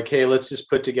 I was like, hey, let's just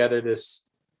put together this,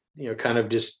 kind of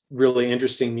just really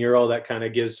interesting mural that kind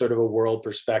of gives sort of a world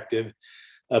perspective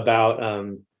about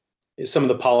some of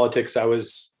the politics I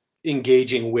was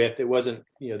engaging with. It wasn't,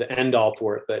 the end all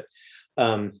for it, but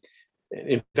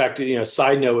in fact,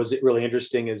 side note was really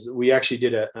interesting is we actually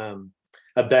did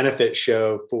a benefit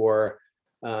show for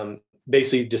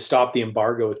basically to stop the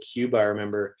embargo with Cuba, I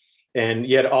remember. And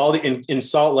yet in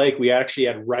Salt Lake, we actually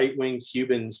had right-wing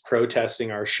Cubans protesting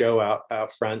our show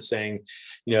out front saying,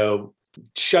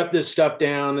 shut this stuff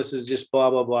down. This is just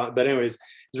blah, blah, blah. But anyways,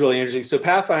 it's really interesting. So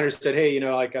Pathfinder said, hey,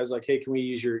 I was like, hey, can we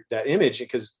use that image?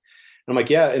 Because I'm like,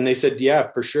 yeah. And they said, yeah,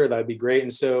 for sure. That'd be great.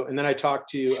 And then I talked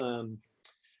to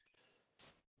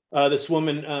this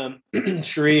woman,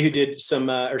 Sherry, who did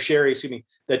Sherry, excuse me,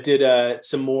 that did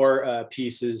some more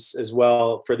pieces as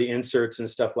well for the inserts and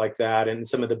stuff like that, and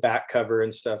some of the back cover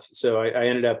and stuff. So I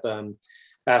ended up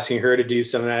asking her to do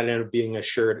some of that, and ended up being a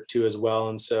shirt too as well.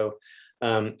 And so,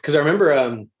 because I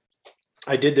remember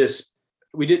I did this,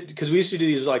 because we used to do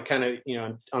these like kind of,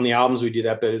 on the albums we do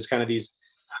that, but it's kind of these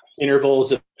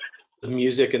intervals of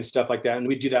music and stuff like that. And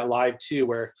we do that live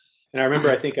too, and I remember,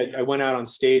 I think I went out on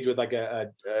stage with like a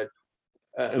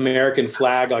American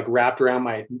flag, like wrapped around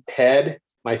my head,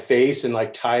 my face, and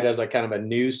like tied as like kind of a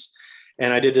noose.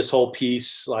 And I did this whole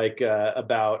piece like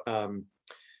about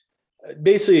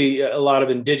basically a lot of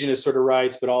indigenous sort of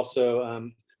rights, but also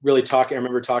really talking. I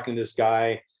remember talking to this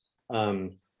guy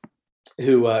who,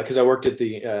 because I worked at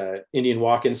the Indian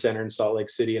Walk-In Center in Salt Lake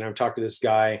City, and I talked to this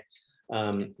guy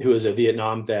who was a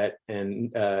Vietnam vet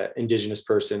and indigenous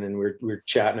person, and we're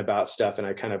chatting about stuff, and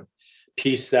I kind of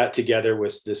pieced that together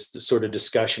with this sort of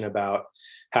discussion about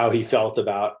how he felt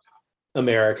about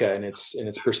America and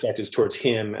its perspectives towards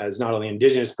him as not only an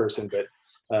indigenous person but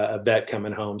a vet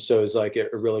coming home. So it was like a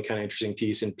really kind of interesting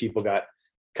piece, and people got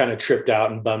kind of tripped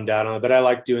out and bummed out on it. But I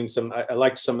liked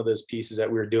some of those pieces that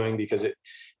we were doing because it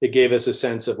gave us a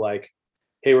sense of like,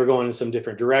 hey, we're going in some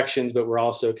different directions, but we're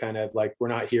also kind of like, we're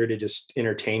not here to just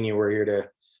entertain you. We're here to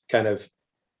kind of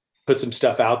put some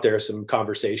stuff out there, some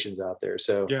conversations out there.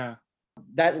 So yeah,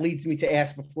 that leads me to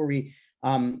ask before we,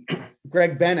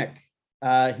 Greg Bennick,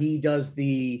 he does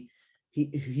he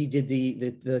did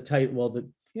the title. Well,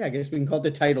 I guess we can call it the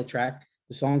title track,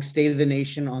 the song "State of the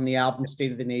Nation" on the album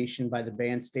 "State of the Nation" by the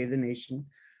band State of the Nation.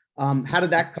 How did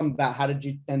that come about? How did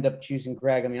you end up choosing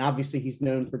Greg? I mean, obviously he's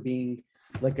known for being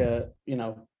like a,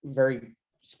 very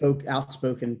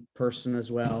outspoken person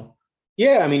as well.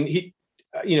 Yeah. I mean, he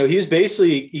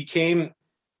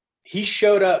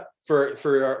showed up for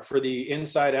the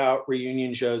Inside Out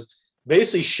reunion shows,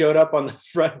 basically showed up on the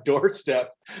front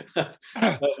doorstep.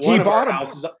 He bought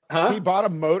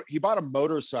a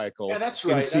motorcycle in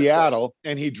Seattle,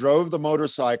 and he drove the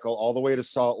motorcycle all the way to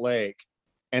Salt Lake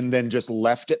and then just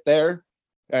left it there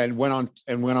and went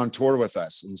on tour with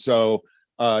us. And so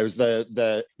it was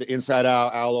the Inside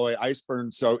Out, Alloy,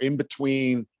 Iceburn. So in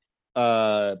between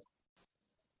Iceburn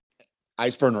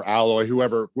or Alloy,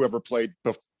 whoever played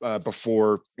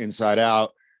before Inside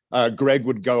Out, Greg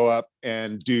would go up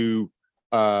and do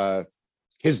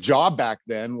his job back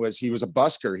then was he was a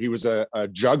busker. He was a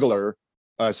juggler,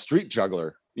 a street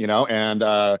juggler, and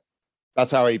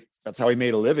that's how he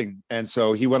made a living. And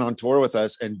so he went on tour with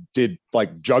us and did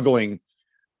like juggling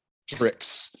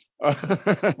tricks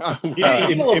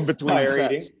in between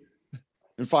sets.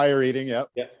 And fire eating, yep.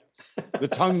 The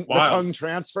tongue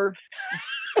transfer.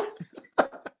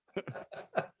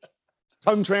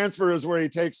 Tongue transfer is where he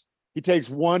takes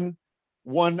one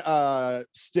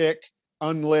stick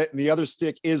unlit and the other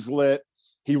stick is lit.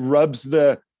 He rubs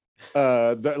the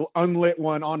unlit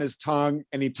one on his tongue,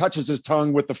 and he touches his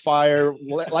tongue with the fire,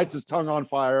 lights his tongue on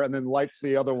fire, and then lights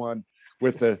the other one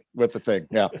with the thing.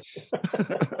 Yeah.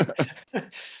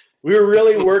 We were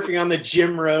really working on the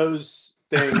Jim Rose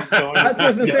thing. That's what I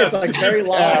was gonna say. It's like very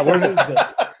loud. Yeah,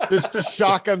 we're just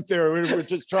shotgun theory. We're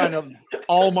just trying to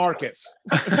all markets.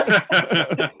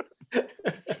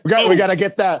 We got to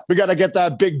get that. We got to get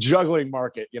that big juggling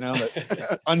market,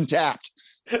 that untapped.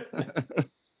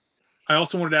 I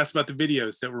also wanted to ask about the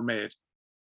videos that were made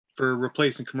for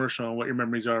replacing commercial and what your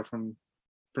memories are from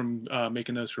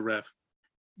making those for Rev.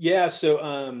 Yeah.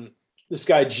 So this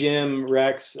guy, Jim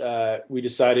Rex, we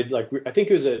decided, I think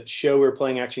it was a show we were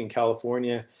playing actually in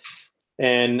California.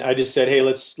 And I just said, hey,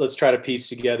 let's try to piece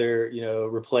together,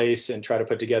 replace and try to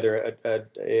put together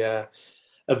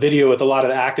a video with a lot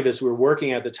of the activists we were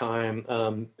working at the time,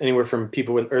 anywhere from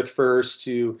people with Earth First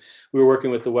to we were working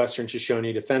with the Western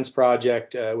Shoshone Defense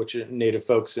Project, which are Native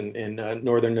folks in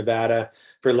Northern Nevada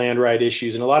for land right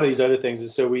issues and a lot of these other things. And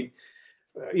so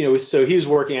so he was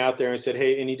working out there and said,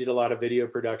 hey, and he did a lot of video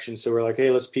production. So we're like, hey,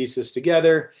 let's piece this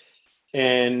together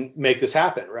and make this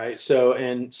happen. Right. So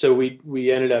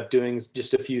we ended up doing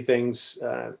just a few things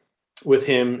with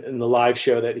him in the live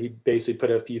show that he basically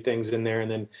put a few things in there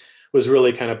and then was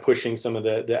really kind of pushing some of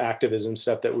the activism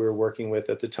stuff that we were working with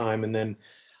at the time. And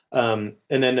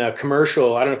then a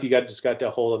commercial, I don't know if you just got a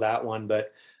hold of that one,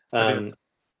 but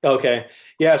okay.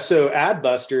 Yeah. So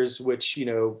Adbusters, which, I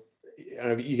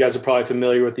don't know, you guys are probably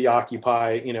familiar with the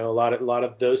Occupy, a lot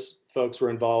of those folks were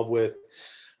involved with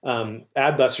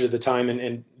Adbusters at the time.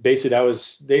 And basically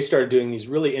they started doing these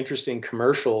really interesting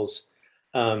commercials.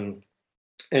 And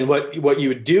what you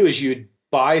would do is you'd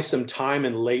buy some time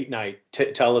in late night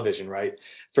television, right?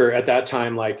 For at that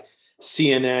time, like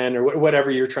CNN or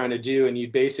whatever you're trying to do. And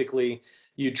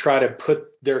you'd try to put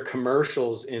their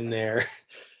commercials in there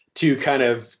to kind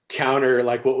of counter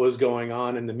like what was going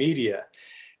on in the media.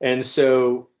 And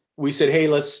so we said, hey,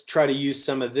 let's try to use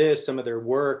some of their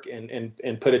work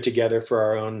and put it together for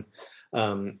our own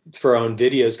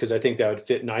videos. Cause I think that would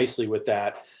fit nicely with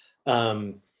that.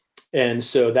 And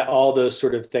so that all those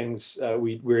sort of things,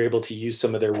 we were able to use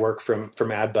some of their work from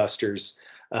Adbusters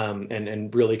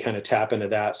and really kind of tap into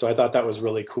that. So I thought that was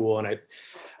really cool. And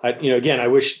I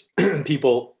wish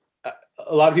people,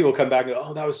 a lot of people come back and go,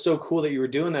 oh, that was so cool that you were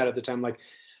doing that at the time.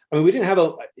 We didn't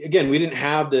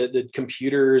have the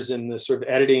computers and the sort of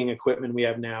editing equipment we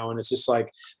have now. And it's just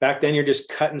like, back then you're just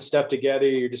cutting stuff together.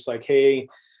 You're just like, hey,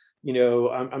 I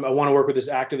want to work with this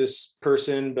activist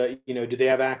person, but do they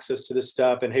have access to this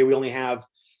stuff? And hey, we only have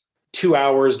 2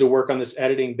 hours to work on this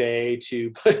editing bay to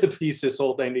piece this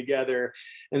whole thing together.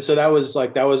 And so that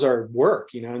was our work,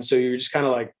 and so you're just kind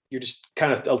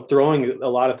of throwing a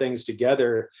lot of things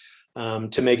together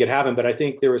to make it happen. But I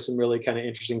think there was some really kind of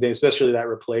interesting things, especially that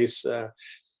Replace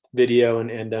video.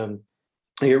 And I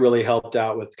think it really helped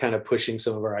out with kind of pushing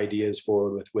some of our ideas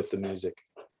forward with the music.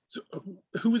 So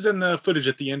who was in the footage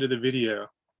at the end of the video?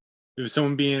 There was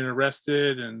someone being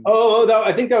arrested and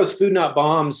I think that was Food Not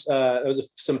Bombs. That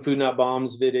was some Food Not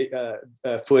Bombs video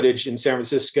footage in San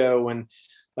Francisco when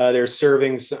they're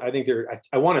serving.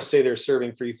 I want to say they're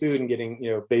serving free food and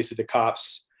getting basically the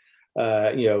cops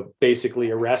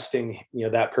basically arresting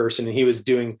that person, and he was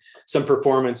doing some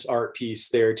performance art piece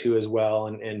there too as well,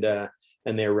 and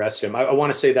they arrested him. I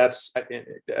want to say that's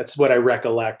what I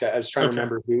recollect. I was trying to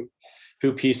remember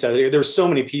who pieced that. There's so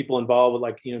many people involved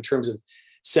with in terms of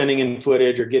sending in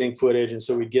footage or getting footage. And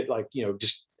so we'd get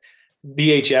just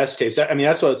VHS tapes.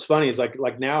 That's what's funny is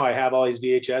like now I have all these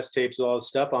VHS tapes with all this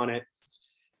stuff on it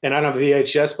and I don't have a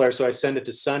VHS player. So I send it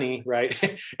to Sonny. Right.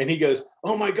 And he goes,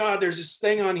 oh my God, there's this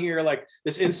thing on here, like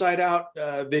this Inside Out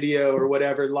video or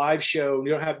whatever live show.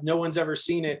 No one's ever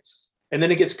seen it. And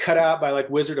then it gets cut out by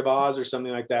Wizard of Oz or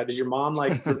something like that. Does your mom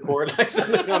record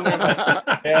something on there?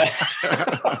 Yeah.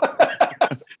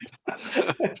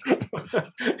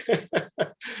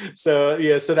 So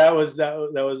that was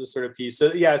a sort of piece.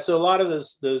 So a lot of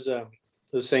those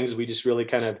things we just really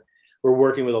kind of were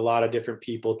working with a lot of different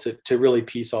people to really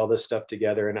piece all this stuff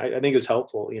together. And I think it was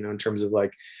helpful, in terms of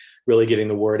really getting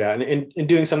the word out and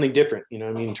doing something different,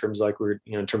 in terms of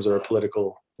in terms of our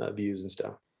political views and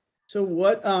stuff. So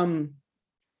what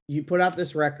you put out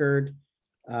this record,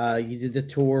 you did the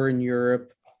tour in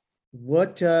Europe.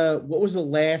 What was the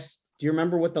last? Do you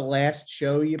remember what the last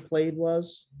show you played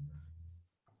was?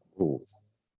 Ooh.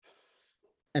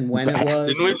 And when it was?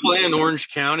 Didn't we play in Orange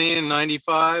County in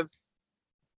 '95?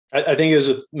 I think it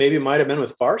was maybe it might have been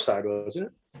with Farside, wasn't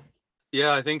it?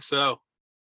 Yeah, I think so.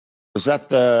 Was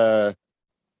that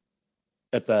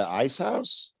at the Ice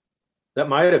House? That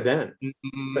might have been.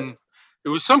 Mm-hmm. It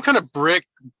was some kind of brick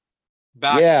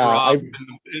backdrop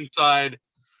inside.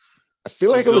 I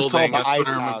feel like it was called the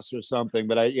Ice House or something,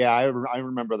 but I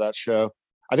remember that show.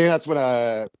 I think that's when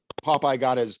Popeye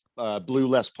got his blue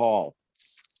Les Paul.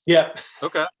 Yeah.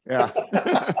 Okay. Yeah.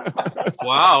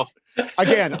 Wow.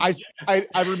 Again, I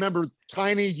remember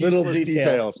tiny Little useless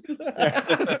details.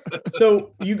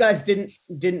 So you guys didn't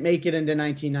make it into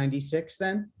 1996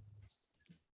 then?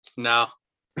 No.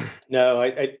 No,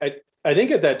 I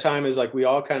think at that time is like we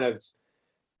all kind of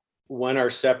went our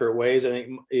separate ways. I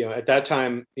think, at that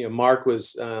time, Mark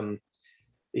was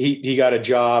he got a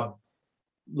job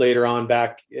later on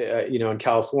back in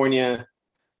California.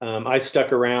 I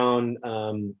stuck around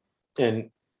and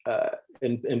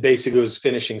basically was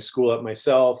finishing school up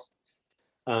myself.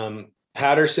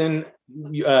 Patterson,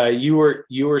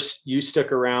 you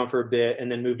stuck around for a bit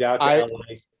and then moved out to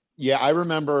LA. Yeah, I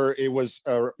remember it was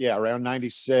around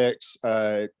 96.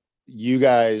 You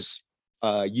guys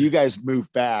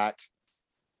moved back,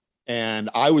 and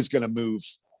I was going to move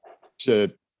to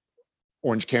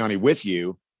Orange County with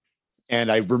you.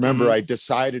 And I remember I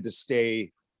decided to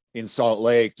stay in Salt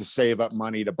Lake to save up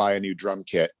money to buy a new drum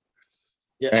kit.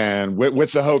 Yeah. And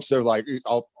with the hopes of like,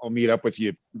 I'll meet up with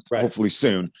you hopefully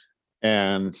soon.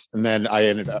 And then I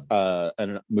ended up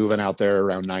moving out there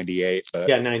around 98. But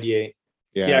 98.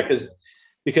 Yeah.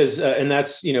 Because and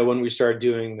that's, when we started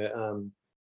doing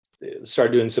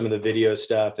some of the video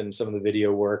stuff and some of the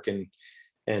video work and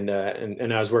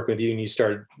I was working with you, and you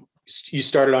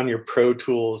started on your Pro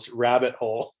Tools rabbit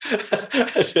hole.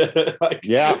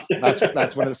 Yeah,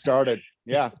 that's when it started.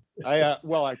 Yeah.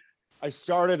 I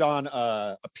started on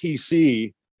a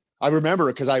PC. I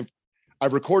remember because I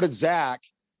recorded Zach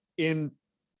in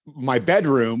my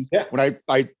bedroom when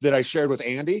I shared with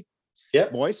Andy. Yeah.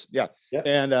 Moise. Yeah.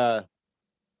 And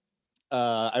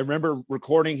I remember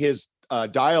recording his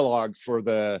dialogue for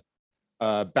the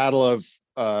Battle of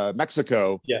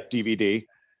Mexico DVD.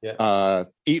 Yeah.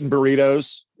 Eating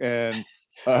burritos and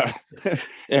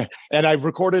and I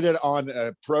recorded it on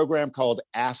a program called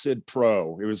Acid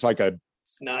Pro. It was like a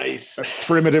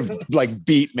primitive like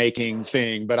beat making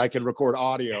thing, but I could record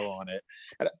audio on it.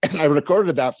 And I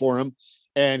recorded that for him.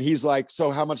 And he's like,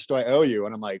 "So how much do I owe you?"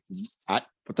 And I'm like, "What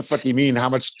the fuck do you mean? How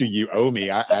much do you owe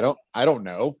me? I don't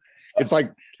know." It's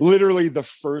like literally the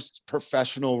first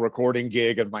professional recording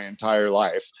gig of my entire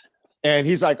life. And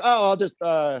he's like, "Oh,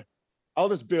 I'll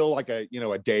just bill like a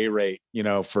day rate,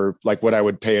 for like what I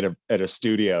would pay at a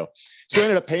studio." So he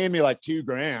ended up paying me like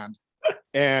 $2,000.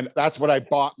 And that's what I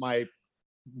bought my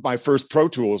first Pro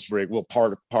Tools rig. Well,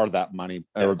 part of that money,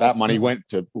 or that money went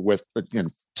with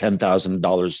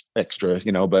 $10,000 extra,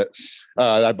 but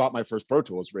I bought my first Pro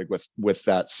Tools rig with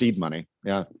that seed money.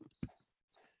 Yeah.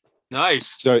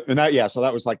 Nice. So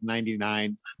that was like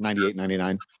 99, 98,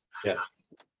 99. Yeah.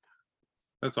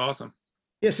 That's awesome.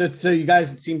 Yeah. So you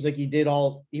guys, it seems like you did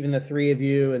all, even the three of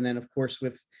you. And then of course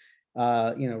with,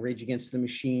 Rage Against the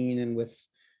Machine and with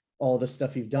all the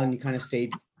stuff you've done, you kind of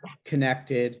stayed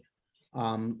connected,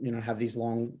 have these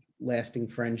long lasting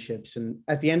friendships. And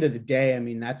at the end of the day, I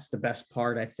mean, that's the best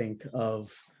part, I think, of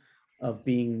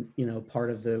being,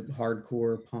 part of the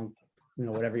hardcore punk,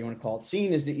 whatever you want to call it,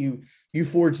 scene, is that you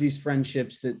forge these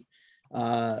friendships that,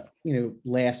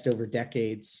 last over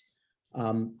decades.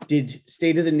 Did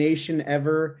State of the Nation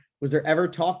was there ever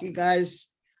talk, you guys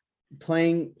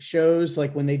playing shows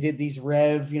like when they did these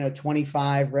Rev,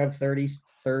 25, Rev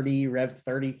 30, Rev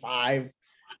 35,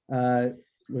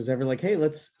 was ever like, "Hey,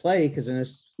 let's play"? Because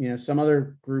some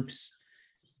other groups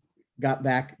got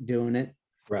back doing it.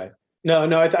 Right. No,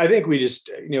 I think we just,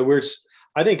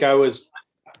 I think I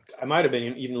might have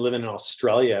been even living in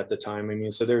Australia at the time. I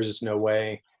mean, so there was just no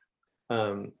way,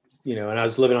 and I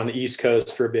was living on the East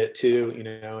Coast for a bit too,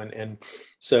 and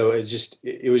so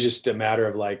it was just a matter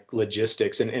of like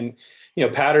logistics and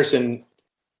Patterson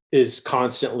is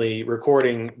constantly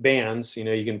recording bands.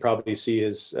 You can probably see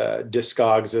his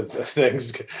discogs of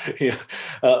things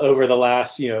over the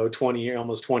last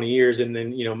almost 20 years, and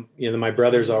then my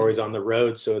brother's always on the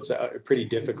road, so it's pretty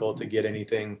difficult to get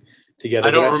anything together.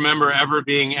 I don't remember ever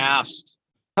being asked.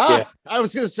 I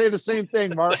was going to say the same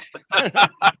thing, Mark.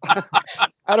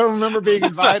 I don't remember being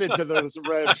invited to those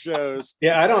Rev shows.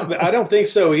 Yeah, I don't think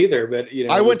so either. But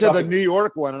I went to the New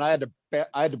York one, and I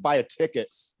had to buy a ticket.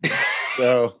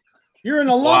 So you're an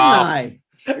alumni.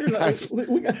 Wow. Who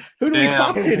do we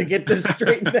talk to get this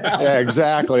straightened out? Yeah,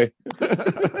 exactly.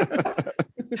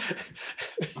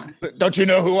 Don't you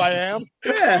know who I am?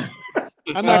 Yeah.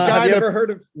 I'm that guy. Have you ever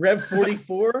heard of Rev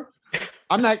 44?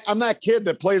 I'm that kid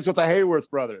that plays with the Hayworth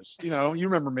brothers. You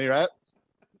remember me, right?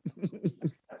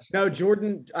 No,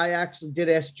 Jordan. I actually did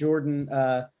ask Jordan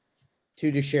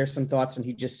to share some thoughts, and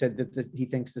he just said that he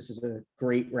thinks this is a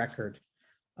great record.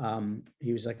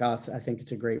 He was like, "Oh, I think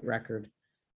it's a great record."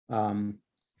 I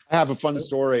have a fun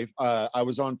story. I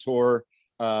was on tour.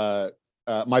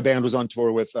 My band was on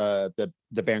tour with the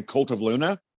band Cult of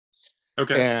Luna,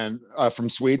 Okay. and from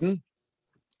Sweden.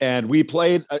 And we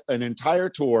played an entire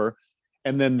tour.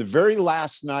 And then the very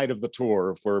last night of the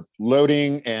tour, we're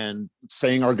loading and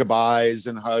saying our goodbyes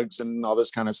and hugs and all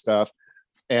this kind of stuff.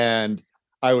 And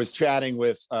I was chatting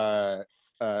with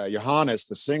Johannes,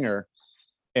 the singer,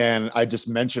 and I just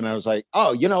mentioned, I was like,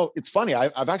 oh, you know, it's funny.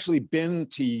 I've actually been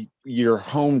to your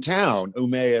hometown,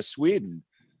 Umeå, Sweden.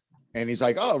 And he's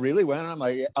like, oh, really? When? I'm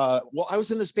like, well, I was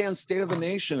in this band, State of the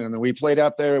Nation. And then we played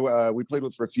out there. We played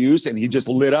with Refuse. And he just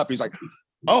lit up. He's like,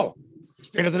 oh,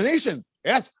 State of the Nation.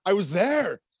 Yes, I was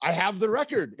there. I have the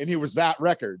record. And he was that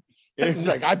record. And it's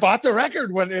like, I bought the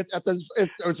record when it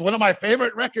was one of my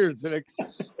favorite records. And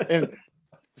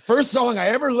the first song I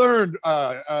ever learned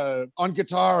on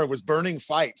guitar was Burning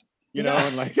Fight, you know,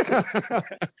 and like,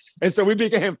 and so we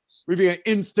became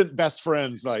instant best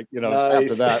friends, like, you know, Nice.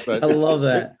 after that. But I love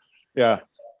that. yeah.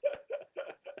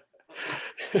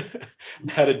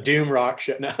 Had a doom rock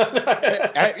show. No.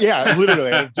 Yeah,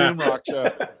 literally a doom rock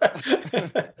show.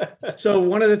 So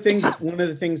one of the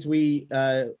things we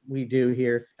do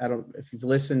here, I don't know if you've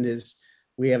listened, is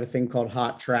we have a thing called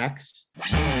Hot Tracks.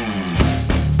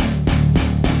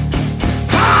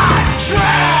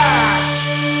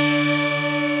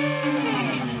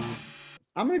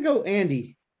 I'm gonna go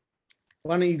Andy.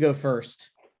 Why don't you go first?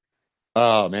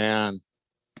 Oh man.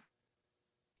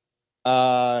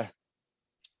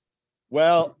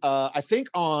 Well, I think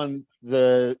on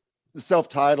the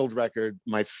self-titled record,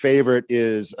 my favorite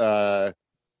is our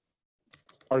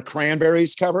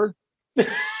Cranberries cover.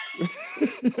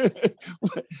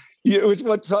 Yeah,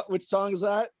 which song is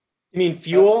that? You mean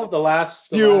Fuel? The last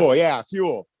Fuel, yeah,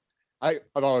 Fuel. I've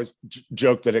always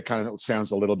joked that it kind of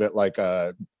sounds a little bit like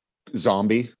a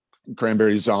zombie,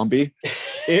 Cranberry Zombie.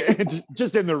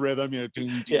 Just in the rhythm, you know.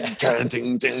 Ding, ding, can,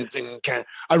 ding, ding, ding, can.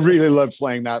 I really loved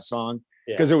playing that song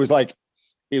because it was like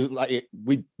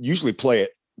we usually play it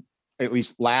at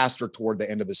least last or toward the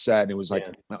end of the set, and it was like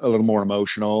a little more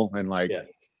emotional and like.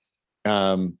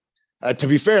 To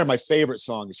be fair, my favorite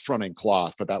song is Fronting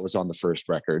Cloth, but that was on the first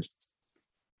record.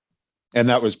 And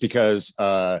that was because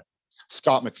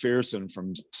Scott McPherson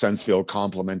from Sensefield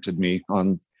complimented me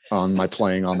on my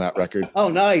playing on that record. Oh,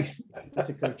 nice. That's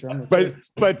a good drummer.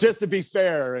 But just to be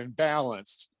fair and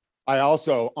balanced, I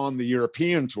also, on the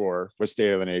European tour with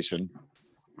State of the Nation,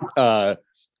 guy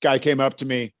came up to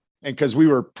me, and because we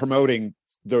were promoting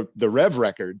the Rev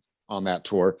record on that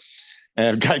tour,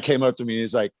 and a guy came up to me,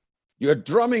 he's like, your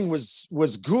drumming was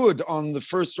good on the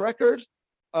first record.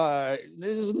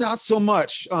 This is not so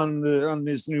much on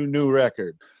this new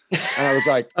record. And I was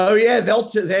like, oh yeah,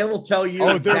 they will tell you.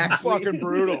 Oh, they're fucking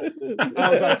brutal. And I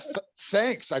was like,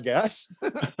 thanks, I guess.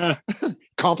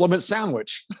 Compliment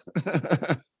sandwich.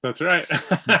 That's right.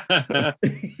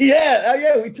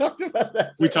 Yeah, we talked about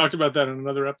that. We talked about that in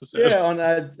another episode. Yeah,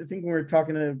 I think we were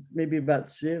talking maybe about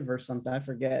Civ or something. I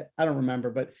forget. I don't remember,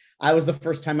 but I was the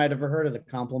first time I'd ever heard of the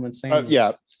compliment sandwich.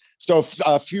 Yeah. So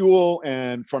Fuel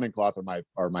and Fronting Cloth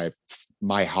are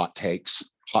my hot takes,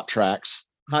 hot tracks.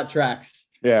 Hot tracks.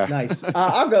 Yeah. Nice.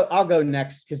 I'll go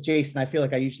next because Jason, I feel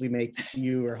like I usually make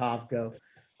you or Hav go.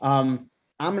 I'm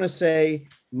gonna say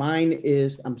mine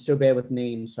is, I'm so bad with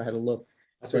names, so I had to look.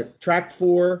 So track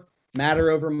 4,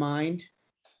 Matter Over Mind,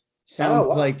 sounds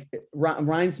like it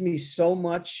reminds me so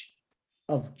much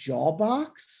of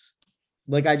Jawbox.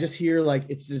 Like I just hear like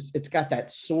it's got that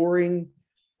soaring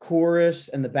chorus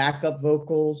and the backup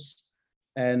vocals,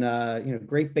 and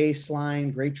great bass line,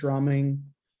 great drumming.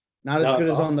 Not as good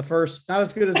as on the first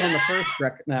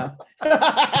record now.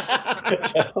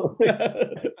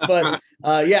 But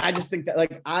I just think that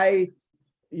like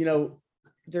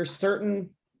there's certain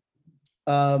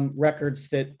records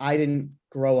that I didn't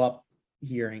grow up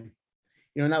hearing,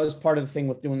 and that was part of the thing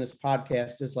with doing this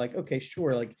podcast is like, okay,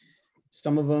 sure, like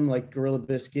some of them like Gorilla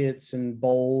Biscuits and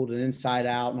Bold and Inside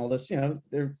Out and all this,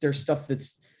 there's stuff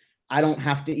that's I don't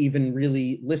have to even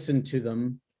really listen to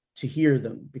them to hear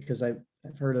them because I've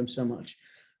heard them so much,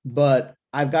 but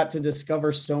I've got to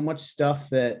discover so much stuff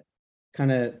that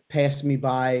kind of passed me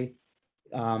by,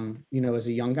 as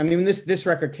a young, this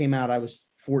record came out, I was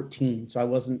 14, so I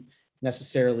wasn't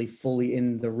necessarily fully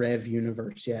in the Rev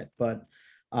universe yet, but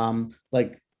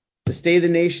like the State of the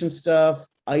Nation stuff,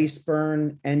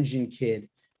 Iceburn, Engine Kid,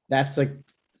 that's like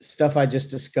stuff I just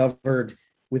discovered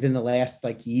within the last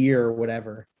like year or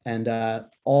whatever, and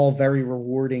all very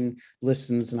rewarding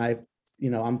listens. And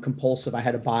I'm compulsive. I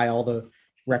had to buy all the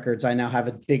records. I now have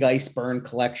a big Iceburn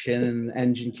collection and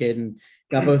Engine Kid and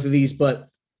got both of these, but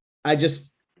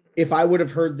if I would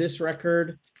have heard this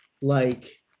record like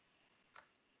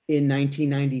in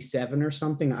 1997 or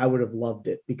something, I would have loved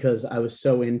it because I was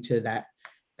so into that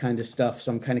kind of stuff.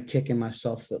 So I'm kind of kicking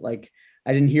myself that like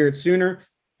I didn't hear it sooner.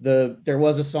 There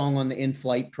was a song on the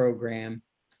in-flight program.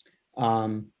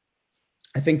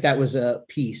 I think that was a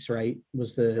piece, right?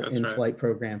 Was the That's in-flight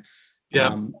program.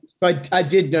 Yeah. But I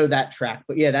did know that track.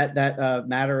 But yeah, that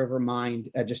Matter Over Mind,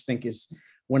 I just think is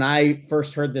when I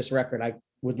first heard this record, I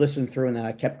would listen through and then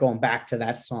I kept going back to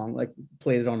that song, like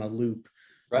played it on a loop.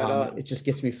 Right on. It just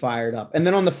gets me fired up. And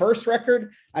then on the first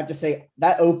record, I have to say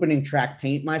that opening track,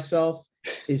 Paint Myself,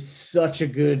 is such a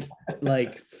good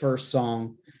like first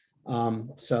song.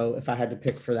 So if I had to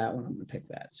pick for that one, I'm gonna pick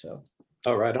that. So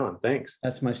Oh, right on. Thanks.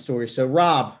 that's my story. So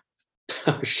Rob.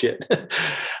 Oh shit.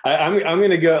 I'm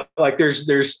gonna go like there's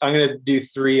I'm gonna do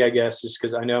 3, I guess, just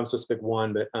because I know I'm supposed to pick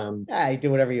 1, but You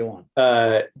do whatever you want.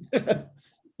 The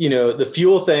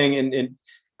Fuel thing, and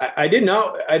I did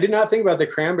not think about the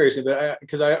Cranberries, but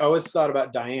because I always thought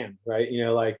about Diane, right?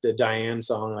 Like the Diane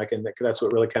song, like, and that's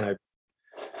what really kind of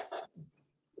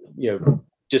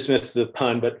dismissed the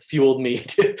pun, but fueled me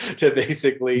to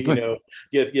basically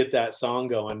get that song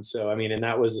going. So I mean, and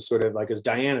that was the sort of like, as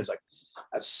Diane is like,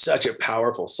 that's such a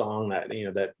powerful song that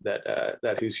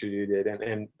that Husker Du did,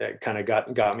 and that kind of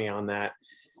got me on that.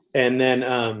 And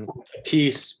then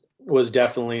Peace was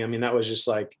definitely, I mean, that was just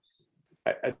like,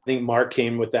 I think Mark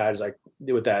came with that, as like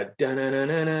with that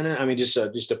I mean, just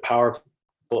a powerful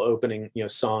opening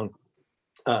song,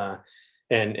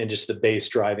 and just the bass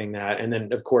driving that. And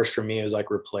then of course for me it was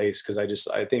like Replace, because I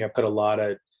think I put a lot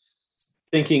of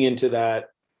thinking into that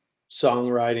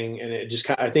songwriting, and it just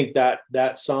kind of, I think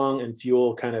that song and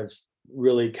Fuel kind of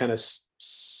really kind of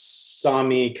saw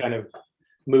me kind of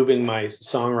moving my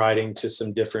songwriting to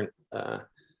some different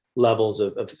levels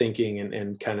of thinking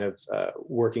and kind of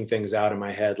working things out in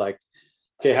my head, like,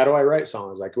 okay, how do I write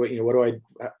songs? Like,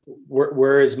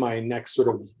 where is my next sort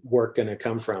of work going to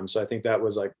come from? So I think that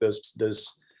was like those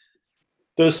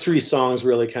 3 songs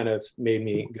really kind of made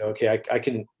me go, okay, I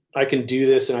can do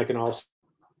this, and I can also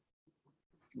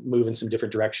move in some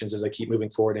different directions as I keep moving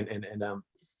forward and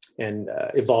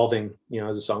evolving,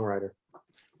 as a songwriter.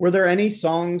 Were there any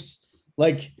songs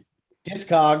like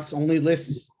Discogs only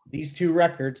lists these 2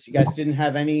 records? You guys didn't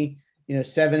have any,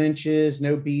 7 inches,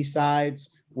 no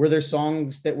B-sides. Were there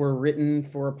songs that were written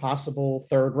for a possible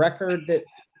 3rd record that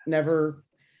never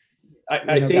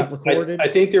got recorded? I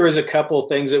think there was a couple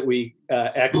things that we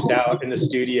X'd out in the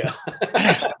studio.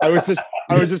 I was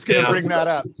just going to bring that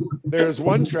up. There's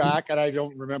one track, and I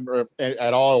don't remember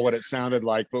at all what it sounded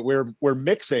like, but we're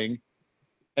mixing,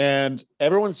 and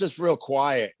everyone's just real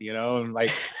quiet, and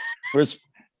like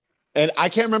and I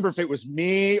can't remember if it was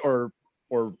me or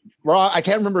Rob. I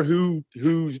can't remember who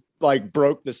like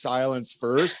broke the silence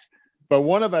first, but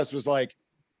one of us was like,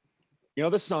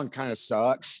 this song kind of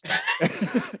sucks.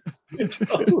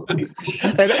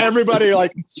 And everybody,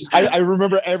 like, I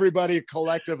remember everybody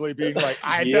collectively being like,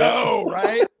 I know,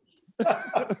 right?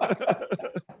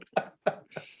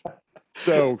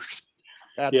 So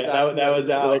that was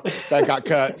out. That got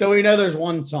cut. So we know there's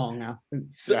one song now.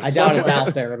 I doubt it's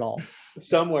out there at all.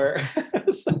 Somewhere.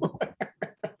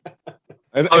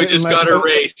 You just got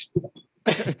erased.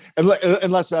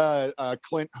 Unless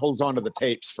Clint holds on to the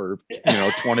tapes for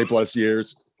 20 plus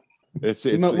years.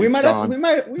 We might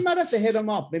have to hit him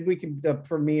up. Maybe we can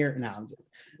premiere now.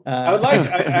 I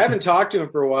haven't talked to him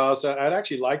for a while, so I'd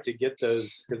actually like to get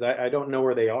those, because I don't know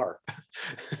where they are.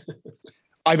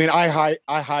 I mean, I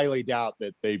highly doubt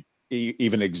that they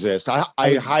even exist.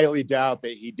 I highly doubt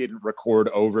that he didn't record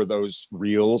over those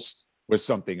reels with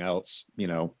something else,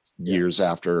 years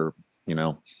after,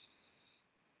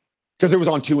 because it was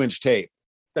on 2-inch tape.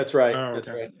 That's right. Oh, That's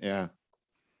okay. right. Yeah.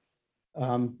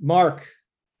 Mark,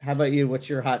 how about you? What's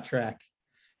your hot track?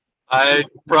 I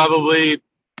probably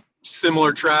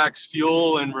similar tracks,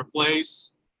 Fuel and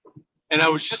Replace. And I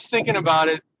was just thinking about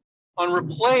it. On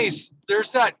Replace,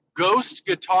 there's that ghost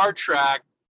guitar track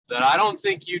that I don't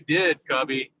think you did,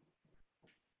 Cubby.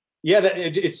 Yeah,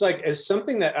 it's like, as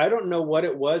something that I don't know what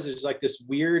it was. It's like this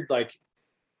weird, like,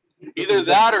 either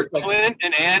that or Clint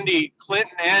and Andy,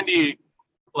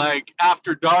 like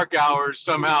after dark hours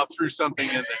somehow threw something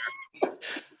in there.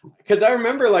 Because I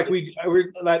remember like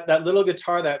that little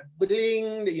guitar, that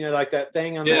bling, like that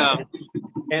thing on there.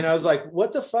 And I was like,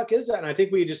 what the fuck is that? And I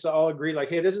think we just all agreed, like,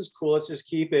 hey, this is cool. Let's just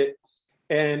keep it.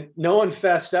 And no one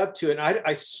fessed up to it. And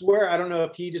I swear, I don't know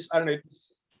if I don't know,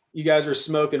 you guys were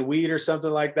smoking weed or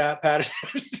something like that. Pat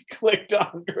clicked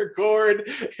on record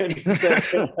and he said,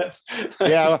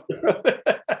 yeah.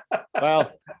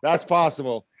 Well, that's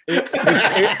possible. It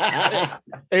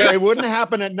wouldn't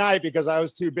happen at night because I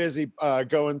was too busy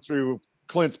going through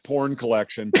Clint's porn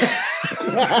collection.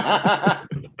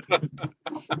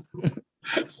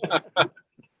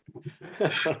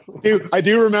 I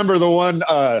do remember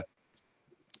the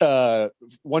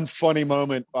one funny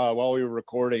moment while we were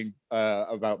recording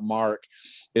about Mark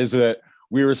is that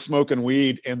we were smoking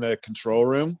weed in the control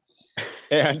room,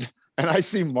 and I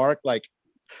see Mark like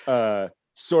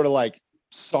sort of like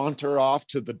saunter off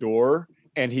to the door,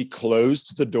 and he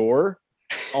closed the door.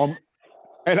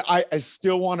 And I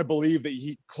still want to believe that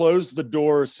he closed the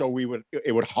door so it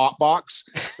would hotbox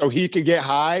so he could get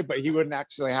high, but he wouldn't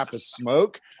actually have to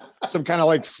smoke. Some kind of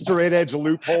like straight edge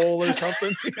loophole or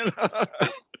something. You know?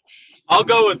 I'll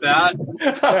go with that.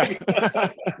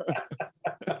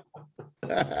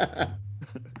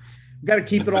 Got to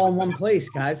keep it all in one place,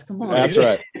 guys. Come on. That's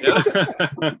right.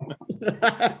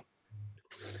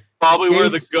 Probably where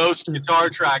the Ghost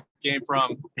guitar track came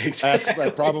from. That's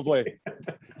probably.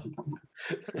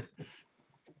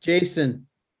 Jason,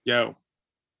 Yo,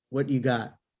 what you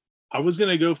got? I was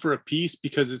going to go for a piece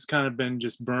because it's kind of been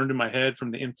just burned in my head from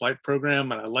the in-flight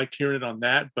program, and I liked hearing it on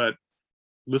that. But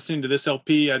listening to this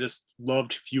LP, I just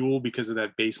loved Fuel because of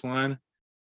that bass line.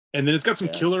 And then it's got some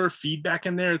killer feedback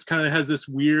in there. It's kind of has this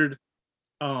weird,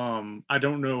 I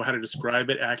don't know how to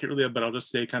describe it accurately, but I'll just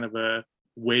say kind of a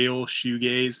whale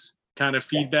shoegaze kind of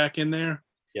feedback in there.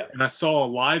 Yeah. And I saw a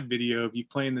live video of you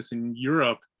playing this in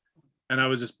Europe, and I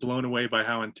was just blown away by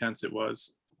how intense it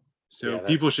was. So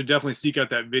people should definitely seek out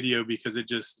that video, because it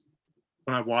just,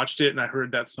 when I watched it and I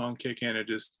heard that song kick in, it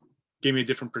just gave me a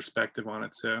different perspective on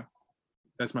it. So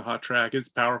that's my hot track. It's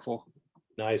powerful.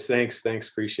 Nice. Thanks.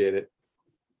 Appreciate it.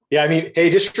 Yeah. I mean, hey,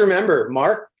 just remember,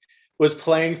 Mark was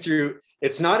playing through,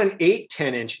 it's not an 8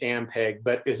 10-inch Ampeg,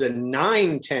 but is a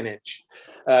 9 10-inch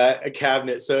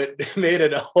cabinet. So it made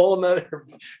it a whole nother,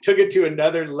 took it to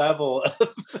another level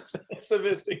of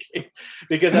sophistication,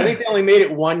 because I think they only made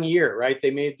it 1 year, right? They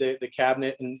made the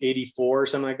cabinet in 84 or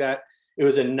something like that. It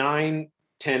was a 9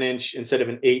 10-inch instead of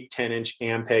an 8 10-inch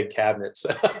Ampeg cabinet. So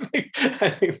I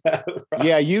think that was probably...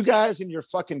 Yeah, you guys and your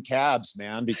fucking cabs,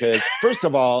 man, because first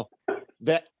of all,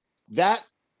 that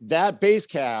bass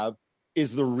cab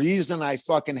is the reason I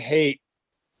fucking hate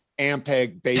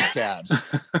Ampeg bass cabs.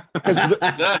 Because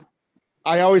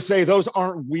I always say those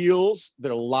aren't wheels,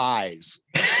 they're lies,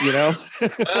 you know?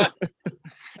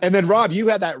 And then Rob, you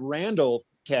had that Randall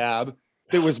cab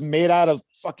that was made out of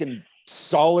fucking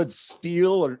solid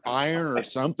steel or iron or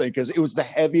something, because it was the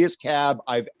heaviest cab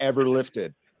I've ever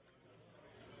lifted.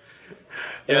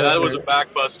 Yeah, that was a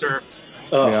backbuster.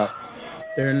 Oh. Yeah.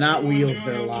 They're not wheels,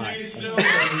 they're lies. Remember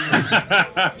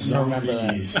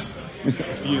that.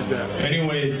 Use that.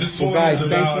 Anyways, this well, one guys, is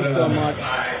about thank you so much.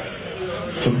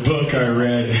 the book I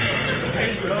read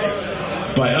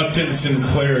by Upton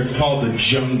Sinclair. It's called The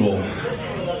Jungle.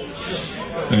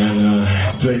 And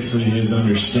it's basically his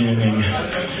understanding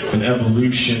an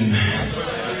evolution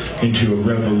into a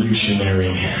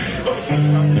revolutionary.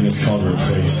 And it's called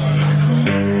Replace.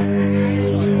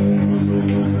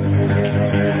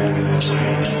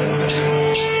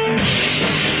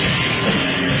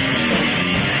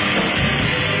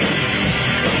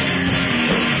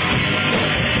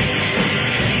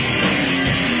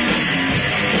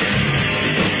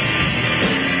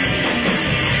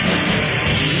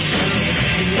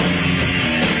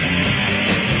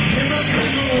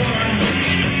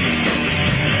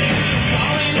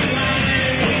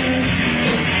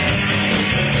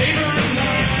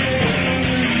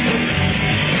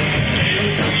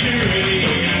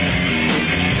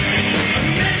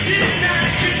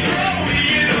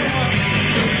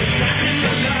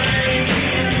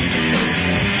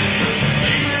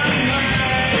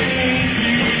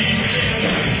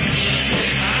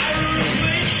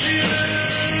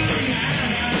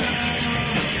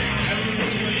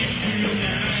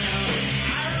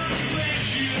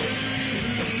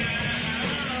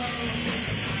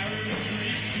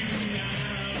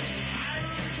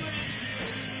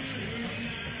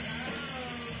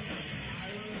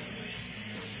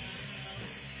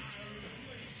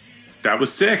 That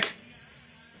was sick.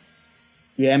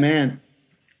 Yeah, man.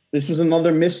 This was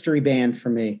another mystery band for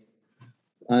me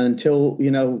until,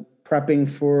 prepping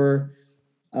for,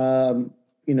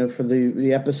 for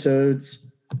the episodes.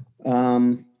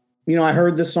 I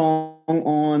heard the song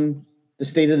on the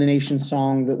State of the Nation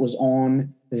song that was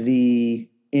on the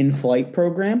in-flight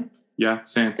program. Yeah,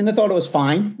 same. And I thought it was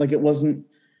fine. Like it wasn't,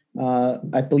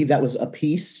 I believe that was A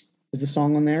Piece is the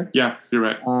song on there. Yeah, you're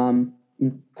right.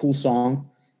 Cool song.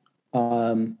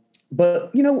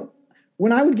 But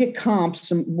when I would get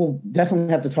comps, and we'll definitely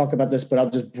have to talk about this, but I'll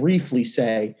just briefly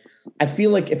say, I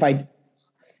feel like if I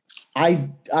I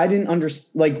didn't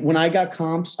understand, like when I got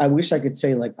comps, I wish I could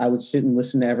say like I would sit and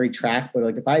listen to every track, but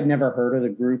like if I had never heard of the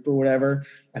group or whatever,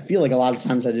 I feel like a lot of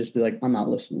times I'd just be like, I'm not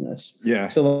listening to this. Yeah,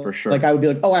 so for sure. Like I would be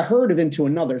like, oh, I heard of Into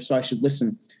Another, so I should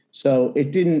listen. So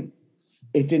it didn't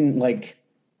like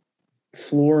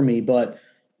floor me, but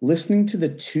listening to the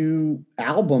two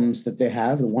albums that they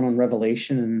have, the one on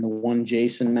Revelation and the one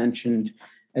Jason mentioned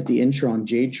at the intro on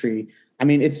Jade Tree, I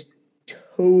mean, it's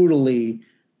totally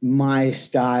my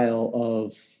style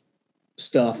of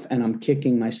stuff, and I'm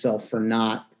kicking myself for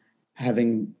not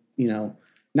having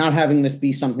this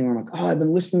be something where I'm like, oh, I've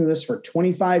been listening to this for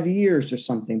 25 years or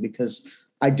something, because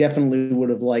I definitely would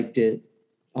have liked it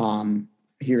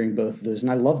hearing both of those.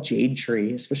 And I love Jade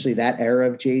Tree, especially that era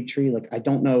of Jade Tree. Like I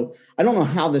don't know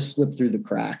how this slipped through the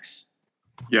cracks.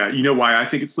 Yeah, you know why I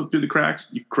think it slipped through the cracks?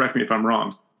 You correct me if I'm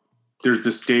wrong. There's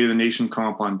the State of the Nation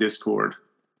comp on Discord.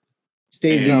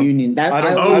 State of the Union. That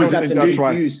I always got them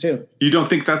confused too. You don't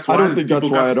think that's why? I don't think that's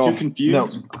why at all. Too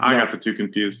confused? No, I got the two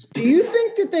confused. Do you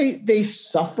think that they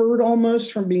suffered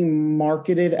almost from being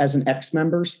marketed as an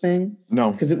ex-members thing?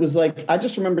 No, because it was like I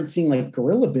just remembered seeing like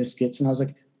Gorilla Biscuits, and I was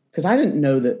like, because I didn't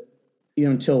know that,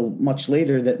 until much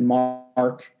later that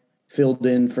Mark filled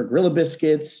in for Gorilla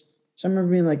Biscuits. So I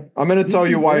remember being like, I'm going to tell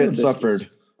you why it suffered.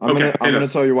 I'm going to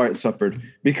tell you why it suffered,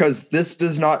 because this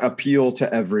does not appeal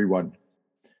to everyone.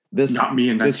 This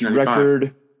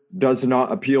record does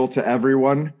not appeal to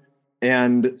everyone.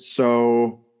 And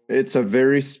so it's a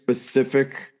very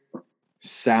specific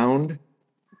sound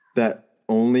that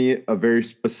only a very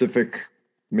specific,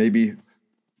 maybe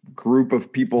group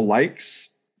of people likes.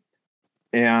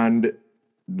 And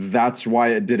that's why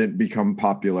it didn't become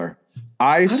popular.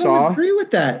 I don't agree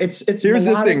with that. It's here's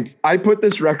melodic. The thing. I put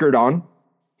this record on.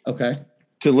 Okay.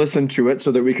 To listen to it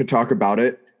so that we could talk about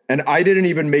it. And I didn't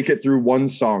even make it through one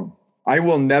song. I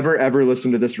will never, ever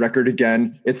listen to this record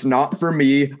again. It's not for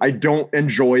me. I don't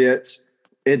enjoy it.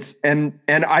 And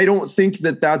I don't think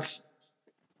that that's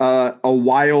a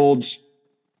wild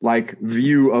like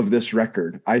view of this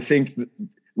record. I think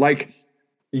like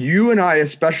you and I,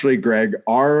 especially Greg,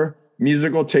 our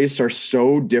musical tastes are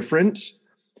so different.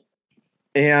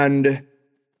 And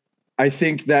I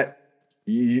think that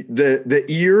the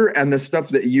ear and the stuff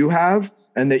that you have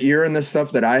and the ear and the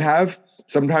stuff that I have,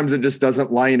 sometimes it just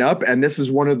doesn't line up. And this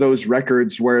is one of those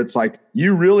records where it's like,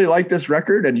 you really like this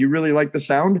record and you really like the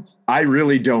sound. I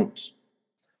really don't.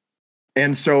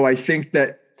 And so I think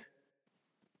that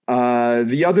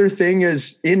the other thing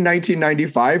is in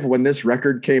 1995, when this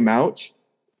record came out,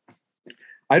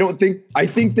 I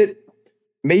think that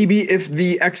maybe if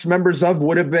the ex-members of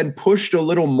would have been pushed a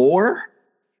little more,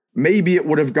 maybe it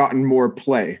would have gotten more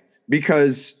play,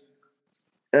 because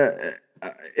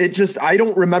I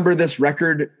don't remember this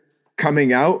record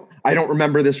coming out. I don't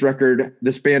remember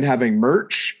this band having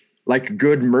merch, like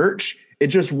good merch. It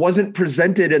just wasn't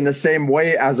presented in the same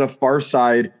way as a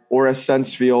Farside or a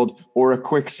Sensefield or a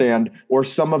Quicksand or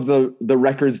some of the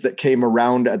records that came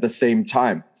around at the same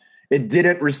time. It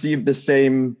didn't receive the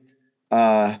same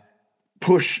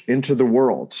push into the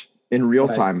world in real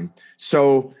time.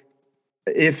 So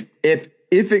if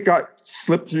it got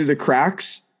slipped through the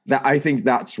cracks, that I think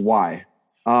that's why.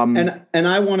 And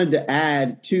I wanted to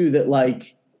add too that,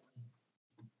 like,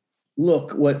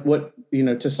 look, what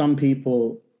to some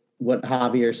people, what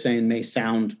Javier's saying may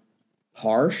sound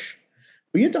harsh,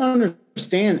 but you have to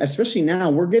understand, especially now,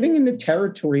 we're getting into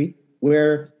territory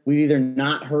where we've either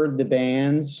not heard the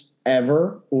bands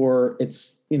ever, or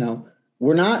it's,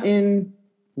 we're not in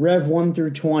Rev 1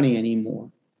 through 20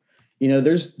 anymore.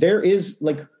 There is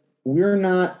like,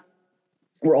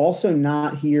 we're also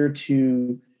not here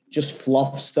to just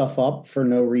fluff stuff up for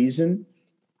no reason.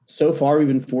 So far, we've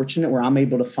been fortunate where I'm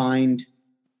able to find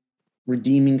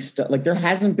redeeming stuff. Like, there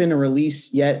hasn't been a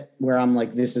release yet where I'm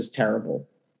like, this is terrible.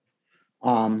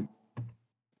 We're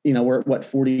at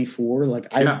 44. Like,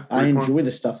 I enjoy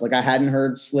this stuff. Like, I hadn't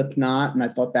heard Slipknot, and I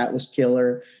thought that was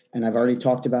killer. And I've already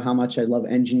talked about how much I love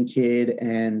Engine Kid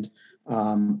and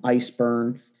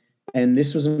Iceburn. And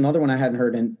this was another one I hadn't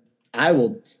heard. And I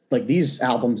will, like, these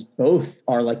albums both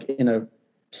are like in a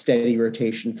steady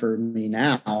rotation for me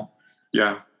now.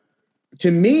 Yeah. To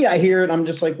me, I hear it, I'm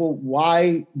just like, well,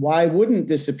 why wouldn't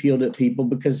this appeal to people?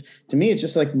 Because to me, it's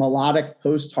just like melodic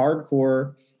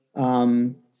post-hardcore.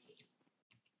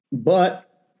 But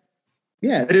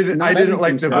yeah, I didn't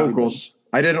like the vocals.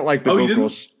 I didn't like the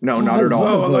vocals. No, not at all.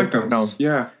 Oh, I like them. No.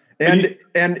 Yeah. And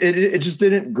it just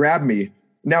didn't grab me.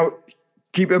 Now,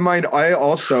 keep in mind, I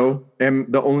also am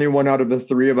the only one out of the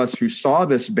three of us who saw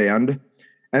this band.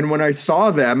 And when I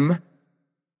saw them,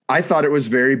 I thought it was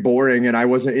very boring and I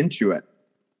wasn't into it.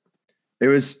 It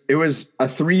was a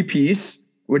 3-piece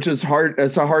which is hard.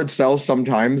 It's a hard sell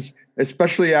sometimes,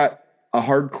 especially at a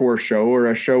hardcore show or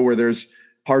a show where there's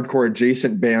hardcore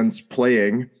adjacent bands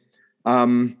playing.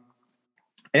 And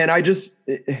I just,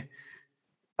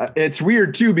 it's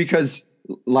weird too, because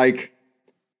like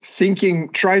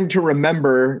trying to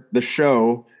remember the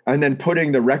show and then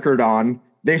putting the record on,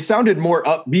 they sounded more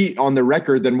upbeat on the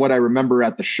record than what I remember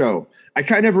at the show. I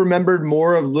kind of remembered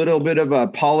more of a little bit of a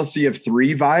Policy of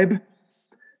Three vibe.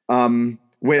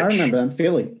 Which I remember them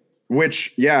feeling.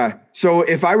 Which, yeah. So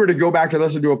if I were to go back and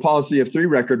listen to a Policy of Three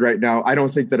record right now, I don't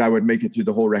think that I would make it through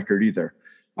the whole record either.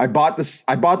 I bought the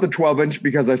 12-inch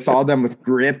because I saw them with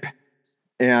Grip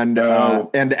and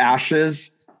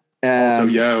Ashes.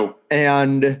 And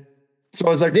so I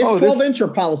was like, this 12-inch or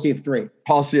Policy of Three?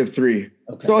 Policy of Three.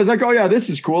 Okay. So I was like, oh yeah, this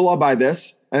is cool. I'll buy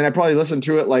this. And I probably listened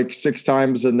to it like 6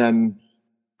 times and then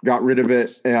got rid of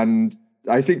it. And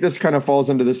I think this kind of falls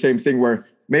into the same thing where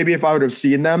maybe if I would have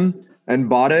seen them and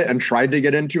bought it and tried to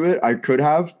get into it, I could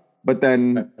have. But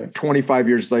then 25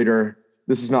 years later,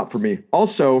 this is not for me.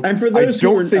 Also, and for those I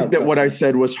don't think that what I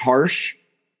said was harsh.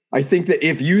 I think that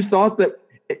if you thought that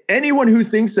anyone who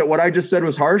thinks that what I just said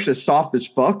was harsh is soft as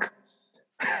fuck.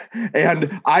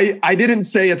 And I didn't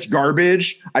say it's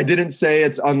garbage. I didn't say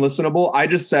it's unlistenable. I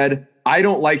just said, I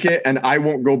don't like it and I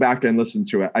won't go back and listen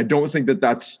to it. I don't think that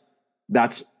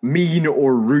that's mean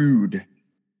or rude.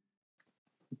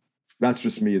 That's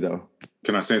just me though.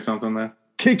 Can I say something there?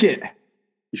 Kick it.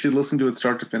 You should listen to it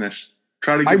start to finish.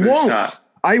 Try to give it a shot.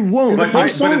 I won't. It's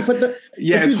hard.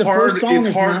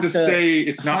 It's hard to say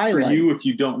it's not for you if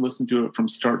you don't listen to it from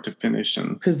start to finish.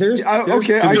 And because there's I'll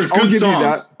give you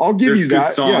that. I'll give you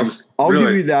that. Yes, I'll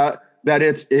give you that. That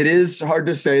it is hard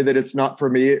to say that it's not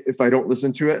for me if I don't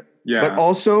listen to it. Yeah. But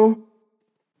also,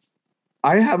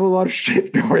 I have a lot of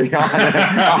shit going on.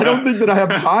 I don't think that I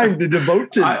have time to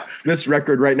devote to this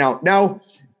record right now. Now,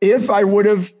 if I would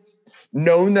have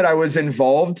known that I was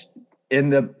involved in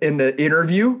the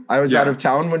interview, I was out of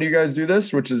town when you guys do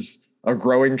this, which is a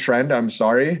growing trend. I'm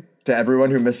sorry to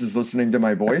everyone who misses listening to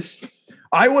my voice.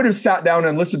 I would have sat down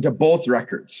and listened to both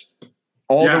records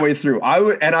all the way through. I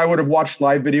would have watched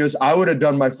live videos. I would have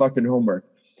done my fucking homework.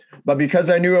 But because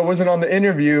I knew I wasn't on the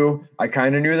interview, I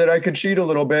kind of knew that I could cheat a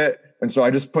little bit. And so I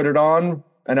just put it on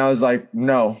and I was like,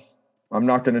 no, I'm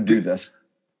not going to do this.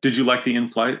 Did you like the In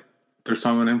Flight? Their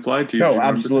song on In Flight? No,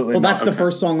 absolutely not. Well, that's the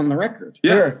first song on the record.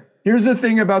 Yeah. Here's the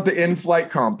thing about the In Flight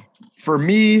comp. For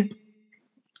me,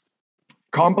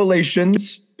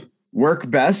 compilations work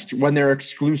best when they're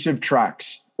exclusive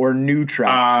tracks or new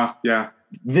tracks.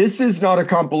 This is not a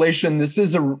compilation. This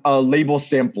is a label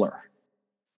sampler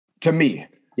to me.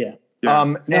 Yeah.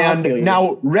 And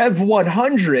now Rev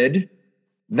 100,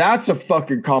 that's a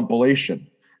fucking compilation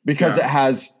because it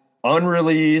has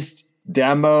unreleased,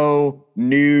 demo,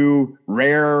 new,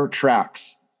 rare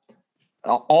tracks.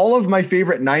 All of my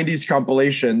favorite 90s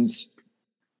compilations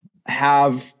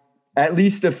have at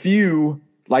least a few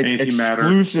like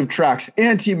exclusive tracks.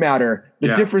 Antimatter,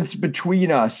 The Difference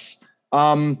Between Us,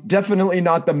 definitely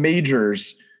not the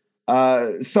majors.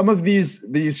 Some of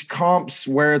these comps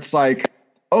where it's like,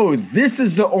 oh, this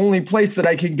is the only place that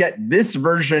I can get this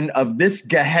version of this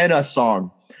Gehenna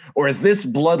song or this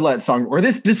Bloodlet song or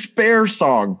this Despair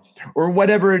song or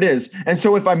whatever it is. And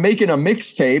so if I'm making a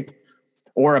mixtape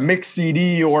or a mix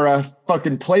CD or a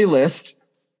fucking playlist,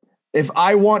 if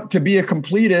I want to be a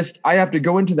completist, I have to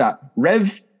go into that.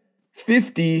 Rev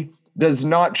 50 does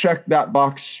not check that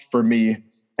box for me.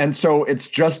 And so it's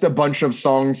just a bunch of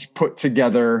songs put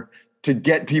together to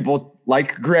get people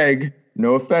like Greg,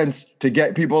 no offense, to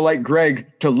get people like Greg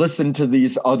to listen to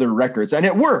these other records. And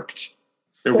it worked.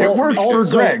 It worked for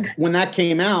Greg. When that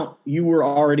came out, you were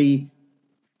already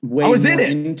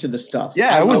into the stuff.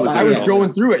 Yeah, I was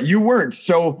going through it. You weren't.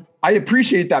 So I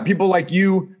appreciate that. People like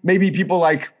you, maybe people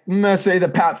like, say the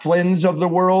Pat Flynn's of the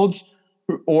world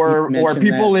or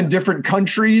people in different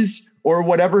countries or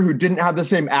whatever who didn't have the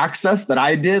same access that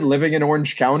I did living in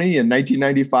Orange County in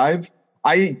 1995.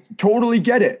 I totally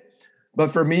get it. But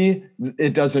for me,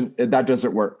 that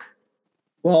doesn't work.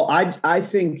 Well, I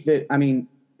think that, I mean,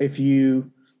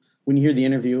 when you hear the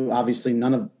interview, obviously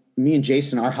none of me and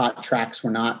Jason, our hot tracks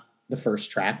were not the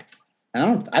first track.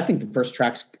 And I think the first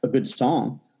track's a good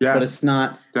song, but it's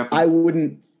not, definitely. I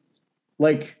wouldn't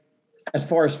like, as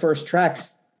far as first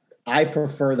tracks, I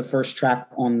prefer the first track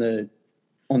on the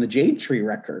Jade Tree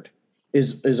record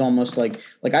is almost like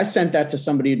I sent that to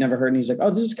somebody who'd never heard and he's like, oh,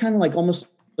 this is kind of like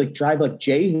almost like Drive Like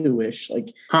Jehu-ish,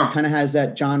 like kind of has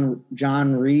that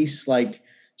John Reese, like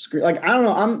I don't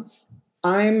know.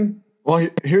 I'm well,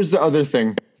 here's the other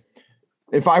thing.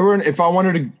 If I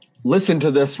wanted to listen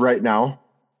to this right now,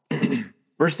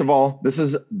 First of all, this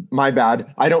is my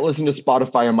bad. I don't listen to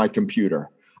Spotify on my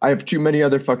computer. I have too many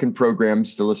other fucking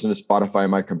programs to listen to Spotify on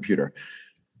my computer.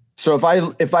 So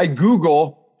if I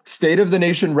Google State of the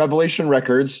Nation Revelation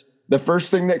Records, the first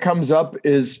thing that comes up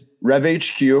is Rev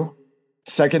HQ.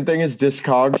 Second thing is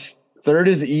Discogs. Third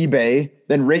is eBay.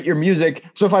 Then Rate Your Music.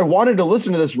 So if I wanted to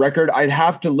listen to this record, I'd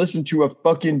have to listen to a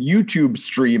fucking YouTube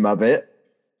stream of it.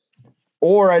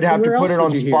 Or I'd have to put it on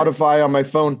Spotify on my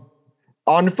phone.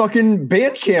 On fucking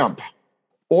Bandcamp.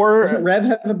 Or doesn't Rev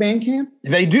have a Bandcamp?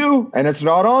 They do, and it's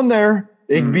not on there.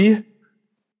 Igby.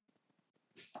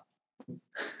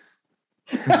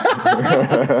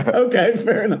 Okay,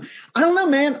 fair enough. I don't know,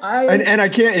 man. And I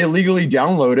can't illegally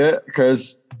download it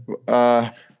because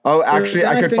actually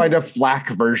I could find a FLAC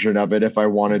version of it if I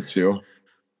wanted to.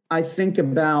 I think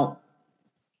about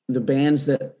the bands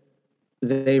that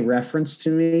they reference to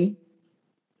me,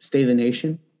 State of the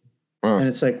Nation. And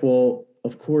it's like, well,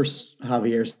 of course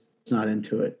Javier's not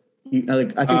into it. I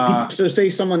think people, so say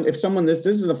if someone this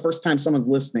is the first time someone's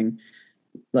listening,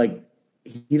 like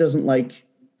he doesn't like,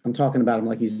 I'm talking about him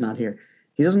like he's not here.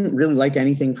 He doesn't really like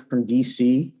anything from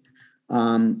DC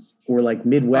or like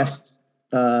Midwest,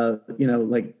 like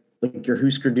your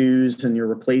Husker Du's and your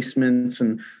Replacements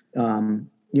and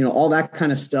all that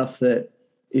kind of stuff that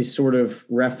is sort of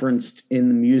referenced in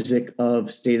the music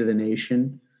of State of the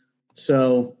Nation.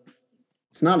 So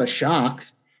it's not a shock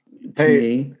to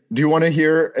me. Do you want to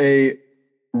hear a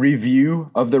review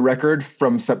of the record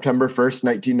from September 1st,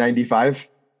 1995?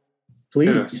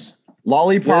 Please.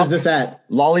 Lollipop. Where's this at?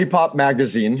 Lollipop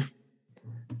Magazine.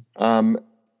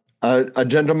 A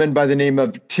gentleman by the name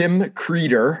of Tim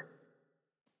Creeder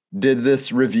did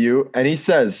this review, and he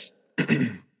says,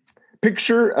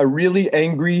 picture a really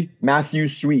angry Matthew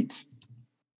Sweet.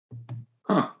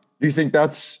 Huh. Do you think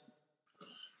that's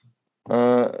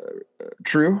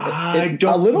true?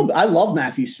 I love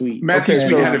Matthew Sweet. Matthew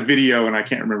Sweet had a video, and I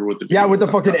can't remember what the video with the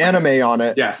fucking anime on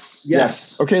it.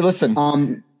 Yes. Okay, listen.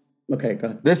 Okay, go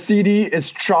ahead. This CD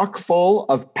is chock full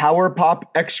of power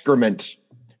pop excrement.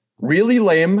 Really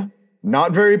lame,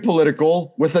 not very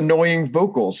political, with annoying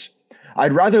vocals.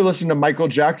 I'd rather listen to Michael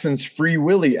Jackson's Free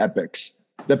Willy epics.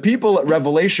 The people at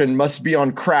Revelation must be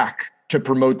on crack to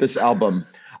promote this album.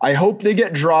 I hope they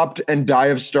get dropped and die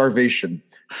of starvation.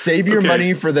 Save your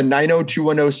money for the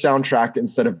 90210 soundtrack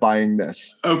instead of buying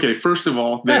this. Okay, first of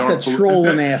all, that's a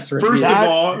trolling ass review.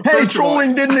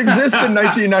 Trolling didn't exist in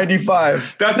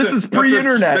 1995. This is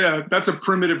pre-internet. That's a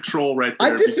primitive troll right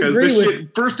there. I disagree with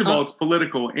shit, first of all, it's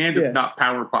political and it's not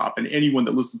power pop, and anyone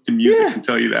that listens to music can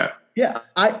tell you that. Yeah,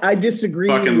 I disagree.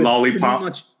 Fucking with lollipop. Pretty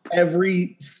much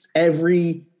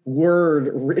every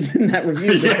word written in that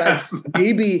review. Besides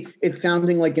maybe it's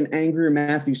sounding like an angry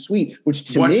Matthew Sweet, which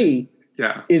to me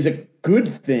is a good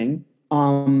thing.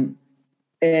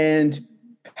 And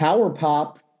power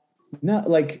pop, not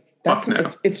like that's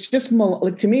it's just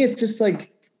like, to me it's just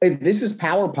like, if this is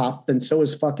power pop, then so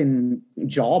is fucking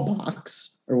Jawbox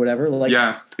or whatever. Like,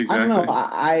 exactly. I don't know.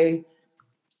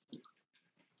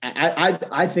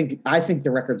 I think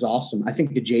the record's awesome. I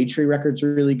think the Jade Tree record's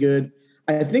really good.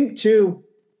 I think too,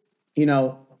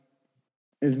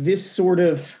 this sort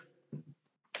of,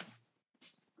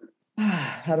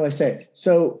 how do I say it?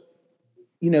 So,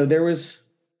 there was,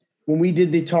 when we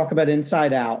did the talk about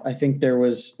Inside Out, I think there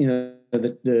was,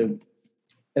 the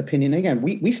opinion, again,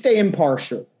 we stay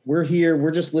impartial. We're here.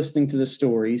 We're just listening to the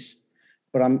stories,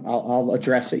 but I'll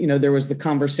address it. There was the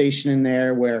conversation in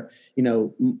there where,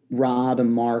 Rob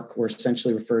and Mark were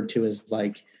essentially referred to as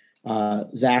like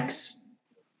Zach's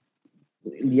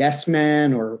yes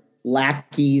men or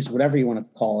lackeys, whatever you want to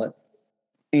call it.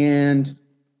 And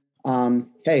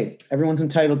hey, everyone's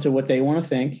entitled to what they want to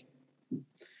think.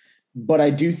 But I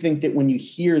do think that when you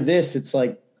hear this, it's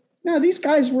like, no, these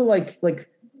guys were like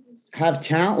have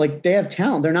talent. Like, they have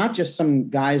talent. They're not just some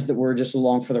guys that were just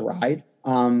along for the ride.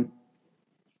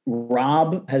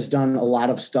 Rob has done a lot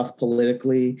of stuff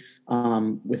politically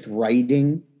with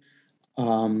writing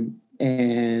and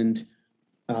in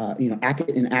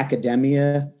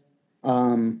academia.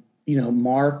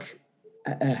 Mark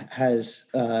has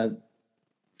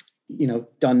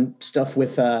done stuff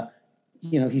with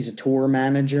he's a tour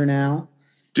manager now.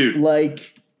 Dude,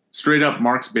 like, straight up,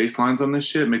 Mark's bass lines on this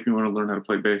shit make me want to learn how to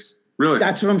play bass. Really?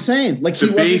 That's what I'm saying. Like,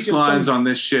 the bass lines on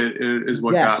this shit is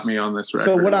what got me on this record.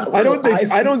 So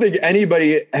I don't think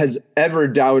anybody has ever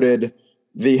doubted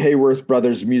the Hayworth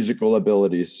brothers' musical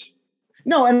abilities.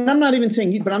 No, and I'm not even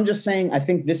saying, but I'm just saying I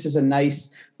think this is a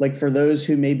nice, like, for those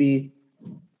who maybe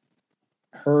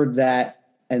heard that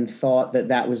and thought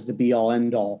that was the be all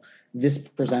end all. This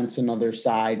presents another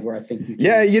side where I think you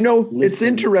can it's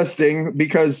interesting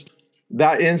because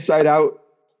that Inside Out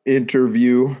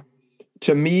interview.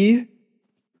 To me,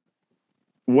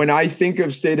 when I think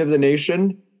of State of the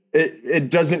Nation, it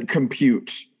doesn't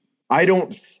compute. I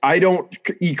don't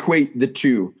equate the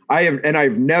two.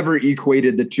 I've never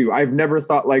equated the two. I've never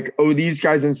thought like, oh, these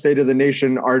guys in State of the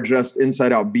Nation are just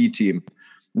Inside Out B team.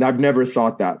 I've never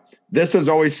thought that. This has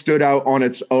always stood out on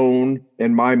its own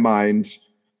in my mind.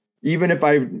 Even if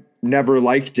I've never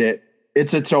liked it,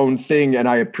 it's its own thing, and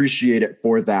I appreciate it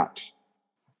for that.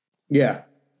 Yeah,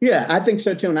 I think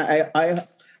so too. And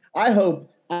I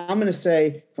hope, I'm going to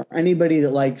say, for anybody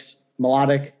that likes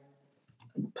melodic,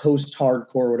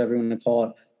 post-hardcore, whatever you want to call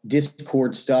it,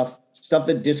 Discord stuff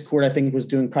that Discord I think was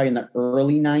doing probably in the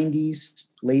early 90s,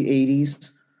 late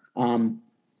 80s.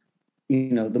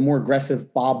 The more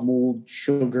aggressive Bob Mould,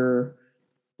 Sugar,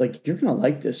 like, you're gonna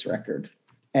like this record.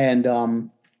 And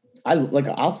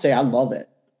I'll say I love it.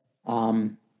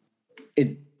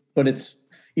 But it's,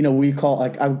 I would call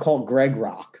it Greg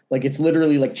rock. Like, it's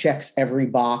literally like checks every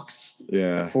box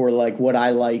for like what I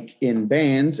like in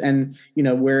bands. And,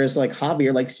 whereas like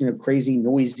Javier likes, crazy,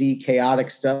 noisy, chaotic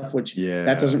stuff, which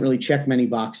that doesn't really check many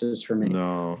boxes for me.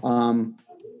 No.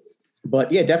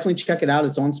 But yeah, definitely check it out.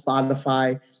 It's on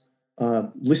Spotify.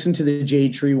 Listen to the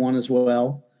Jade Tree one as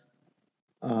well.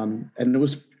 And it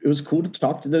was cool to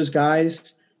talk to those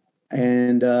guys.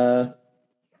 And I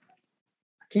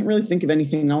can't really think of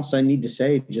anything else I need to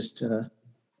say. Just I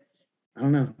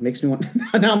don't know. Makes me want.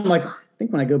 Now I'm like, I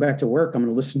think when I go back to work, I'm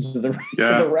going to listen to the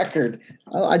record.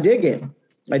 I dig it.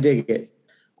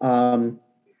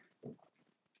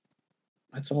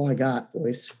 That's all I got,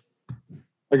 boys.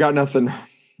 I got nothing.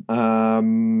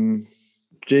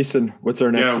 Jason, what's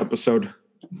our next episode?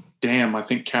 Damn, I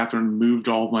think Catherine moved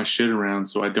all of my shit around,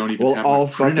 so I don't even have I'll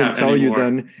my fucking printout tell anymore. you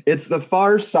then. It's the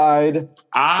Far Side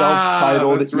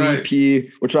self-titled EP,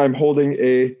 which I'm holding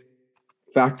a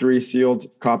factory sealed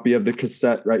copy of the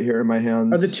cassette right here in my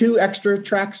hands. Are the 2 extra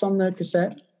tracks on the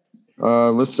cassette?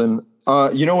 Listen,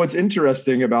 what's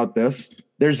interesting about this?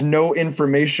 There's no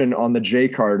information on the J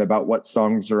card about what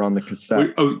songs are on the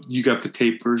cassette. Wait, you got the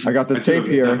tape version? I got the tape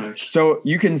here. So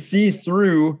you can see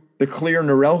through the clear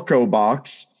Norelco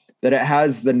box that it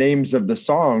has the names of the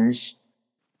songs,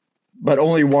 but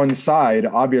only one side.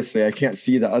 Obviously, I can't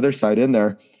see the other side in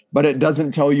there, but it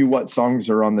doesn't tell you what songs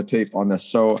are on the tape on this.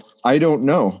 So I don't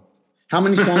know. How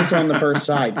many songs are on the first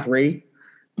side? 3?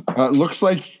 Looks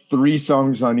like 3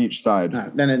 songs on each side.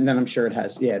 Then I'm sure it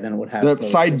has. Yeah, then it would have. The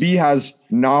side B has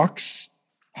Knox,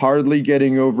 Hardly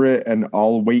Getting Over It, and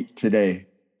I'll Wait Today.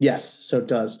 Yes, so it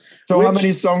does. So how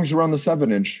many songs were on the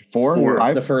 7-inch? 4?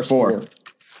 5? The first 4.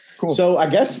 Cool. So I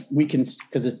guess we can,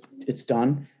 because it's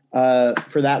done.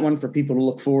 For that one, for people to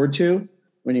look forward to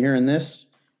when you're hearing this,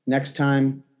 next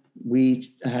time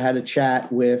we had a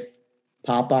chat with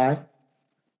Popeye,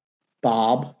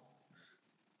 Bob,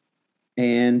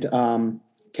 and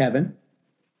Kevin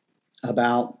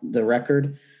about the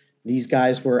record. These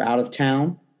guys were out of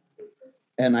town,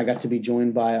 and I got to be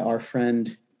joined by our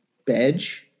friend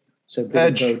Bedge. So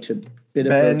bit of to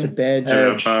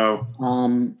Bedge.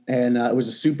 And it was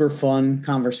a super fun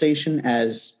conversation,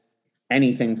 as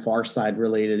anything Far Side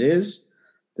related is.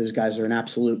 Those guys are an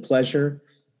absolute pleasure.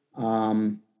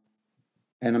 And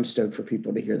I'm stoked for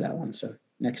people to hear that one. So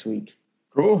next week.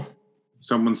 Cool.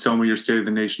 Someone sell me your State of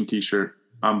the Nation t-shirt.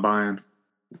 I'm buying.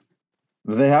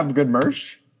 Do they have good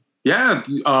merch? Yeah.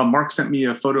 Mark sent me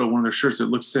a photo of one of their shirts. It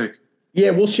looks sick.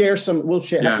 Yeah, we'll share some.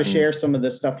 Have to share some of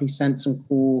this stuff. He sent some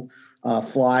cool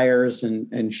flyers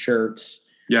and shirts.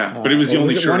 Yeah, but it was the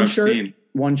only shirt I've seen.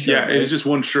 One shirt. Yeah, right? it's just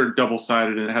one shirt,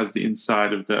 double-sided, and it has the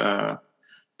inside of the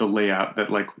layout,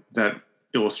 that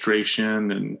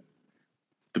illustration, and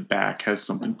the back has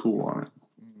something cool on it.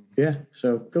 Yeah,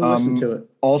 so go listen to it.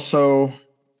 Also,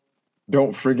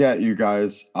 don't forget, you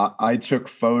guys, I took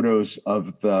photos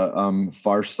of the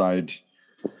Far Side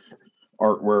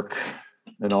artwork.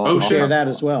 And I'll share that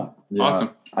as well. Yeah.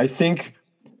 Awesome. I think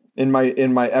in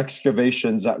my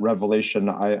excavations at Revelation,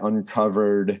 I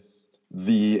uncovered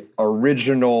the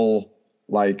original,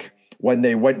 like when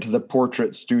they went to the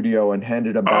portrait studio and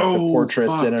handed them back the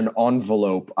portraits in an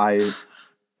envelope. I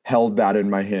held that in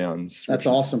my hands. That's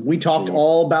awesome. We talked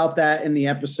all about that in the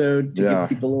episode to give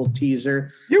people a little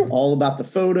teaser. All about the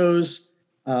photos,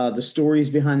 the stories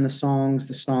behind the songs,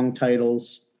 the song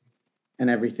titles, and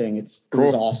everything. It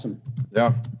was awesome.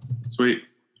 Yeah. Sweet.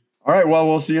 All right. Well,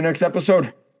 we'll see you next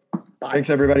episode. Bye. Thanks,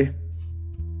 everybody.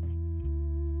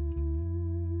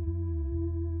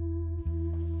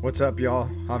 What's up, y'all?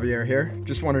 Javier here.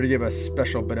 Just wanted to give a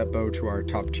special bit of bow to our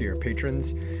top tier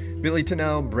patrons. Billy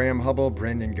Tennell, Bram Hubble,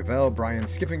 Brandon Gavell, Brian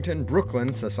Skiffington,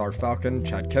 Brooklyn, Cesar Falcon,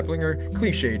 Chad Keplinger,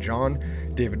 Cliche John,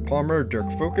 David Palmer, Dirk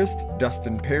Focused,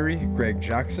 Dustin Perry, Greg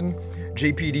Jackson,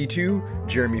 JPD2,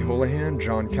 Jeremy Holohan,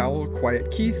 John Cowell,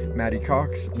 Quiet Keith, Maddie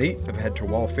Cox, Nate of Head to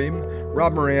Wall fame,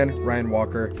 Rob Moran, Ryan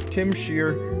Walker, Tim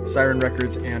Shear, Siren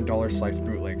Records, and Dollar Slice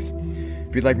Bootlegs.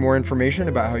 If you'd like more information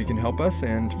about how you can help us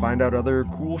and find out other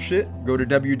cool shit, go to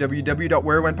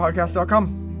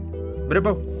www.wherewentpodcast.com.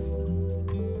 Bidabo.